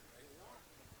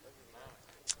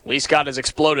 Lee Scott has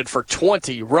exploded for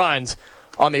 20 runs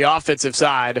on the offensive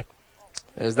side,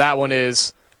 as that one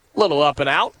is a little up and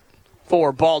out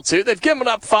for ball 2. They've given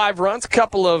up 5 runs, a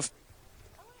couple of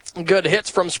good hits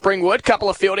from Springwood, a couple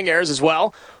of fielding errors as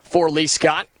well for Lee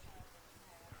Scott.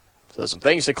 So some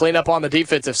things to clean up on the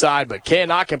defensive side, but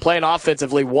cannot complain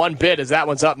offensively one bit, as that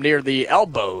one's up near the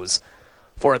elbows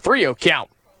for a 3-0 count.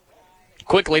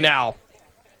 Quickly now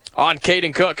on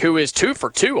Caden Cook, who is 2 for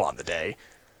 2 on the day.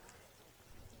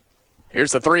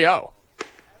 Here's the 3-0.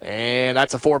 And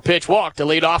that's a 4-pitch walk to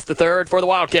lead off the third for the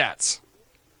Wildcats.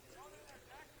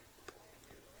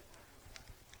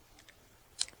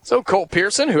 So Colt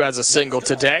Pearson, who has a single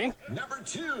today. Number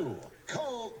 2.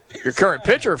 Your current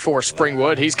pitcher for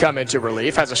Springwood, he's come into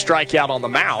relief, has a strikeout on the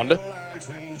mound.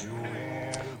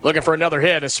 Looking for another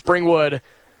hit as Springwood,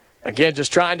 again,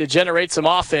 just trying to generate some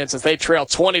offense as they trail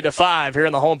 20-5 here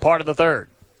in the home part of the third.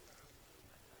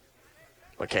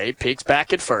 McKay peeks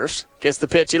back at first, gets the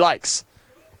pitch he likes.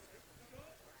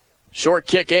 Short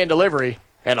kick and delivery,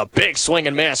 and a big swing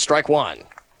and miss, strike 1.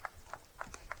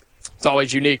 It's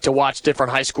always unique to watch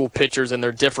different high school pitchers and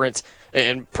their different,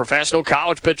 and professional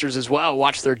college pitchers as well,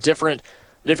 watch their different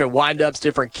windups,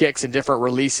 different kicks, and different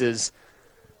releases.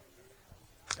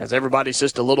 As everybody's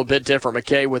just a little bit different.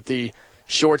 McKay with the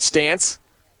short stance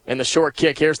and the short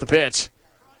kick. Here's the pitch.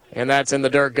 And that's in the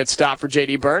dirt. Good stop for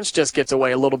J.D. Burns. Just gets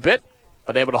away a little bit,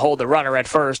 but able to hold the runner at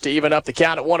first to even up the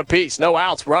count at 1 apiece. No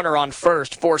outs. Runner on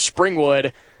first for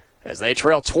Springwood as they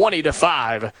trail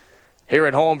 20-5 here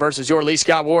at home versus your Lee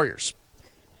Scott Warriors.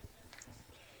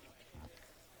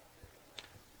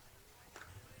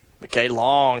 McKay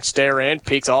long stare in,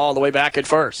 peeks all the way back at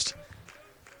first.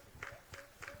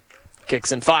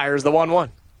 kicks and fires the 1-1.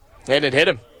 And it hit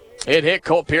him. It hit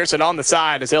Colt Pearson on the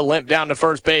side as he'll limp down to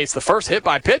first base. The first hit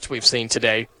by pitch we've seen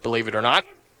today, believe it or not.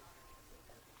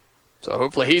 So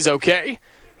hopefully he's okay.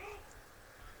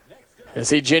 As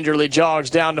he gingerly jogs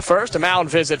down to first, a mound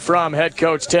visit from head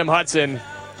coach Tim Hudson.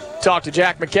 Talk to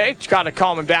Jack McKay, trying to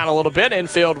calm him down a little bit.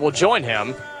 Infield will join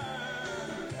him.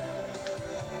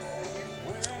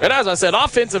 And as I said,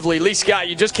 offensively, Lee Scott,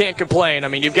 you just can't complain. I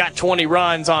mean, you've got 20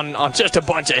 runs on just a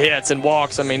bunch of hits and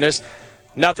walks. I mean, there's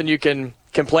nothing you can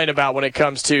complain about when it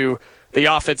comes to the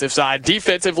offensive side.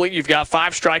 Defensively, you've got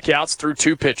 5 strikeouts through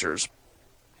 2 pitchers.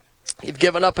 You've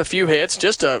given up a few hits,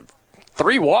 just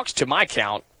 3 walks to my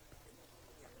count,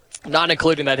 not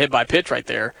including that hit by pitch right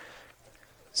there.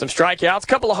 Some strikeouts, a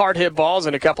couple of hard hit balls,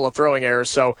 and a couple of throwing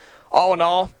errors. So all in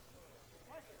all,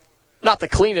 not the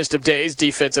cleanest of days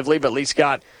defensively, but Lee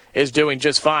Scott is doing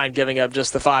just fine, giving up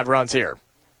just the 5 runs here.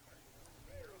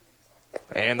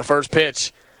 And the first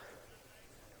pitch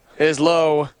is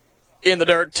low in the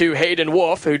dirt to Hayden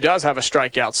Wolf, who does have a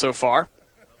strikeout so far.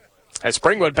 As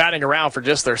Springwood batting around for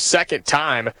just their second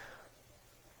time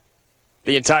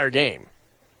the entire game.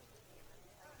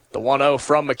 The 1-0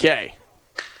 from McKay.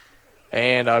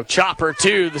 And a chopper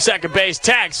to the second base,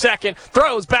 tag second,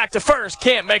 throws back to first,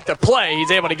 can't make the play.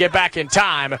 He's able to get back in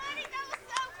time.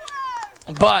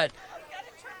 But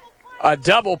a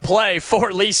double play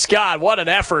for Lee Scott. What an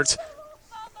effort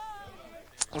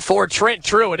for Trent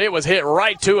Truitt. It was hit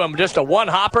right to him, just a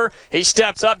one-hopper. He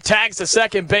steps up, tags the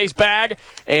second base bag,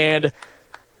 and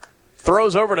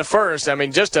throws over to first. I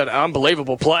mean, just an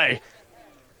unbelievable play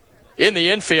in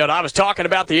the infield. I was talking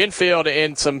about the infield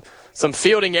and some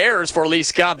fielding errors for Lee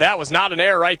Scott. That was not an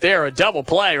error right there. A double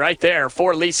play right there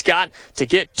for Lee Scott to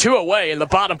get 2 away in the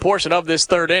bottom portion of this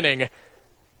third inning.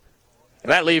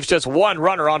 And that leaves just 1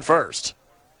 runner on first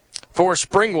for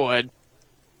Springwood.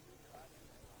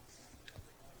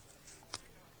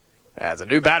 As a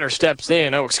new batter steps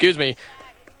in. Oh, excuse me.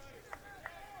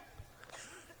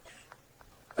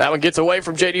 That one gets away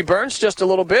from J.D. Burns just a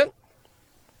little bit,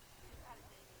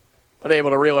 but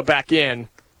able to reel it back in.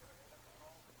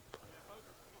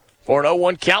 For an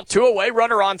 0-1 count, 2 away,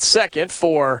 runner on second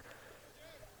for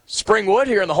Springwood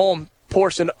here in the home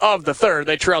portion of the third.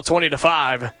 They trail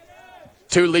 20-5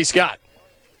 to Lee Scott.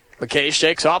 McKay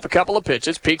shakes off a couple of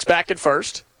pitches, peeks back at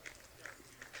first.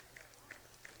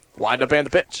 Wind up and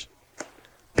the pitch.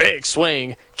 Big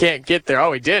swing, can't get there.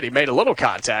 Oh, he did. He made a little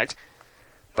contact,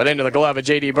 but into the glove of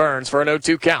J.D. Burns for an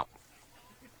 0-2 count.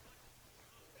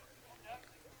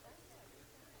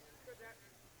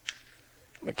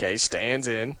 McKay stands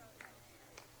in.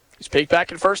 He's peeked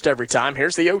back at first every time.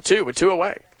 Here's the 0-2 with 2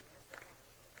 away.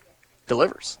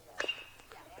 Delivers.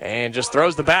 And just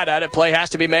throws the bat at it. Play has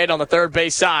to be made on the third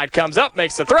base side. Comes up,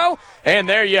 makes the throw, and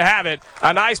there you have it.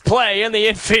 A nice play in the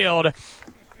infield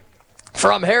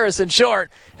from Harrison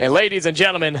Short. And ladies and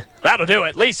gentlemen, that'll do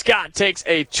it. Lee Scott takes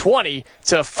a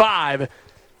 20-5.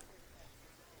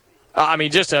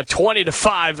 Just a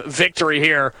 20-5 victory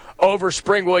here over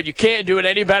Springwood. You can't do it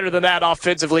any better than that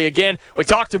offensively. Again, we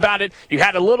talked about it. You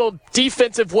had a little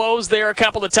defensive woes there a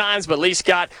couple of times, but Lee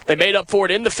Scott, they made up for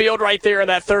it in the field right there in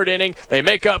that third inning. They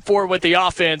make up for it with the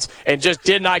offense and just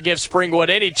did not give Springwood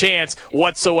any chance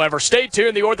whatsoever. Stay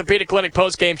tuned. The Orthopedic Clinic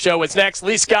postgame show is next.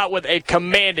 Lee Scott with a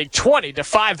commanding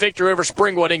 20-5 victory over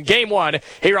Springwood in Game 1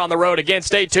 here on the road. Again,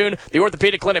 stay tuned. The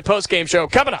Orthopedic Clinic postgame show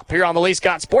coming up here on the Lee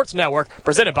Scott Sports Network,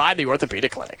 presented by the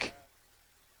Orthopedic Clinic.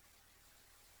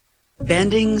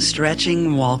 Bending,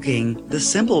 stretching, walking. The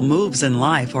simple moves in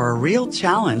life are a real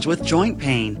challenge with joint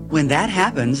pain. When that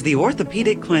happens, the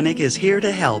Orthopedic Clinic is here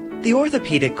to help. The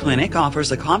Orthopedic Clinic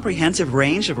offers a comprehensive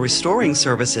range of restoring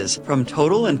services, from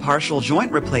total and partial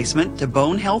joint replacement to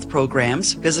bone health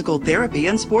programs, physical therapy,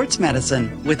 and sports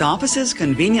medicine. With offices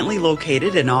conveniently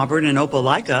located in Auburn and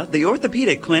Opelika, the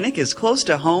Orthopedic Clinic is close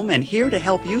to home and here to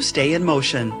help you stay in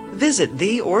motion. Visit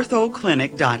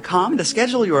theorthoclinic.com to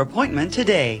schedule your appointment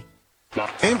today.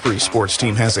 Every sports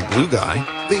team has a glue guy,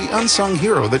 the unsung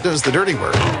hero that does the dirty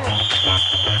work.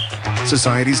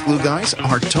 Society's glue guys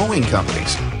are towing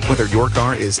companies. Whether your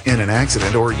car is in an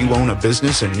accident or you own a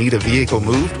business and need a vehicle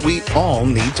moved, we all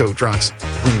need tow trucks.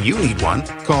 When you need one,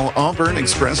 call Auburn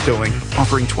Express Towing,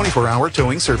 offering 24-hour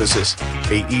towing services.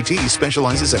 AET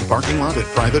specializes in parking lot and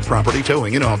private property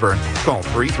towing in Auburn. Call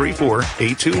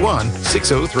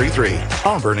 334-821-6033.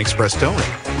 Auburn Express Towing,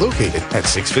 located at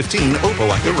 615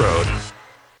 Opelika Road.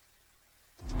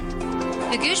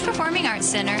 The Gooch Performing Arts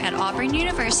Center at Auburn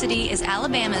University is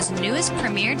Alabama's newest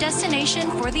premier destination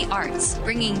for the arts,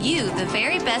 bringing you the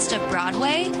very best of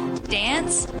Broadway,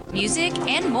 dance, music,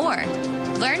 and more.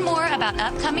 Learn more about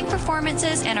upcoming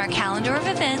performances and our calendar of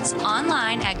events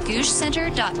online at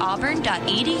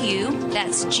gougecenter.auburn.edu.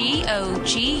 That's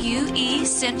GOGUE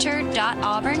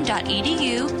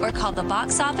center.auburn.edu, or call the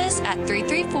box office at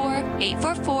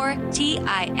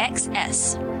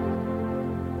 334-844-TIXS.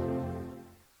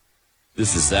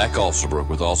 This is Zach Alsterbrook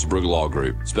with Alsterbrook Law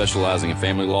Group, specializing in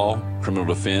family law, criminal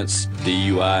defense,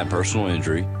 DUI, and personal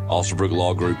injury. Alsterbrook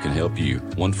Law Group can help you.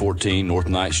 114 North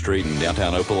Ninth Street in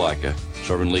downtown Opelika,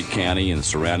 serving Lee County and the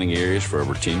surrounding areas for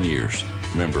over 10 years.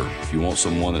 Remember, if you want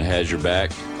someone that has your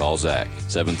back, call Zach.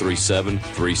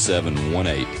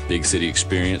 737-3718. Big city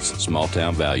experience, small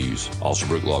town values.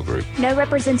 Alsterbrook Law Group. No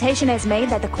representation is made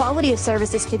that the quality of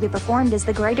services to be performed is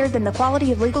the greater than the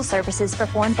quality of legal services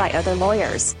performed by other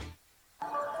lawyers.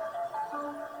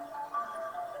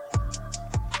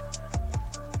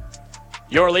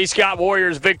 Your Lee Scott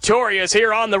Warriors victorious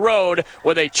here on the road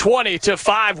with a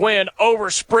 20-5 win over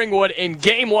Springwood in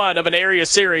Game 1 of an area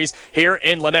series here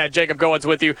in Lynette. Jacob Goins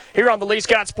with you here on the Lee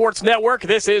Scott Sports Network.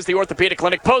 This is the Orthopedic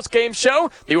Clinic post-game show.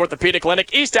 The Orthopedic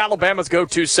Clinic, East Alabama's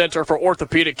go-to center for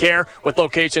orthopedic care, with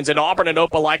locations in Auburn and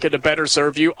Opelika to better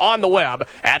serve you on the web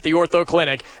at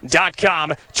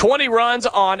theorthoclinic.com. 20 runs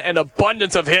on an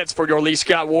abundance of hits for your Lee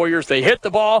Scott Warriors. They hit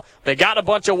the ball. They got a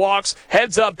bunch of walks,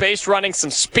 heads-up base running, some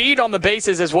speed on the base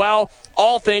as well.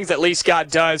 All things that Lee Scott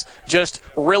does just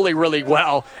really, really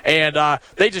well. And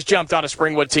they just jumped on a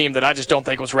Springwood team that I just don't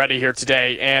think was ready here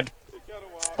today. And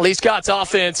Lee Scott's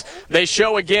offense, they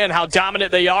show again how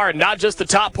dominant they are, and not just the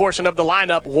top portion of the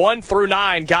lineup. 1 through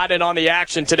 9 got in on the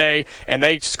action today, and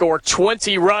they scored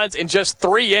 20 runs in just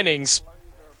 3 innings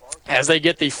as they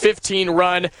get the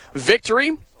 15-run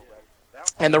victory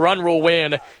and the run rule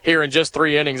win here in just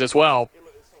 3 innings as well.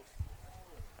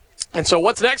 And so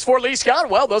what's next for Lee Scott?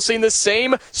 Well, they'll see the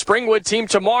same Springwood team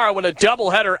tomorrow in a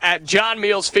doubleheader at John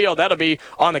Meals Field. That'll be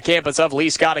on the campus of Lee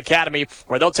Scott Academy,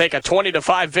 where they'll take a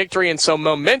 20-5 victory and some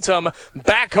momentum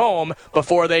back home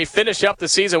before they finish up the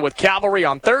season with Cavalry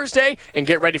on Thursday and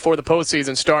get ready for the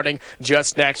postseason starting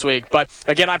just next week. But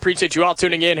again, I appreciate you all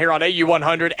tuning in here on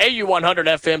AU100,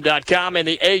 AU100FM.com, and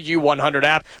the AU100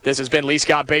 app. This has been Lee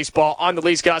Scott Baseball on the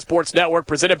Lee Scott Sports Network,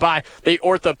 presented by the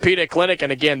Orthopedic Clinic.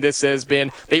 And again, this has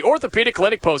been the Orthopedic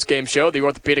Clinic postgame show. The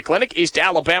Orthopedic Clinic, East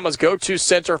Alabama's go-to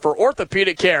center for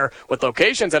orthopedic care, with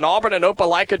locations in Auburn and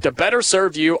Opelika to better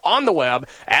serve you on the web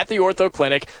at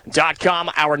theorthoclinic.com.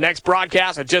 Our next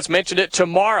broadcast, I just mentioned it,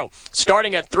 tomorrow,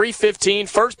 starting at 3:15,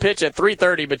 first pitch at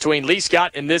 3:30 between Lee Scott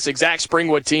and this exact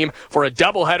Springwood team for a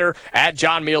doubleheader at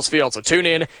John Meals Field. So tune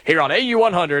in here on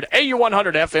AU100,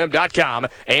 AU100FM.com,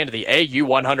 and the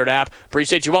AU100 app.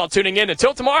 Appreciate you all tuning in.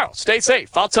 Until tomorrow, stay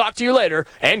safe. I'll talk to you later,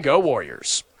 and go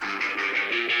Warriors.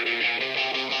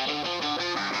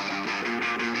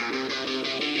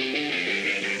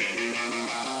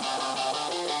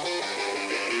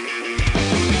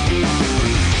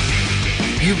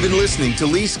 You've been listening to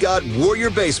Lee Scott Warrior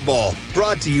Baseball,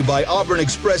 brought to you by Auburn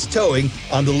Express Towing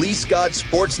on the Lee Scott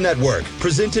Sports Network,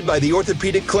 presented by the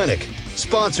Orthopedic Clinic,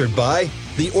 sponsored by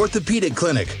the Orthopedic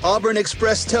Clinic, Auburn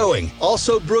Express Towing,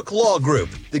 also Brook Law Group,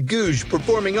 the Gouge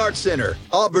Performing Arts Center,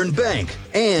 Auburn Bank,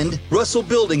 and Russell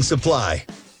Building Supply.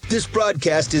 This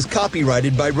broadcast is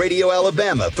copyrighted by Radio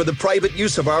Alabama for the private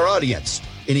use of our audience.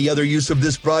 Any other use of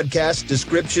this broadcast,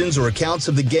 descriptions, or accounts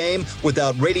of the game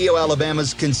without Radio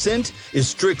Alabama's consent is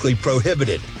strictly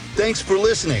prohibited. Thanks for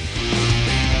listening.